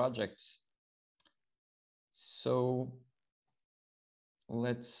collaboration projects. So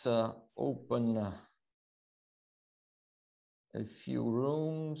let's open a few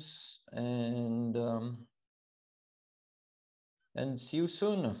rooms and see you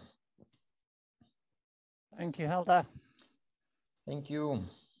soon. Thank you, Helder. Thank you.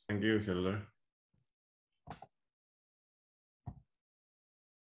 Thank you, Helder.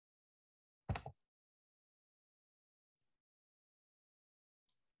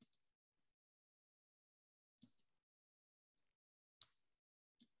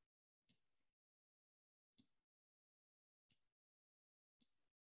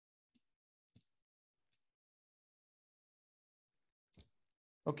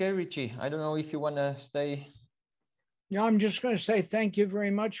 Okay, Richie, I don't know if you want to stay. Yeah, I'm just going to say thank you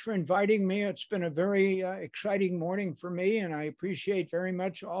very much for inviting me. It's been a very exciting morning for me, and I appreciate very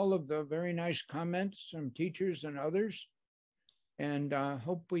much all of the very nice comments from teachers and others, and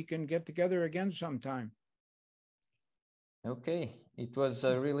hope we can get together again sometime. Okay, it was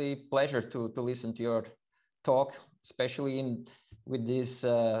a really pleasure to listen to your talk, especially with this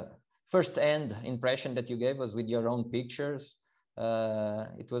first-hand impression that you gave us with your own pictures.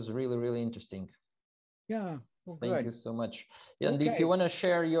 It was really, really interesting. Yeah, well, Thank good. you so much. And Okay. if you want to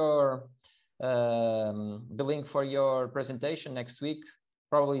share your the link for your presentation next week,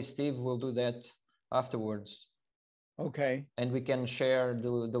 probably Steve will do that afterwards. Okay. And we can share the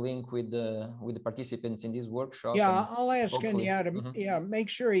link with the participants in this workshop. Yeah, I'll ask him. Hopefully. Yeah, yeah, make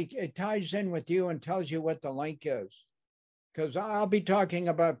sure it ties in with you and tells you what the link is, because I'll be talking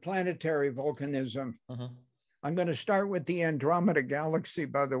about planetary volcanism. I'm going to start with the Andromeda Galaxy,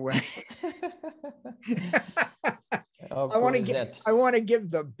 by the way. I want to give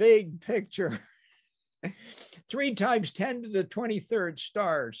the big picture. 3 times 10 to the 23rd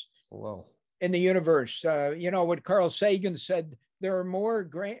stars. Whoa. In the universe. You know what Carl Sagan said, there are more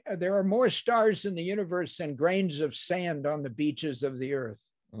stars in the universe than grains of sand on the beaches of the earth.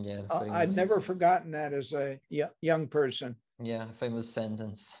 Yeah, I've never forgotten that as a young person. Yeah, famous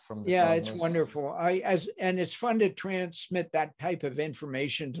sentence from the Cosmos. It's wonderful. And it's fun to transmit that type of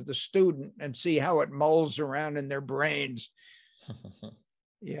information to the student and see how it mulls around in their brains.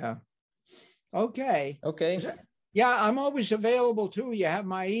 Yeah. Okay. Okay. Yeah, I'm always available too. You have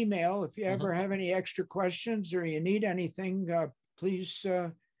my email. If you ever have any extra questions or you need anything, please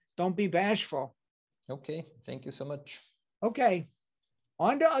don't be bashful. Okay, thank you so much. Okay,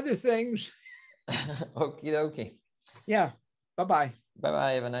 on to other things. Okay. Yeah, bye-bye.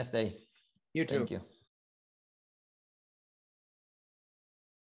 Bye-bye, have a nice day. You too. Thank you.